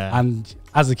 Yeah. And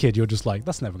as a kid, you're just like,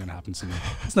 that's never gonna happen to me.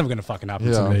 It's never gonna fucking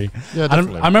happen to me. Yeah, And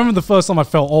definitely. I remember the first time I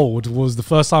felt old was the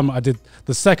first time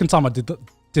the second time I did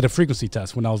a frequency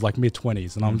test when I was like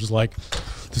mid-20s, and I'm just like,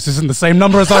 this isn't the same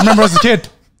number as I remember as a kid.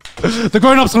 The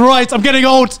grown-ups are right. I'm getting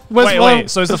old. Wait.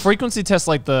 So is the frequency test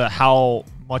like the how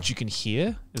much you can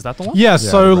hear? Is that the one? Yeah.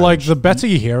 So like the better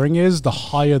your hearing is, the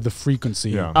higher the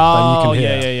frequency that you can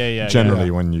hear. Yeah.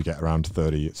 Generally, when you get around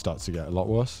 30, it starts to get a lot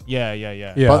worse.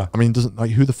 Yeah. But I mean,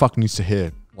 who the fuck needs to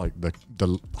hear like the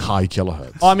high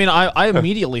kilohertz? Oh, I mean, I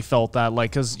immediately felt that,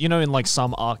 like, because you know, in like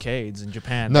some arcades in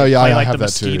Japan, No, they yeah, play, I like have the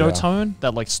that too, mosquito yeah. tone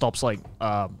that like stops like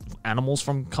animals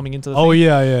from coming into the Oh thing.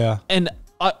 yeah. And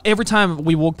every time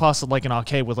we walk past like an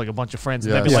arcade with like a bunch of friends,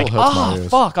 and Yeah, they'd be it like, still hurts my "Oh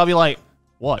ears." fuck!" I'll be like,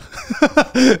 "What?"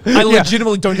 I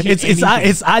legitimately don't hear anything.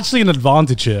 It's actually an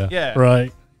advantage here. Yeah.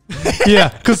 Right. Yeah,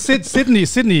 because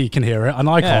Sydney can hear it and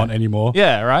I can't anymore.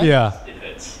 Yeah. Right. Yeah.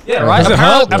 Yeah. Right. Does it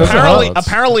hurt? Does it hurt?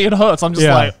 Apparently, it hurts. I'm just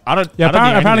like, I don't. Yeah. I don't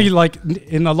hear Apparently, anything. like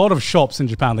in a lot of shops in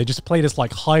Japan, they just play this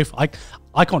like high.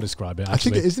 I can't describe it. I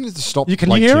Actually, think isn't it to stop Can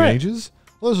like you hear it? teenagers?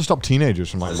 Well, it's to stop teenagers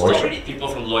from like loitering. People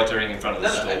from loitering in front of the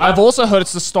store. I've also heard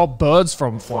it's to stop birds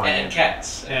from flying And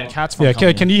cats. and cats from. Yeah.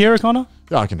 coming Can you hear it, Connor?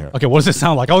 Yeah, I can hear it. Okay. What does it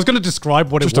sound like? I was going to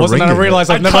describe what Just it a was, and then I ringing. realized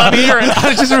I've never can't hear it.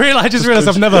 I just realized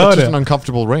I've never heard Just it. an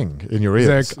uncomfortable ring in your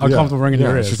ears. It's an uncomfortable ring in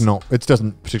your It's ears. just not. It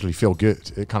doesn't particularly feel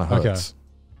good. It kind of Okay. hurts.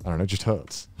 I don't know. It just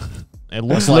hurts. It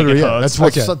looks like it Literally, hurts.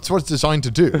 That's what it's designed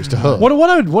to do. Is to hurt. What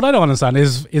I don't understand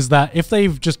is that if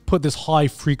they've just put this high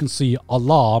frequency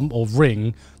alarm or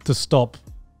ring to stop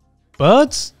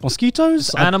birds, mosquitoes,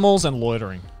 Animals and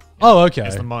loitering. oh okay.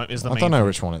 Is the I main don't know thing.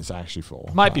 which one it's actually for.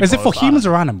 Might be. Is it for both. humans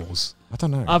or animals? I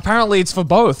don't know. Apparently, it's for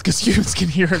both because humans can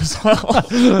hear it as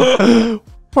well.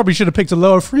 Probably should have picked a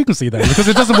lower frequency then, because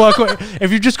it doesn't work.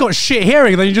 If you've just got shit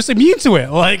hearing, then you're just immune to it.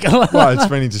 Like, Well, it's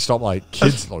mainly to stop like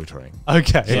kids loitering.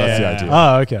 okay, That's the idea.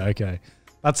 Oh, okay.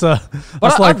 That's But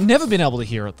like I've never been able to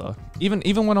hear it though.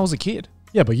 Even when I was a kid.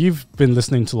 yeah, but you've been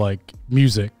listening to like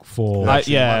music for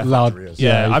Yeah. loud. Fucked your ears.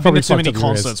 Yeah, you've I've been probably to too fucked many up your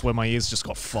ears. concerts where my ears just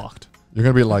got fucked. You're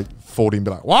gonna be like 40 and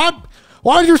be like, "What?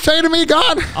 What did you say to me,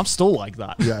 God?" I'm still like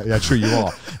that. Yeah, true. You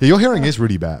are. Yeah, your hearing is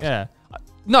really bad. Yeah.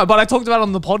 No, but I talked about it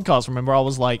on the podcast. Remember, I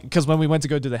was like, because when we went to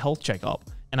go do the health checkup,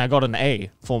 and I got an A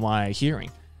for my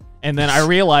hearing, and then I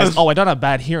realized, oh, I don't have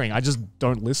bad hearing. I just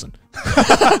don't listen.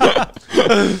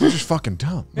 You're just fucking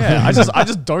dumb. Yeah, I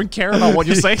just don't care about what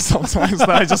you're saying sometimes. That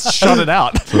I just shut it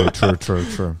out.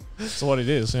 True. That's what it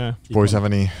is. Yeah. Boys, have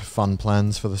any fun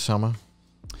plans for the summer?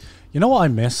 You know what I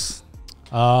miss?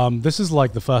 This is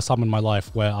like the first time in my life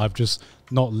where I've just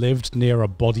not lived near a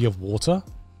body of water.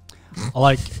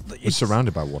 Like, We're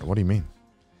surrounded by water. What do you mean?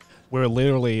 We're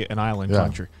literally an island Yeah.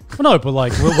 country. well, no, but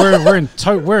like we're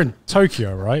in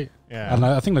Tokyo, right? Yeah. And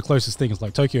I think the closest thing is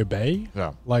like Tokyo Bay.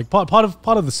 Yeah. Like part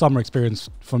of the summer experience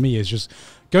for me is just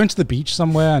going to the beach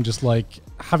somewhere and just like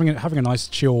having a nice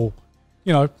chill,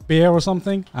 beer or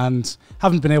something. And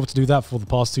haven't been able to do that for the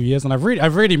past 2 years, and I've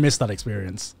really missed that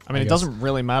experience. I mean, it guess. doesn't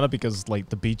really matter because like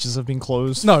the beaches have been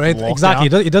closed. No, lockdown. exactly.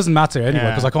 It doesn't matter anyway Yeah.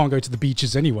 because I can't go to the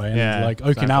beaches anyway, and Yeah, like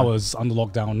exactly. Okinawa's under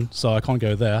lockdown, so I can't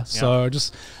go there. So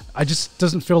I just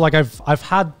doesn't feel like I've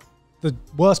had the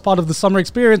worst part of the summer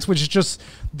experience, which is just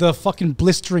the fucking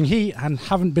blistering heat, and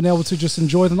haven't been able to just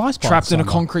enjoy the nice part. Trapped of in a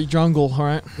summer. concrete jungle, all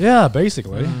right? Yeah,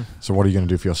 basically. So what are you going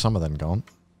to do for your summer then, Garnt?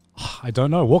 I don't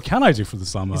know. What can I do for the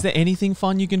summer? Is there anything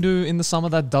fun you can do in the summer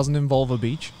that doesn't involve a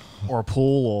beach or a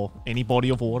pool or any body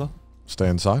of water? Stay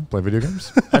inside, play video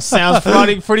games? That sounds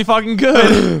pretty fucking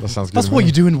good. That sounds good. That's to what me.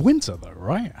 you do in winter, though,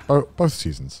 right? Both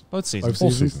seasons. Both seasons. All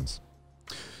seasons.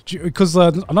 Because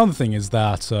another thing is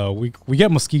that we get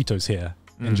mosquitoes here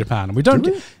in Japan, and we don't.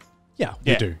 Do we? Yeah,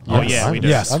 Yeah. we do. Oh, Yes. yeah, we do.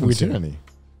 Yes, I haven't we seen do.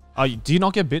 any. Do you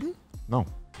not get bitten? No.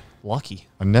 Lucky.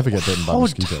 I never get bitten by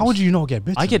mosquitoes. How would you not get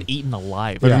bitten? I get eaten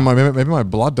alive. Maybe, maybe my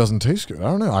blood doesn't taste good. I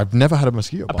don't know. I've never had a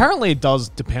mosquito bite. Apparently, it does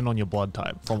depend on your blood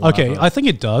type. From what Okay, I've heard. I think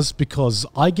it does because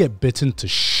I get bitten to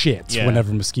shit Yeah. whenever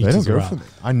They mosquitoes don't are go for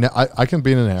around. me. I can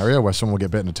be in an area where someone will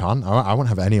get bitten a ton. I won't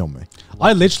have any on me.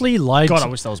 I literally like. God, I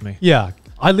wish that was me. Yeah,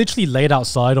 I literally laid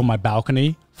outside on my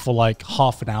balcony for like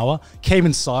half an hour, came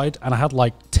inside, and I had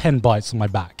like 10 bites on my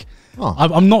back. Oh.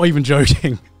 I'm not even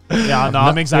joking. Yeah, no,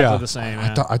 I'm exactly yeah. the same.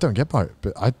 I don't get bite,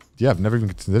 but I've never even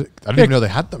considered it. I didn't even know they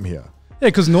had them here. Yeah,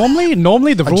 because normally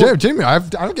the rule. Jamie, I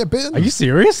don't get bitten. Are you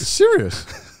serious? serious?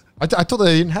 I thought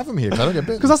they didn't have them here because I don't get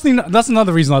bitten. Because that's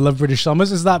another reason I love British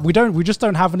summers is that we just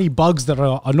don't have any bugs that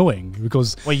are annoying.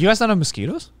 Because Wait, you guys don't have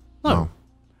mosquitoes? No.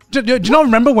 do you not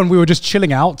remember when we were just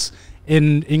chilling out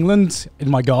in England in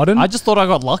my garden? I just thought I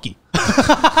got lucky.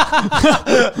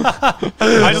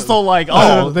 I just thought like,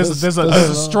 oh, there's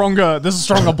a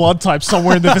stronger blood type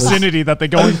somewhere in the vicinity that they're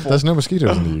going for. There's no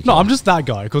mosquitoes in the UK. No, I'm just that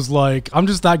guy because like I'm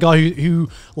just that guy who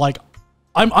like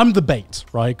I'm the bait,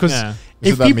 right? Because Yeah.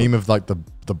 Is it that meme of like the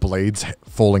blades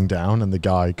falling down and the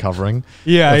guy covering?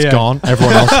 Yeah, It's yeah. gone.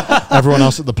 Everyone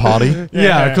else at the party.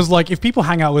 Yeah, because like if people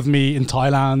hang out with me in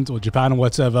Thailand or Japan or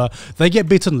whatever, they get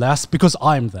bitten less because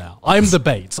I'm there. I'm the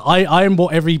bait. I am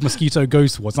what every mosquito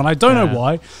goes towards, and I don't know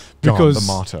why. Because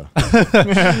the martyr.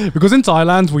 because in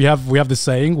Thailand we have this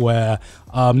saying where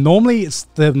normally it's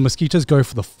the mosquitoes go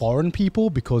for the foreign people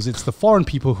because it's the foreign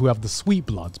people who have the sweet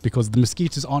blood because the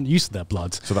mosquitoes aren't used to their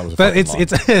blood. So that was a But fucking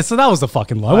lie. so that was the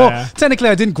fucking lie. Oh, Well, yeah. technically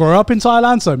I didn't grow up in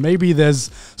Thailand, so maybe there's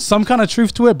some kind of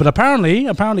truth to it. But apparently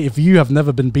if you have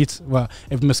never been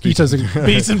if mosquitoes are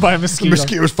Beaten by a mosquito.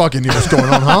 Mosquitoes fucking knew what's going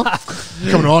on, huh?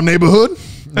 Coming to our neighborhood?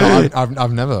 No,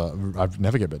 I've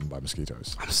never get bitten by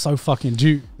mosquitoes. I'm so fucking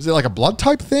due. Is it like a blood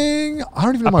type thing? I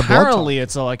don't even know my blood Apparently, type.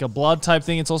 it's like a blood type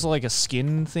thing. It's also like a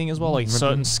skin thing as well. Like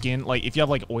certain skin, like if you have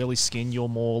like oily skin, you're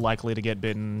more likely to get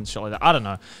bitten. Shit like that. I don't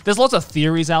know. There's lots of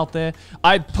theories out there.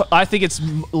 I think it's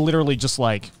literally just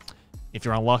like if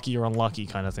you're unlucky, you're unlucky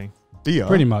kind of thing. Beer.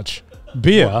 Pretty much.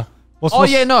 Beer. What's Oh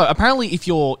yeah, no. Apparently, if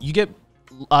you're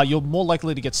more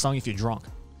likely to get stung if you're drunk.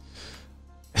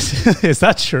 Is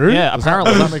that true? Yeah,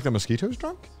 apparently. Does that make the mosquitoes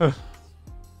drunk?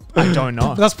 I don't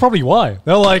know. That's probably why.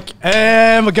 They're like,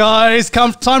 guys,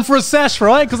 time for a sesh,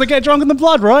 right? Because they get drunk in the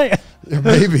blood, right? Yeah,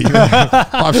 maybe.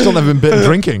 I've still never been bitten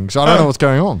drinking, so I don't know what's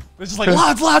going on. It's just like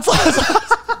lads.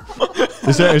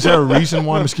 Is there a reason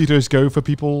why mosquitoes go for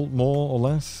people more or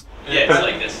less? Yeah, it's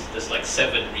like there's like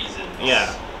 7 reasons.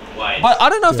 Yeah. Why? But I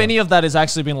don't know if any of that has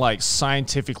actually been like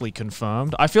scientifically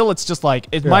confirmed. I feel it's just like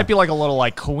it might be like a little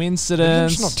like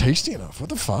coincidence. It's not tasty enough. What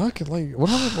the fuck? Like, what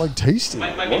am I like tasty?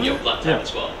 might be your blood type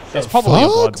as well. It's probably a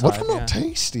blood Fuck? What type, if I'm not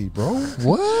tasty, bro?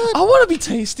 What? I want to be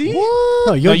tasty. What?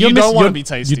 No, you don't wanna be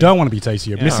tasty. You don't want to be tasty.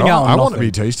 You're missing No, out on I want to nothing.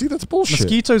 be tasty. That's bullshit.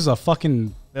 Mosquitoes are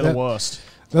fucking... They're the worst.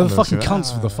 They're the I've never fucking seen cunts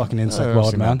that. for the fucking insect I've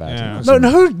world, seen man. that bad. Yeah. I've seen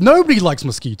that. Nobody likes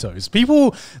mosquitoes.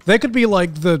 People, they could be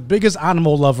like the biggest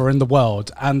animal lover in the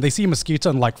world, and they see a mosquito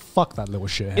and like, fuck that little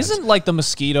shit. Isn't like the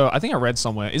mosquito? I think I read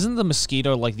somewhere. Isn't the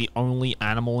mosquito like the only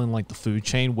animal in like the food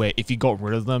chain where if you got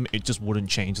rid of them, it just wouldn't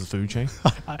change the food chain?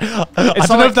 I don't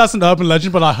know if that's an urban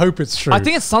legend, but I hope it's true. I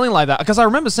think it's something like that because I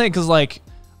remember saying because like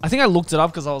I think I looked it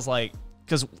up because I was like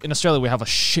because in Australia we have a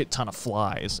shit ton of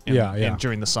flies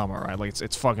during the summer, right? Like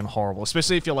it's fucking horrible,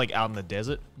 especially if you're like out in the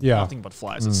desert. Yeah. Nothing but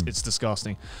flies. It's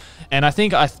disgusting. And I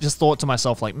think I just thought to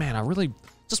myself like, man, I really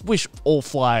just wish all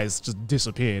flies just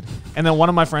disappeared. And then one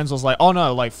of my friends was like, oh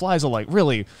no, like flies are like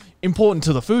really important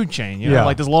to the food chain. You know, Yeah.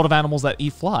 like there's a lot of animals that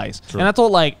eat flies. And I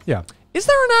thought like, Yeah. is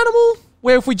there an animal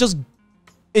where if it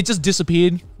just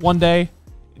disappeared one day,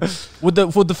 would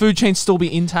the food chain still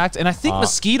be intact? And I think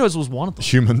mosquitoes was one of them.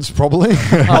 Humans, probably.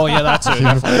 Oh yeah, that's it.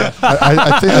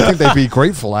 I think they'd be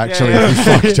grateful actually if you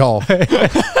fucked off.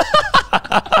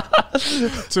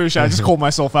 Seriously, I just called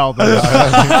myself out there.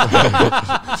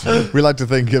 We like to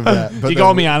think of that. But You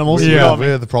got me, animals. You got me.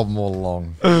 We're the problem all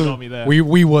along. You got me there.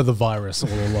 we were the virus all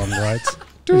along, right?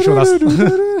 Pretty sure that's.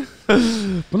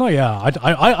 But no, yeah.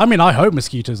 I mean, I hope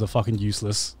mosquitoes are fucking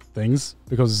useless things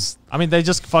because I mean, they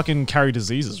just fucking carry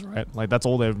diseases, right? Like that's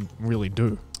all they really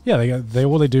do. yeah, they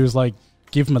all they do is like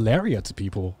give malaria to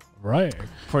people, right?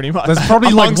 Pretty much. There's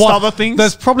probably like Amongst one, other things.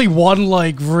 There's probably one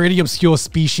like really obscure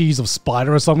species of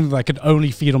spider or something that could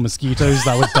only feed on mosquitoes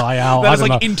that would die out. That I is don't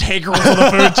like know. integral to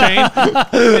the food chain.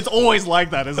 It's always like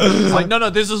that, isn't it? It's like, no,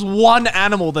 there's this one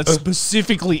animal that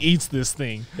specifically eats this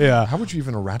thing. Yeah, How would you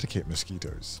even eradicate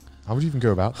mosquitoes? How would you even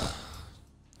go about that?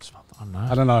 I don't know.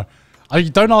 I don't know.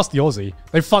 Don't ask the Aussie.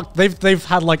 They've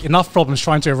had like enough problems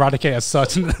trying to eradicate a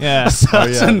certain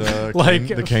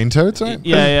the cane toads, right?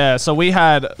 Yeah. So we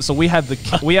have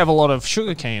a lot of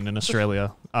sugar cane in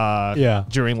Australia.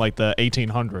 During like the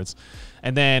 1800s,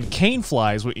 and then cane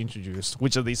flies were introduced,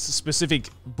 which are these specific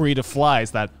breed of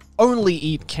flies that only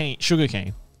eat sugar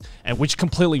cane, and which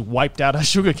completely wiped out our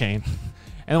sugar cane.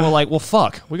 And then we're like, well,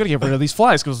 fuck, we got to get rid of these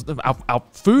flies because our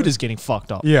food is getting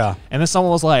fucked up. Yeah. And then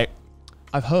someone was like,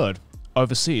 I've heard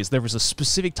overseas there is a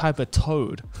specific type of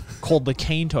toad called the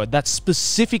cane toad that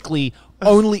specifically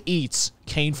only eats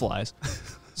cane flies.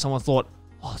 Someone thought,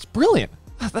 oh, it's brilliant.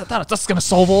 That's going to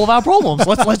solve all of our problems.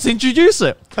 Let's introduce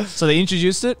it. So they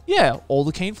introduced it. Yeah, all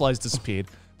the cane flies disappeared.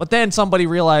 But then somebody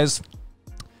realized,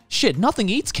 shit, nothing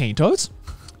eats cane toads.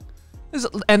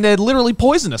 And they're literally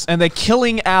poisonous, and they're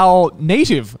killing our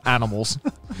native animals.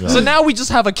 Yeah. So now we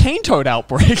just have a cane toad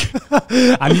outbreak.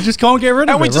 And you just can't get rid of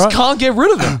it, and we just can't get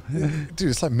rid of them. Dude,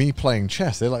 it's like me playing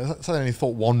chess. They only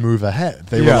thought one move ahead.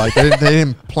 They were like, they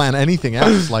didn't plan anything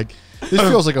else. Like, this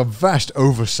feels like a vast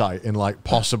oversight in like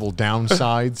possible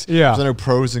downsides. Yeah. There's no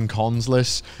pros and cons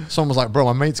list. Someone was like, bro,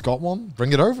 my mate's got one.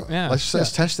 Bring it over. Yeah. Let's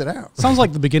test it out. Sounds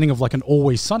like the beginning of like an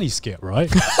Always Sunny skit,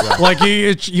 right? Like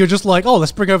you're just like, oh,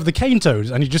 let's bring over the cane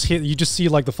toads, and you just see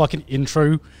like the fucking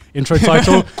intro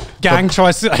title. Gang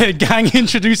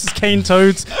introduces cane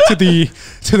toads to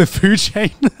the food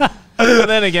chain. But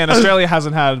then again, Australia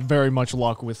hasn't had very much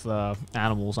luck with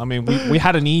animals. I mean, we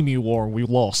had an emu war and we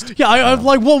lost. Yeah, I'm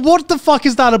like, well, what the fuck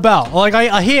is that about? Like,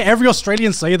 I hear every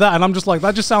Australian say that, and I'm just like,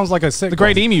 that just sounds like a sitcom. The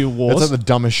Great Emu War. It's like the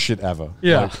dumbest shit ever.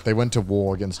 Yeah. Like, they went to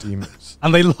war against emus.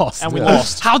 And they lost. And we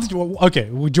lost. How did you... Okay,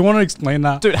 do you want to explain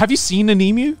that? Dude, have you seen an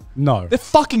emu? No. They're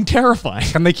fucking terrifying.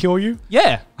 Can they kill you?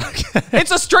 Yeah.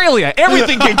 It's Australia.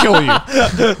 Everything can kill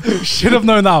you. Should have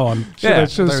known that one. Should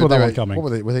have saw that one coming.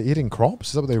 What were they eating crops?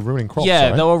 Is that what they were ruining crops? Yeah,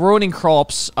 right? they were ruining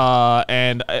crops,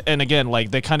 and again,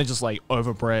 like they kind of just like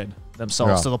overbred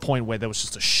themselves to the point where there was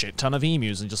just a shit ton of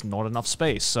emus and just not enough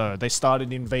space. So they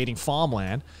started invading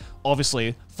farmland.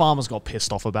 Obviously, farmers got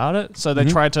pissed off about it, so they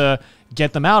tried to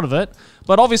get them out of it.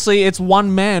 But obviously, it's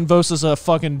one man versus a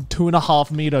fucking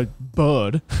 2.5 meter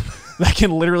bird that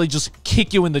can literally just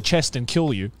kick you in the chest and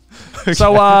kill you. Okay.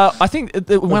 So I think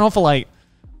it went on for like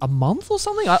a month or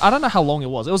something. I don't know how long it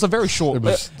was. It was a very short. It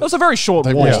was a very short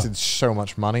They war. wasted so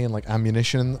much money and like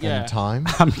ammunition and time.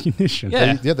 Ammunition.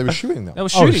 Yeah. They were shooting them. They were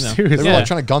shooting them. seriously? They were like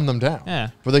trying to gun them down. Yeah.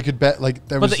 But they could bet like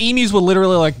there was. But the emus were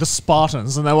literally like the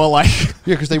Spartans, and they were like,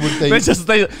 yeah, because they would.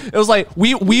 it was like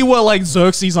we were like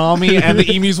Xerxes' army, and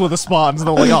the emus were the Spartans. And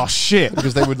they were like, oh shit,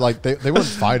 because they would like they weren't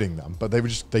fighting them, but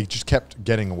they just kept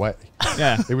getting away.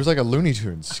 Yeah. It was like a Looney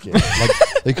Tunes skit. Like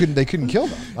they couldn't kill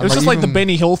them. It was just like the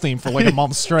Benny Hill theme for like a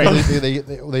month straight.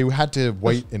 They had to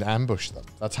wait and ambush them.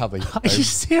 That's how they. Are you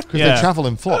serious? Because they travel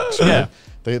in flocks. Right?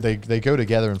 Yeah. They go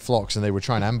together in flocks, and they would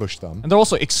try and ambush them. And they're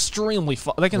also extremely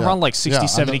they can run like 60,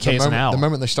 70 k's an hour. The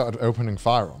moment they started opening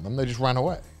fire on them, they just ran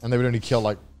away, and they would only kill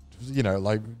like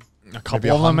a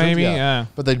couple of them maybe. Yeah.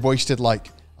 But they'd wasted like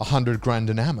 100 grand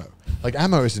in ammo. Like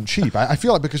ammo isn't cheap. I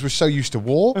feel like because we're so used to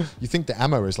war, you think the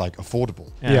ammo is like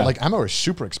affordable. Yeah. Like ammo is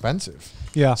super expensive.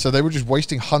 Yeah. So they were just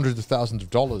wasting hundreds of thousands of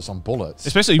dollars on bullets.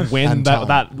 Especially when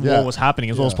that war was happening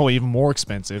as well. It's probably even more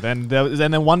expensive. And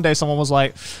then one day someone was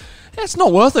like, yeah, it's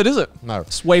not worth it, is it? No.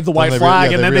 Just wave the white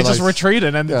flag and then they just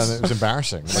retreated. And it was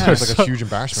embarrassing. It was like a huge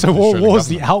embarrassment. So what was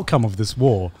the outcome of this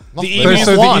war? The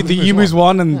emus won. The emus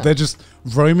won, and they're just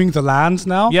roaming the land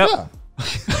now? Yep. Yeah.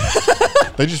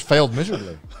 They just failed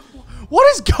miserably. What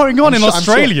is going on in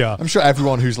Australia? I'm sure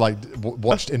everyone who's like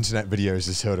watched internet videos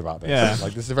has heard about this. Yeah.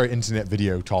 Like this is a very internet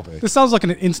video topic. This sounds like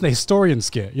an internet historian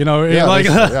skit, you know? Yeah, like,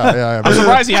 I'm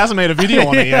surprised he hasn't made a video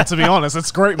on it yet, to be honest. It's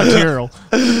great material.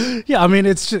 Yeah, I mean,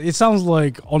 it sounds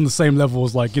like on the same level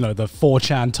as like, you know, the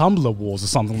 4chan Tumblr wars or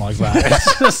something like that.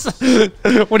 It's just,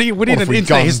 we need an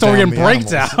internet historian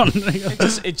breakdown.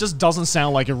 It just doesn't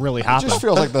sound like it really happened. It just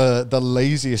feels like the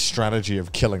laziest strategy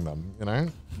of killing them, you know?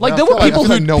 Like there were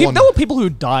people who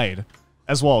died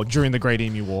as well during the Great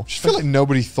Emu War. I just feel like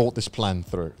nobody thought this plan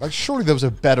through. Like surely there was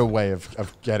a better way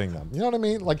of getting them. You know what I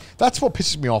mean? Like that's what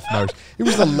pisses me off most. It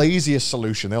was the laziest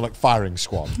solution. They were like firing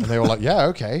squad, and they were like, yeah,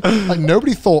 okay. Like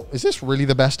nobody thought, is this really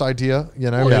the best idea?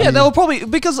 You know? Yeah, they were probably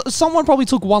because someone probably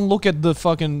took one look at the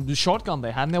fucking shotgun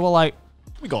they had, and they were like,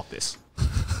 we got this.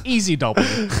 Easy double.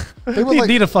 They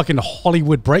need a fucking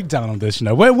Hollywood breakdown on this, you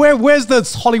know. Where's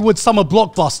the Hollywood summer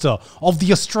blockbuster of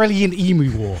the Australian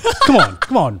Emu War?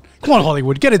 Come on,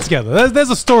 Hollywood, get it together.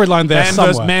 There's a storyline there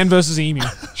somewhere. Man versus Emu.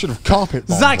 Should have carpet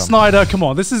bombed Zack them. Snyder, come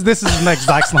on. This is the next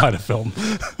Zack Snyder film.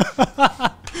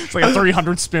 It's like a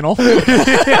 300 spin-off.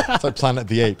 It's like Planet of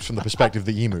the Apes from the perspective of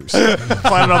the emus.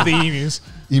 Planet of the Emus.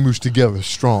 Emus together,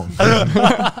 strong.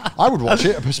 I would watch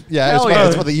it. Yeah, it's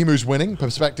about the emus winning.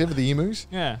 Perspective of the emus.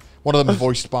 Yeah. One of them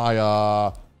voiced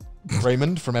by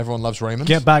Raymond from Everyone Loves Raymond.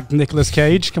 Get back, Nicolas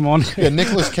Cage. Come on. Yeah,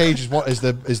 Nicolas Cage is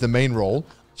the main role,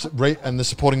 and the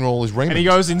supporting role is Raymond. And he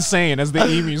goes insane as the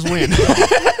emus win.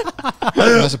 And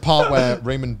there's a part where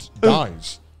Raymond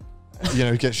dies. You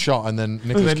know, he gets shot, and then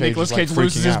Nicolas Cage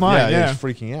loses his out. mind. Yeah, he's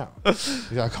freaking out.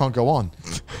 He's like, I can't go on,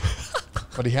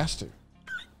 but he has to.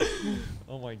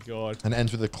 Oh my god! And it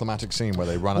ends with a climatic scene where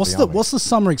they run What's at the the What's the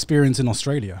summer experience in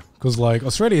Australia? Because like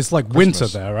Australia is like winter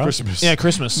there, right? Christmas. Yeah,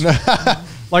 Christmas.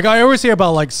 Like I always hear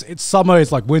about like it's summer,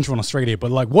 it's like winter in Australia, but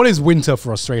like what is winter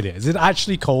for Australia? Is it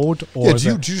actually cold or Yeah,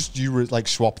 is do you like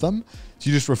swap them? Do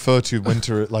you just refer to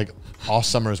winter like our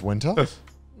summer as winter?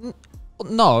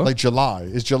 No. Like July.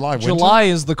 Is July winter? July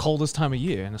is the coldest time of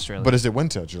year in Australia. But is it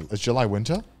winter? Is July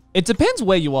winter? It depends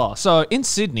where you are. So in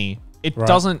Sydney, it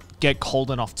doesn't get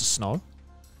cold enough to snow.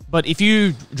 But if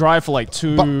you drive for like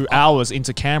 2 hours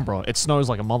into Canberra, it snows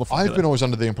like a motherfucker. I've been always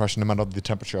under the impression, no matter the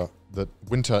temperature, that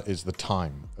winter is the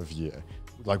time of year.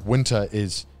 Like winter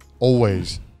is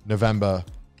always November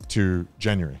to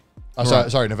January.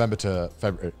 Sorry, November to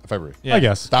February. Yeah. I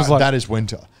guess That is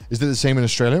winter. Is it the same in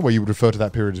Australia where you would refer to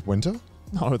that period as winter?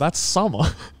 No, that's summer.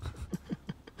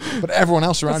 But everyone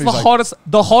else around It's you the is like, hottest.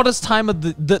 The hottest time of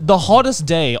the hottest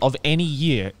day of any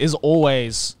year is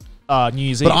always New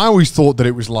Year's Eve. But I always thought that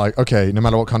it was like, okay, no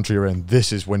matter what country you're in,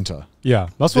 this is winter. Yeah,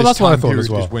 that's This what I time thought as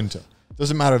period well. is winter.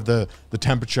 Doesn't matter the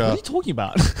temperature. What are you talking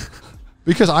about?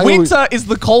 Because Winter is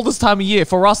the coldest time of year.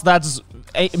 For us, that's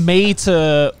May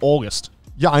to August.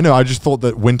 Yeah, I know. I just thought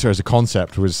that winter as a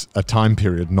concept was a time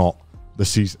period, not the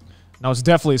season. No, it's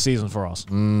definitely a season for us.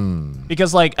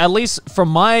 Because, like, at least from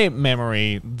my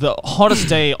memory, the hottest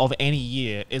day of any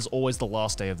year is always the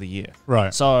last day of the year.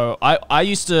 Right. So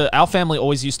our family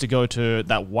always used to go to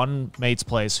that one mate's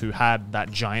place who had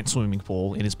that giant swimming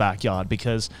pool in his backyard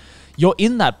because you're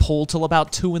in that pool till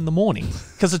about 2 in the morning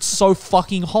because it's so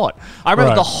fucking hot. I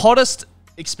remember the hottest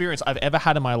experience I've ever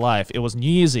had in my life. It was New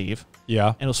Year's Eve. Yeah.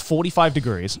 And it was 45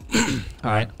 degrees.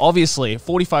 All right. Obviously,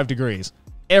 45 degrees.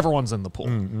 Everyone's in the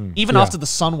pool. Even after the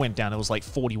sun went down, it was like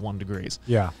 41 degrees.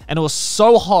 Yeah. And it was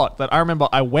so hot that I remember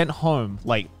I went home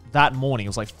like that morning. It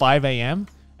was like 5 a.m.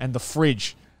 and the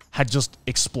fridge had just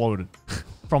exploded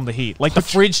from the heat. Like the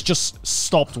fridge just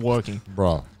stopped working.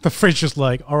 Bro. The fridge just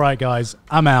like, all right, guys,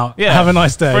 I'm out. Yeah. Have a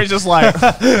nice day. Fridge just like,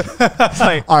 it's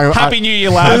like Happy New Year,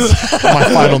 lads. My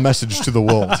final message to the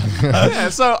world. Yeah,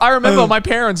 so I remember my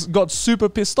parents got super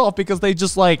pissed off because they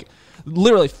just like,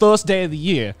 literally first day of the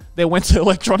year, they went to the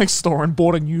electronics store and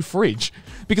bought a new fridge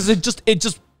because it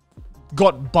just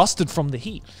got busted from the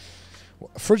heat.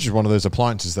 A fridge is one of those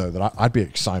appliances, though, that I'd be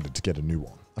excited to get a new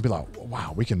one. I'd be like,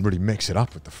 wow, we can really mix it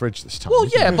up with the fridge this time. Well,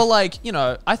 yeah, but like, you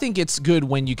know, I think it's good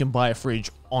when you can buy a fridge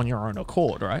on your own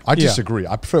accord, right? I disagree.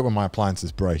 I prefer it when my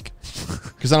appliances break.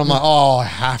 Because then I'm like, oh, I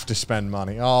have to spend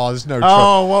money. Oh, there's no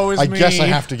Oh, woe is I me. guess I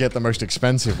have to get the most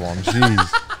expensive one.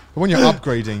 Jeez. But when you're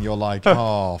upgrading, you're like,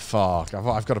 oh, fuck.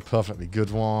 I've got a perfectly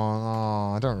good one.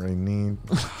 Oh, I don't really need...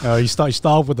 You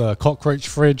start with a cockroach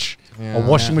fridge, Yeah. a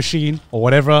washing machine, or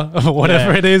whatever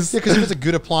it is. Yeah, because if it's a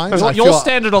good appliance... I Your feel-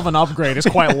 standard of an upgrade is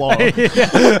quite low.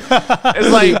 It's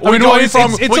like, we're going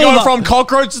from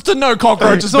cockroaches to no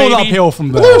cockroaches, It's all baby. uphill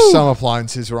from there. There are some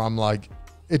appliances where I'm like,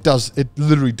 it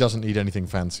literally doesn't need anything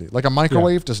fancy. Like a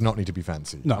microwave does not need to be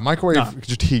fancy. No. A microwave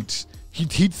just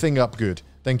heat thing up good.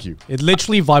 Thank you. It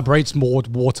literally vibrates more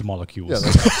water molecules.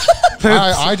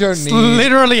 Yeah, I don't It's need...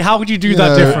 literally, how would you do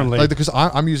that differently? Like, because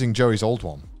I'm using Joey's old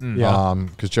one. Yeah.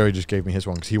 Because Joey just gave me his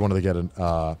one because he wanted to get an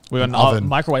oven.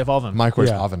 Microwave oven. microwave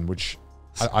Yeah. oven, which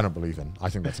I don't believe in. I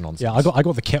think that's nonsense. Yeah, I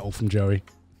got the kettle from Joey.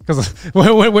 Because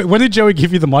when did Joey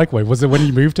give you the microwave? Was it when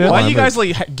you moved here? Why are you guys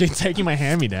like taking my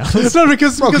hand-me-down? It's not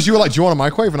because you were like, do you want a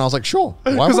microwave? And I was like, sure.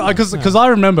 Because I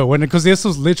remember because this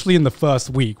was literally in the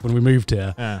first week when we moved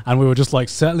here, and we were just like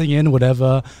settling in,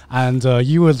 whatever, and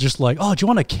you were just like, oh, do you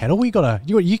want a kettle?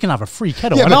 You can have a free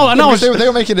kettle. Yeah, and I was they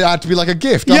were making it out to be like a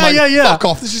gift. Yeah, I'm like, yeah. Fuck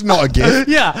off. This is not a gift.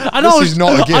 Yeah, and This is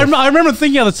not a gift. I remember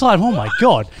thinking at the time, oh my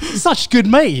god, such good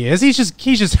mate he is. He's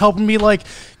just helping me like.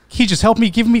 He just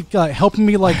helping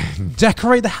me like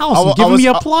decorate the house and giving me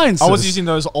appliances. I was using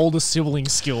those older sibling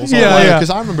skills. Yeah. Because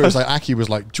I remember it was like Aki was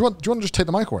like, do you want to just take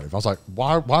the microwave? I was like,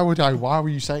 why were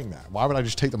you saying that? Why would I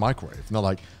just take the microwave? And they're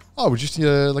like, oh, we just need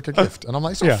like a gift. And I'm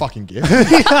like, it's not a fucking gift.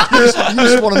 you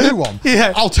just want a new one.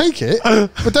 Yeah. I'll take it,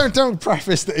 but don't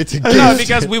preface that it's a gift. No,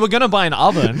 because we were gonna buy an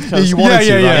oven. You wanted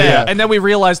to, right? Yeah. And then we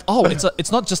realized, oh,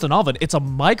 it's not just an oven; it's a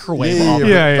microwave oven.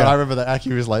 But I remember that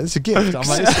Aki was like, it's a gift. I'm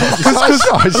like,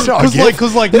 it's not a gift.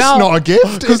 Because it's now, not a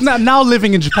gift. Because now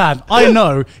living in Japan, I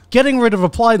know getting rid of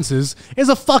appliances is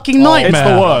a fucking nightmare.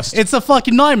 It's the worst. It's a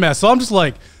fucking nightmare. So I'm just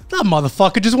like, that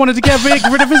motherfucker just wanted to get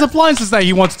rid of his appliances that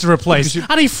he wanted to replace,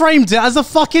 and he framed it as a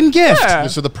fucking gift. Yeah.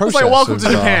 So the It's process like, welcome to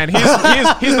Japan.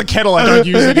 Here's the kettle I don't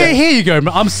use again. Here you go,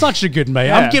 man. I'm such a good mate.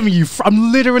 Yeah.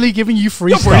 I'm literally giving you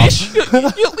free You're stuff.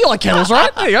 British. You like kettles,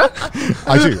 right? There you go.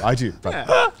 I do. But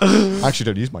I actually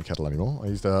don't use my kettle anymore. I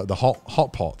use the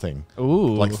hot pot thing.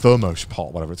 Ooh. Like thermos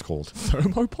pot, whatever it's called.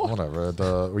 Thermopot? Whatever.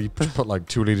 Where you put like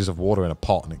 2 liters of water in a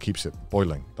pot and it keeps it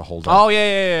boiling the whole day. Oh,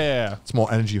 yeah. It's more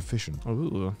energy efficient.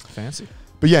 Ooh, fancy.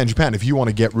 But yeah, in Japan, if you want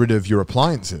to get rid of your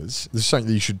appliances, this is something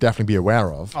that you should definitely be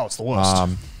aware of. Oh, it's the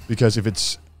worst. Because if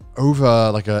it's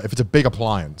over, if it's a big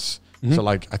appliance, so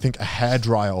like I think a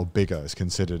hairdryer or bigger is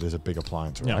considered as a big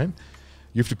appliance, right?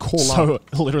 You have to call up.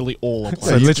 So literally all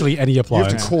appliances. So literally any You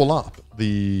appliance. have to call up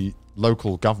the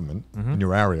local government in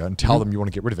your area and tell them you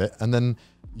want to get rid of it, and then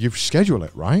you schedule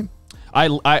it, right?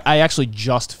 I actually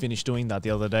just finished doing that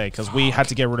the other day because we had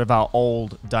to get rid of our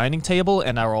old dining table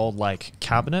and our old like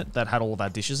cabinet that had all of our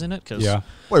dishes in it. Cause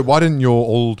Wait, why didn't your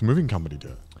old moving company do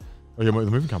it? Or the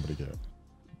moving company do it?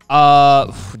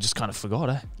 We just kind of forgot,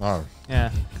 eh? Oh.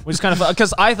 Yeah, we just kind of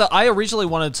because I originally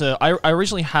wanted to. I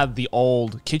originally had the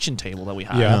old kitchen table that we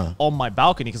had on my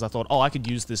balcony because I thought, oh, I could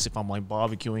use this if I'm like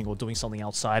barbecuing or doing something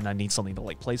outside and I need something to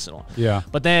like place it on. Yeah.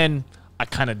 But then I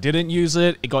kind of didn't use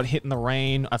it. It got hit in the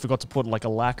rain. I forgot to put like a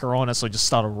lacquer on it, so it just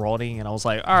started rotting. And I was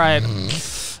like, all right,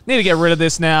 need to get rid of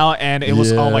this now. And it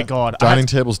was, oh my God. Dining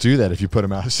tables do that if you put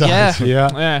them outside.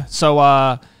 Yeah.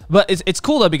 So, but it's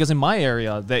cool though because in my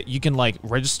area that you can like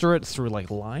register it through like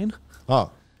Line.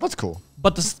 Oh, that's cool.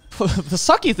 But the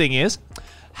sucky thing is,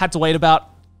 had to wait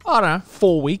about, I don't know,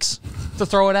 4 weeks to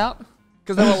throw it out.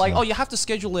 Because they were like, oh, you have to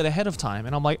schedule it ahead of time.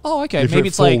 And I'm like, oh, okay. Maybe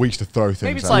it's 4 weeks to throw things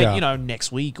maybe it's out. like,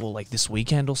 next week or like this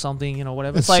weekend or something,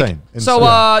 whatever. It's Insane. like, so,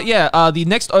 the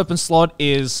next open slot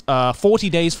is 40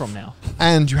 days from now.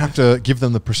 And you have to give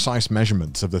them the precise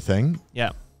measurements of the thing.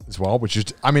 Yeah. As well, which is,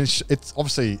 I mean, it's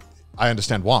obviously, I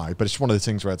understand why, but it's one of those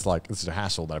things where it's like, this is a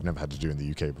hassle that I've never had to do in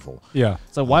the UK before. Yeah.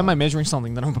 So why am I measuring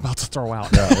something that I'm about to throw out?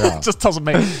 It just doesn't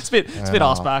make it's a bit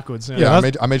ass backwards.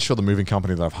 I made sure the moving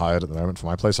company that I've hired at the moment for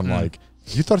my place, I'm like,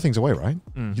 you throw things away, right?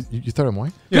 You throw them away?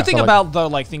 Good thing about the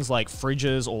like things like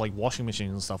fridges or like washing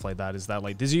machines and stuff like that is that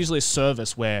like there's usually a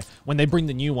service where when they bring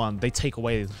the new one, they take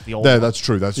away the old one. That's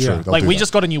true. That's true. They'll Like we that.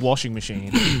 just got a new washing machine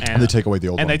and they take away the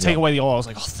old one. And they take away the old. I was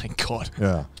like, oh, thank God.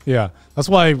 Yeah. Yeah. That's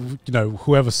why,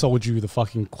 whoever sold you the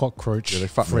fucking cockroach they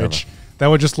fucked me fridge, they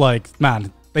were just like,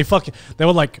 man, they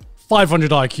were like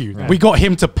 500 IQ. Yeah. We got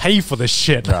him to pay for this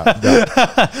shit. We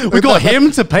got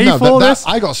him to pay for this.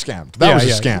 I got scammed. That was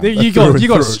a scam. You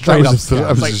got straight up scammed. That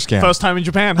was like, a scam. First time in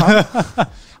Japan, huh?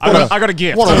 I got a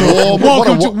gift.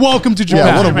 Welcome to Japan.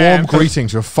 Yeah, what a warm greeting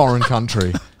to a foreign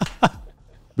country.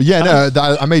 But yeah,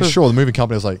 no, I made sure the moving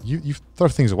company was like, you throw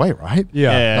things away, right?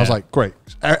 Yeah. And I was like, great.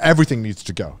 Everything needs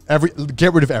to go.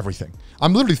 Get rid of everything.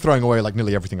 I'm literally throwing away like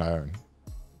nearly everything I own.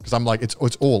 Because I'm like, it's all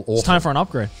awful. It's time for an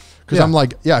upgrade. Because I'm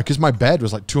like, because my bed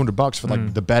was like $200 for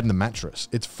like the bed and the mattress.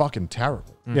 It's fucking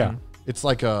terrible. Yeah. It's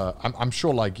like, I'm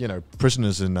sure like,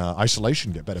 prisoners in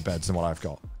isolation get better beds than what I've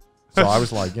got. So I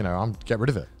was like, I'm get rid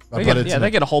of it.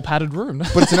 They get a whole padded room.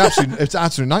 But it's an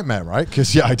absolute nightmare, right?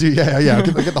 Because I do, I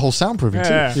get the whole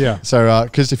soundproofing too. Yeah. So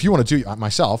because if you want to do it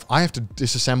myself, I have to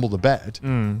disassemble the bed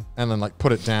and then like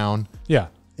put it down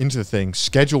into the thing,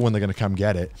 schedule when they're going to come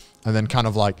get it, and then kind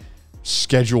of like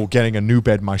schedule getting a new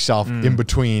bed myself in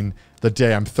between the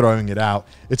day I'm throwing it out.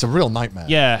 It's a real nightmare.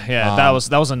 Yeah.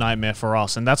 That was a nightmare for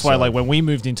us, and that's why like when we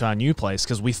moved into our new place,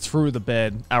 because we threw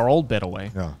our old bed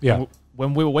away. Yeah.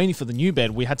 When we were waiting for the new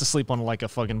bed, we had to sleep on like a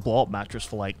fucking blow-up mattress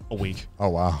for like a week. Oh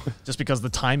wow. Just because the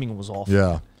timing was off.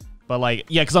 Yeah. But like,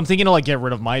 because I'm thinking to like get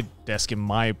rid of my desk in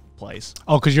my place.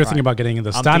 Oh, because you're thinking about getting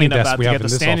the standing desk we have in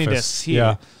this standing office. desks here.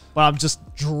 Yeah. But I'm just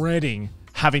dreading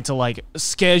having to like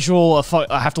schedule.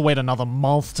 I have to wait another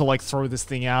month to like throw this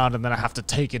thing out, and then I have to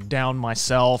take it down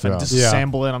myself and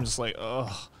disassemble it. I'm just like,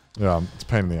 ugh. Yeah, it's a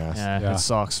pain in the ass. Yeah. It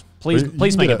sucks.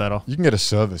 Please make it better. You can get a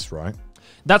service, right?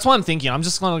 That's what I'm thinking. I'm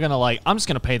just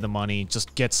gonna pay the money,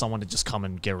 just get someone to just come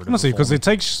and get rid of it. Honestly, because for me. it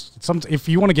takes if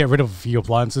you want to get rid of a few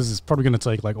appliances, it's probably going to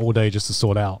take like all day just to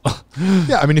sort out.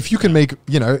 Yeah, I mean, if you can make,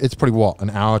 it's probably what, an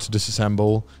hour to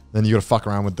disassemble. Then you got to fuck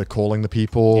around with the calling the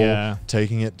people,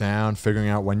 taking it down, figuring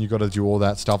out when you got to do all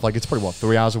that stuff. Like, it's probably what,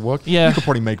 3 hours of work. Yeah, you could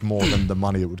probably make more than the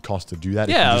money it would cost to do that.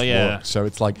 Yeah, if you just work. So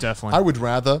it's like, definitely. I would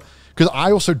rather, because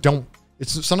I also don't.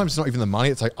 Sometimes it's not even the money.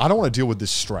 It's like, I don't want to deal with this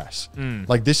stress.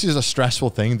 Like, this is a stressful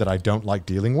thing that I don't like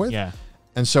dealing with. Yeah.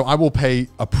 And so I will pay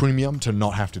a premium to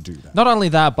not have to do that. Not only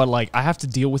that, but like I have to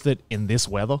deal with it in this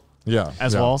weather. Yeah.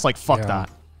 As well. It's like, fuck Yeah. that.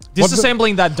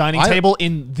 Disassembling that dining table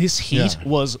in this heat Yeah.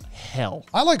 was hell.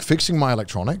 I like fixing my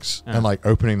electronics and like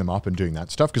opening them up and doing that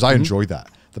stuff because I enjoy that.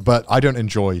 But I don't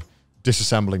enjoy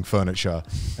disassembling furniture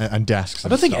and desks. I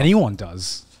don't think anyone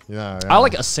does. Yeah, I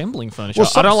like assembling furniture.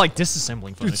 Well, I don't like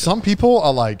disassembling furniture. Dude, some people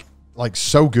are like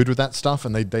so good with that stuff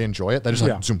and they enjoy it. They're just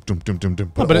like zoom, dum, dum, dum,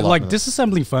 dum. No, but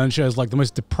disassembling furniture is like the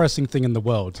most depressing thing in the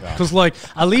world. Because like,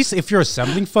 at least if you're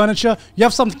assembling furniture, you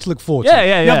have something to look forward to.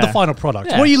 You have the final product.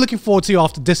 Yeah. What are you looking forward to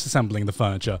after disassembling the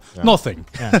furniture? Nothing.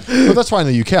 Well, that's why in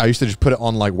the UK I used to just put it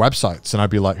on like websites and I'd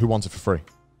be like, who wants it for free?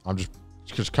 I'm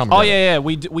just come. Oh yeah.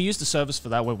 We used a service for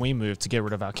that when we moved to get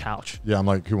rid of our couch. Yeah, I'm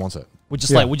like, who wants it? We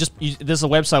just there's a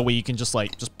website where you can just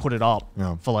put it up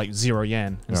for like 0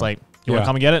 yen. It's like, you want to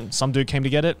come and get it? Some dude came to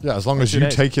get it. Yeah, as long as you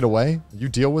take it away, you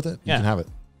deal with it, you can have it.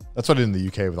 That's what I did in the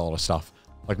UK with all the stuff.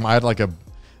 Like I had like a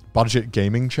budget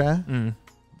gaming chair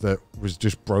that was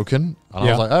just broken, and I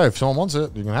was like, oh, if someone wants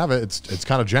it, you can have it. It's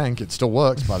kind of jank. It still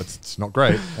works, but it's not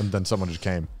great. And then someone just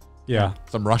came. Yeah.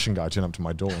 Some Russian guy turned up to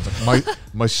my door and was like,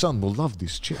 my son will love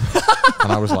this chair.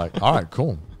 And I was like, all right,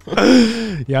 cool.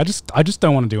 Yeah, I just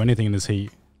don't want to do anything in this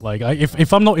heat. Like,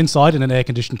 if I'm not inside in an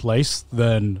air-conditioned place,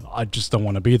 then I just don't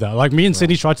want to be there. Like, me and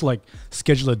Cindy tried to, like,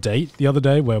 schedule a date the other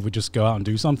day where we just go out and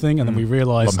do something, and then we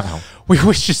realized we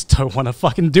just don't want to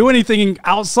fucking do anything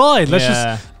outside. Let's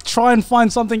just try and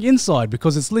find something inside,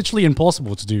 because it's literally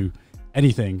impossible to do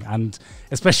anything. And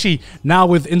especially now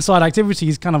with inside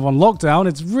activities kind of on lockdown,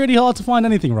 it's really hard to find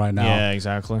anything right now. Yeah,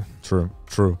 exactly. True.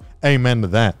 Amen to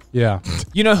that. Yeah.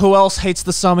 You know who else hates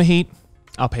the summer heat?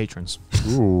 Our patrons.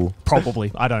 Ooh.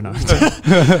 Probably. I don't know.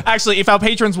 Actually, if our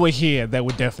patrons were here, they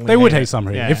would definitely They would hate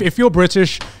summer heat. Yeah. If you're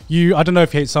British, I don't know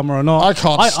if you hate summer or not. I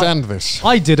can't stand this.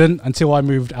 I didn't until I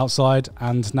moved outside,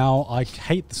 and now I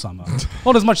hate the summer.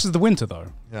 Not as much as the winter, though.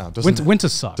 Yeah. Winter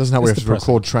sucks. Doesn't that we have to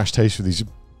depressing. record Trash Taste with these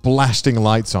blasting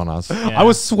lights on us? I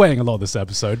was sweating a lot this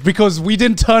episode because we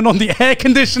didn't turn on the air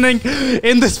conditioning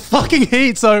in this fucking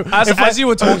heat. So as you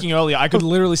were talking earlier, I could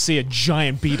literally see a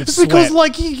giant bead of it's sweat. because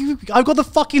like I've got the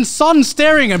fucking sun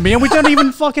staring at me, and we don't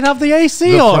even fucking have the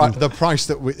AC on. The price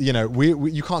that we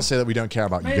you can't say that we don't care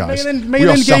about you guys.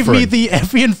 Maylin gave me the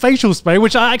Evian facial spray,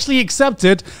 which I actually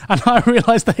accepted, and I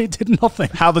realized that it did nothing.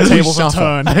 How the tables have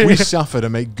turned. We suffer to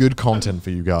make good content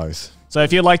for you guys. So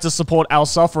if you'd like to support our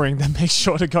suffering, then make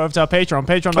sure to go over to our Patreon,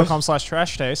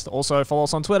 patreon.com/trashtaste. Also follow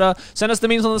us on Twitter, send us the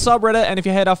memes on the subreddit, and if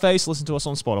you hate our face, listen to us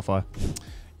on Spotify.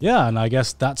 Yeah, and I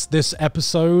guess that's this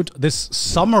episode, this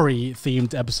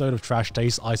summary-themed episode of Trash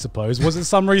Taste, I suppose. Was it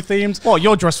summary-themed? Well,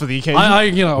 you're dressed for the occasion. Wow,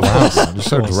 man, you're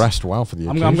so dressed well for the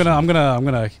occasion. I'm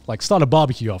gonna like start a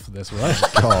barbecue after this, right?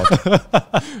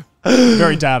 God.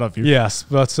 Very dad of you. Yes,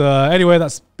 but anyway,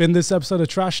 that's been this episode of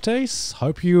Trash Taste.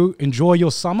 Hope you enjoy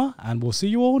your summer, and we'll see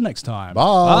you all next time.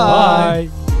 Bye.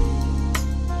 Bye.